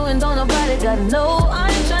 What we doing, don't nobody gotta know. I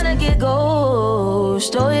ain't tryna get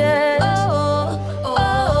ghost. Oh yeah. Oh,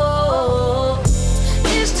 oh.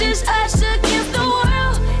 It's just us against the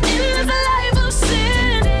world in this life of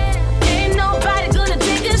sin. Ain't nobody gonna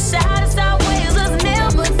take us out. It's our ways, us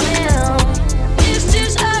never down. It's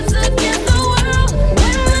just us against the world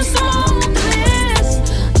when the smoke clears.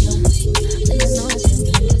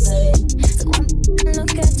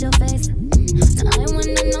 Look at your face. Now I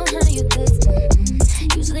wanna know how you taste.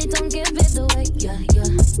 Usually don't give it away, yeah, yeah.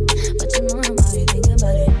 But you know I'm already thinking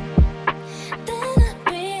about it. Then I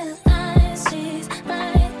realize she's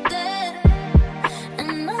right there,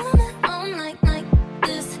 and on my own like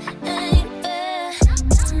this ain't fair.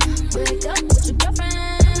 Break up with your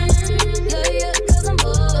girlfriend, yeah, yeah, 'cause I'm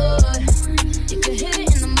bored. You can hit it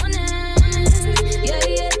in the morning, yeah,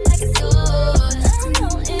 yeah, like it's yours. I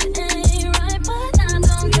know it ain't right, but I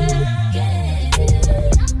don't care.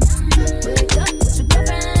 Break up with your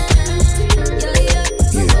girlfriend, yeah, yeah,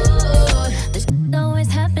 'cause I'm bored. This shit always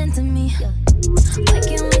happen to me. Why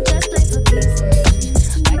can't we just play for peace?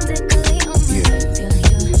 Practically on my nerves, yeah,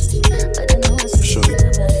 yeah. But I know I should think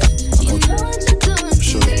about it. You know what you're doing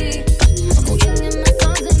to me. Singing my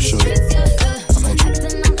songs in the streets, yeah, yeah.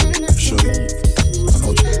 Acting I'm in the streets.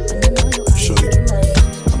 But I know you are thinking about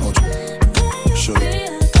it.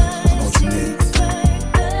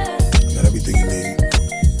 Got everything you need.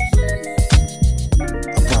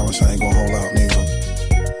 I promise I ain't gonna hold out neither.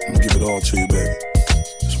 I'm gonna give it all to you, baby.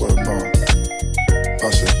 It's word bond. I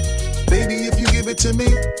said, baby, if you give it to me,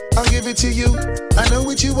 I'll give it to you. I know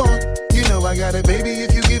what you want. You know I got it, baby.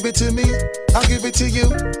 If you give it to me, I'll give it to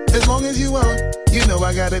you. As long as you want, you know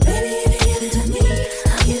I got it. Baby, if you give it to me,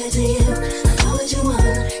 I'll give it to you. I know what you want.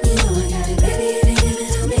 You know I got it, baby. If you give it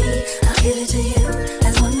to me, I'll give it to you.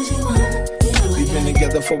 As long as you want. We've been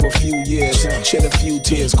together for a few years, shed a few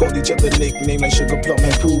tears, called each other nicknames like Sugar Plum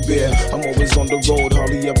and Pooh Bear. I'm always on the road,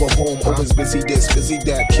 hardly ever home, always busy this, busy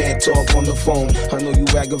that, can't talk on the phone. I know you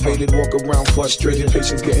aggravated, walk around frustrated,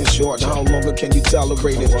 patience getting short, how longer can you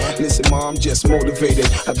tolerate it? Listen, ma, I'm just motivated,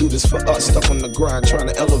 I do this for us, stuck on the grind, trying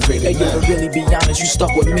to elevate it. Hey, yo, to really be honest, you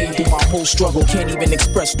stuck with me through my whole struggle, can't even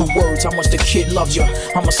express through words how much the kid loves you.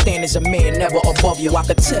 I'ma stand as a man, never above you. I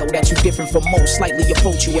could tell that you different from most, slightly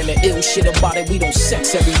approach you, and the ill shit about it, we don't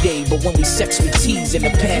sex every day, but when we sex, we tease in a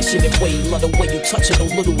passionate way. Love the way you touch it,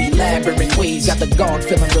 those little elaborate ways. Got the guard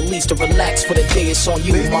feeling released to relax for the day. It's on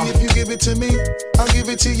you, baby, ma. If you give it to me, I'll give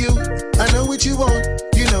it to you. I know what you want.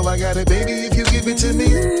 You know I got it, baby. If you give it to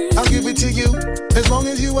me, I'll give it to you. As long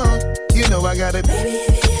as you want, you know I got it, baby. If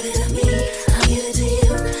you give it to me, I'll give it to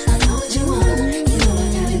you. I know what you want. You know I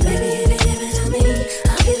got it, baby. If you give it to me,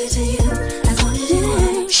 I'll give it to you. As long as you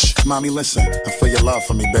want. Shh, mommy, listen. I feel your love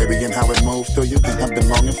for me, baby, and how it moved through you. I've been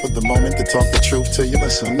longing for the moment to talk the truth to you.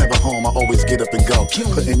 Listen, I'm never home, I always get up and go,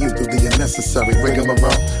 putting you through the unnecessary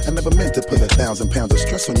rigmarole. I never meant to put 1,000 pounds of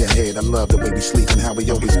stress on your head. I love the way we sleep and how we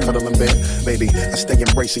always cuddle in bed. Baby, I stay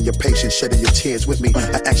embracing your patience, shedding your tears with me.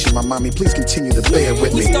 I ask you, my mommy, please continue to bear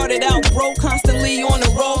with me. We started out broke, constantly on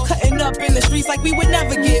the road, cutting up in the streets like we would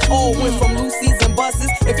never get old. Went from Lucy's and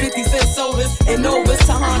buses and 50-cent sodas and Novas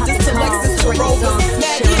to Hondas to Lexus to Rovers.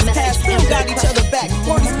 Mad years past, still got each other back.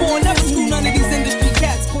 Word is born, never screw none of these industry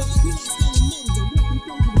cats.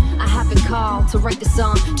 I haven't called to write the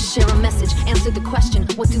song, to share a message, answer the question,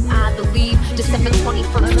 what do I believe? December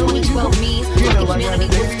 21st, 2012 means what humanity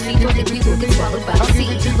will succeed, or that we will get swallowed by the sea.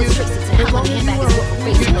 Let's trace it to hell, and handbag is what we're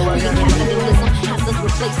facing. Capitalism has us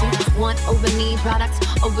replacing want over need products,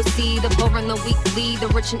 oversee the poor and the weak lead, the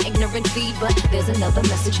rich and ignorant feed. But there's another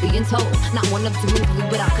message being told, not one of doom and gloom,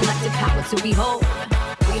 but our collective power to behold.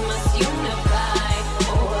 We must unify,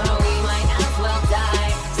 or we might as well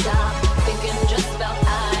die. Stop thinking just about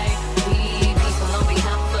I. Be peaceful on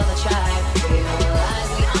behalf of the tribe. Realize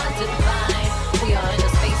we are divine. We are in the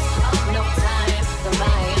space of no time. The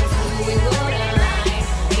Mayans who we would align.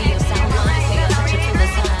 Be a sound mind, pay attention to the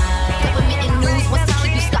sign. Government and news wants to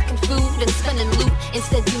keep you stuck in food and spending loot.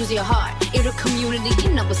 Instead, use your heart. Inner community,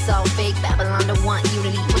 you know what's all fake. Babylon don't want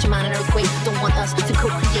unity, put your mind an earthquake. Don't want us to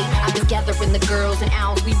co-create. I've been gathering the girls and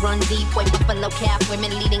owls, we run deep. White buffalo calf,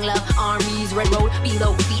 women leading love armies. Red road,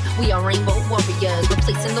 below feet, we are rainbow warriors.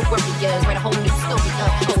 Replacing the warriors, write a whole new story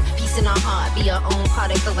up. Hold peace in our heart, be our own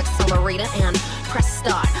particle accelerator and press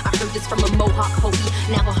start. I heard this from a Mohawk, Hopi,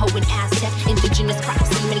 Navajo, and Aztec. Indigenous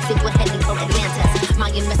prophecy, many think we're heading for Atlantis.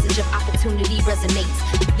 Mayan message of opportunity resonates.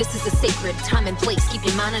 This is a sacred time and place. Keep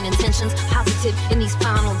your mind and intentions positive in these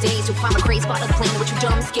final days. You'll find a crazy spot of plan what you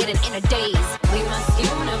dumb, scared, and inner days. We must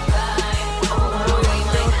unify. Oh, we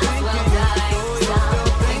might as well die. Stop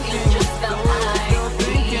thinking, just felt high.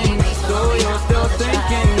 So you're still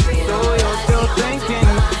thinking. So you're still thinking.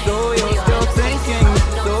 So you're still thinking.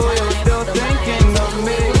 So you're still thinking of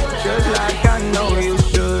me, just like I know you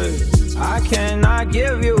should. I cannot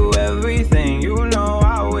give you everything. You know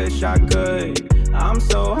I wish I could. I'm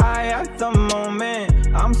so high at the moment.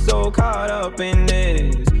 I'm so caught up in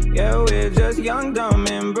this. Yeah, we're just young, dumb,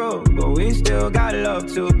 and broke, but we still got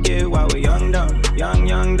love to give while we're young, dumb,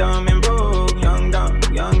 young, dumb, and broke. Young, dumb,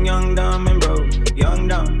 young, dumb, and broke. Young,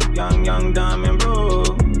 dumb, young, dumb, and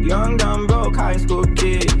broke. Young, dumb, broke high school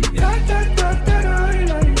kid.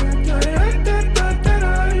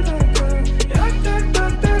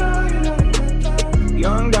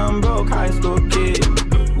 Young, dumb, broke high school kid.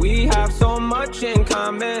 We have so much in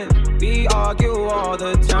common. We argue all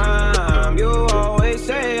the time. You always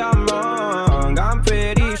say I'm wrong. I'm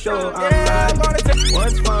pretty sure I'm right.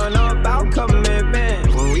 What's fun about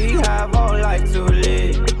commitment when we have all life to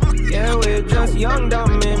live? Yeah, we're just young,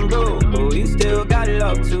 dumb, and broke, but we still got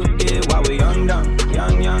love to give while we're young, dumb,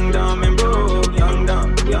 dumb, and broke. Young,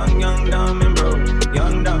 dumb, dumb, and broke.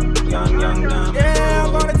 Young, dumb, dumb. Yeah,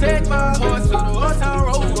 I'm gonna take my horse to the Old Town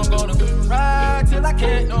Road. I'm gonna ride till I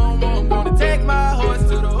can't no more. I'm gonna take my horse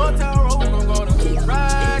to the Old Town Road. I'm gonna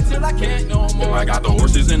ride till I can't no more. I got the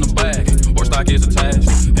horses in the back, horse stock is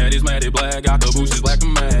attached. Head is matted black, got the bushes black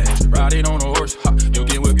and mash. Riding on a horse, ha, you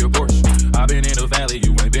can whip your Porsche. I've been in the valley,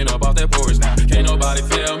 you ain't been up off that porch. Now can't nobody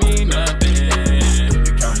tell me nothing.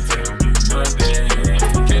 You can't tell me nothing.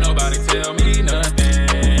 Can't nobody tell me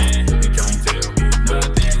nothing. You can't tell me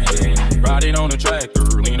nothing. Riding on the tractor,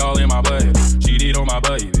 lean all in my blood. Cheated on my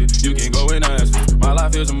baby, you can go and ask her. My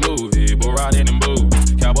life is a movie, bull riding in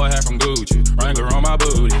boots. Cowboy hat from Gucci, Wrangler on my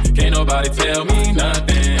booty. Can't nobody tell me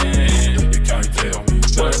nothing. You can't tell me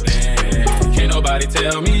nothing. Can't nobody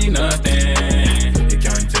tell me nothing. You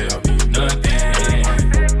can't tell me nothing.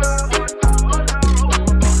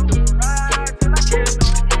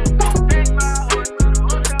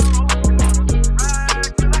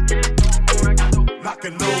 Rock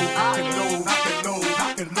and roll, rock and roll, rock and roll,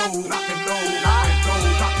 rock and roll, rock and roll, rock and roll,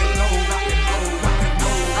 rock and roll, rock and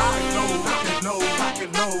roll, rock and roll, rock and roll, rock and roll, rock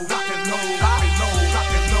and roll, rock and roll, rock and roll,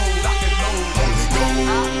 rock and roll, rock and roll. Holy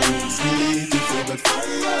Ghost, we need you for the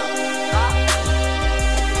fire.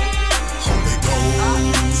 Holy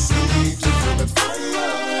Ghost, we need you for the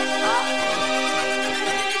fire.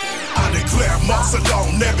 I declare muscle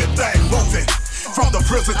on everything moving. From the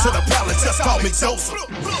prison to the palace, just call me Joseph.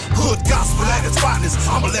 Hood gospel at its finest,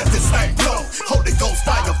 I'ma let this thing blow. Holy Ghost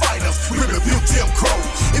firefighters, we rebuke Jim Crow.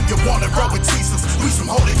 If you wanna grow with Jesus, we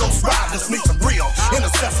some Holy Ghost riders. Need some real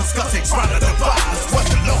intercessors, cause they trying to divide us. What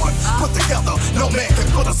the Lord put together, no man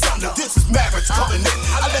can put us under. This is marriage covenant.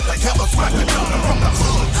 I let the heavens crack it down. From the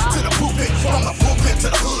hood to the pulpit, from the pulpit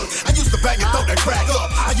to the hood. I used to bang and throw that crack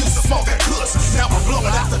up, I used to smoke that kush. Now I'm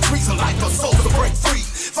blowing out the trees of life for souls to break free.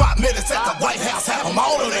 5 minutes at the White House, have them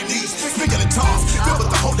all on their knees. Speaking in tongues, filled with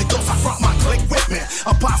the Holy Ghost, I brought my clique with me.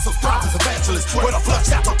 Apostles, prophets, evangelists, with a flood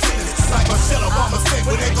chapel killings. Like Michelle Obama said,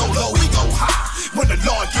 when they go low, we go high. When the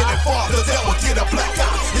Lord get involved, the devil get a black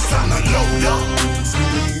eye. It's time to load up. Holy Ghost, we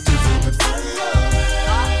need you for the fire.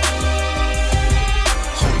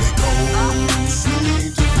 Holy Ghost, we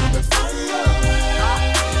need you for the fire.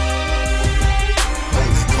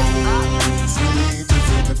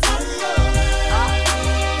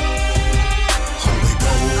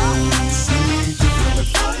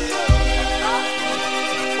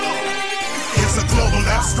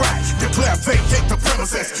 Abstract, declare vacate the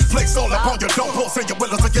premises. Place all up on your doorpost and your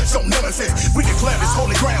windows against your nemesis. We declare this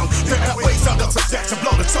holy ground, their airways under subjection.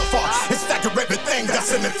 Blow the shofar and stagger everything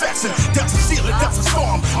that's an infection. That's a shield and that's a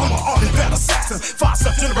storm. I'm an army bad assassin.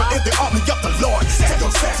 5-star general in the army of the Lord. Take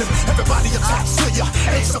your section, everybody attached to you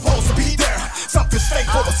ain't supposed to be there. Some can stay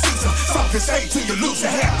for a season, some can stay till you lose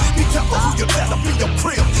your hair. Be careful who you let up in your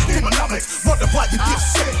crib. Demonomics, wonder why you get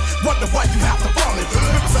sick, wonder why you have to vomit.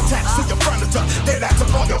 Rivers attached to your furniture, they act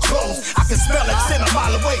upon your clothes. I can smell it 10 a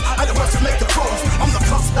mile away. I don't rush to make the pros. I'm the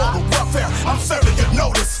cross-border warfare. I'm serving your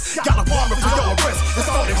notice. Got a warrant for your arrest.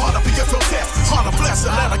 It's only harder for your test. Harder flesh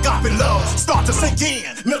and let agape love start to sink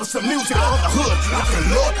in. Middle some music on the hood, like a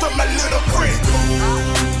lord to my little friend.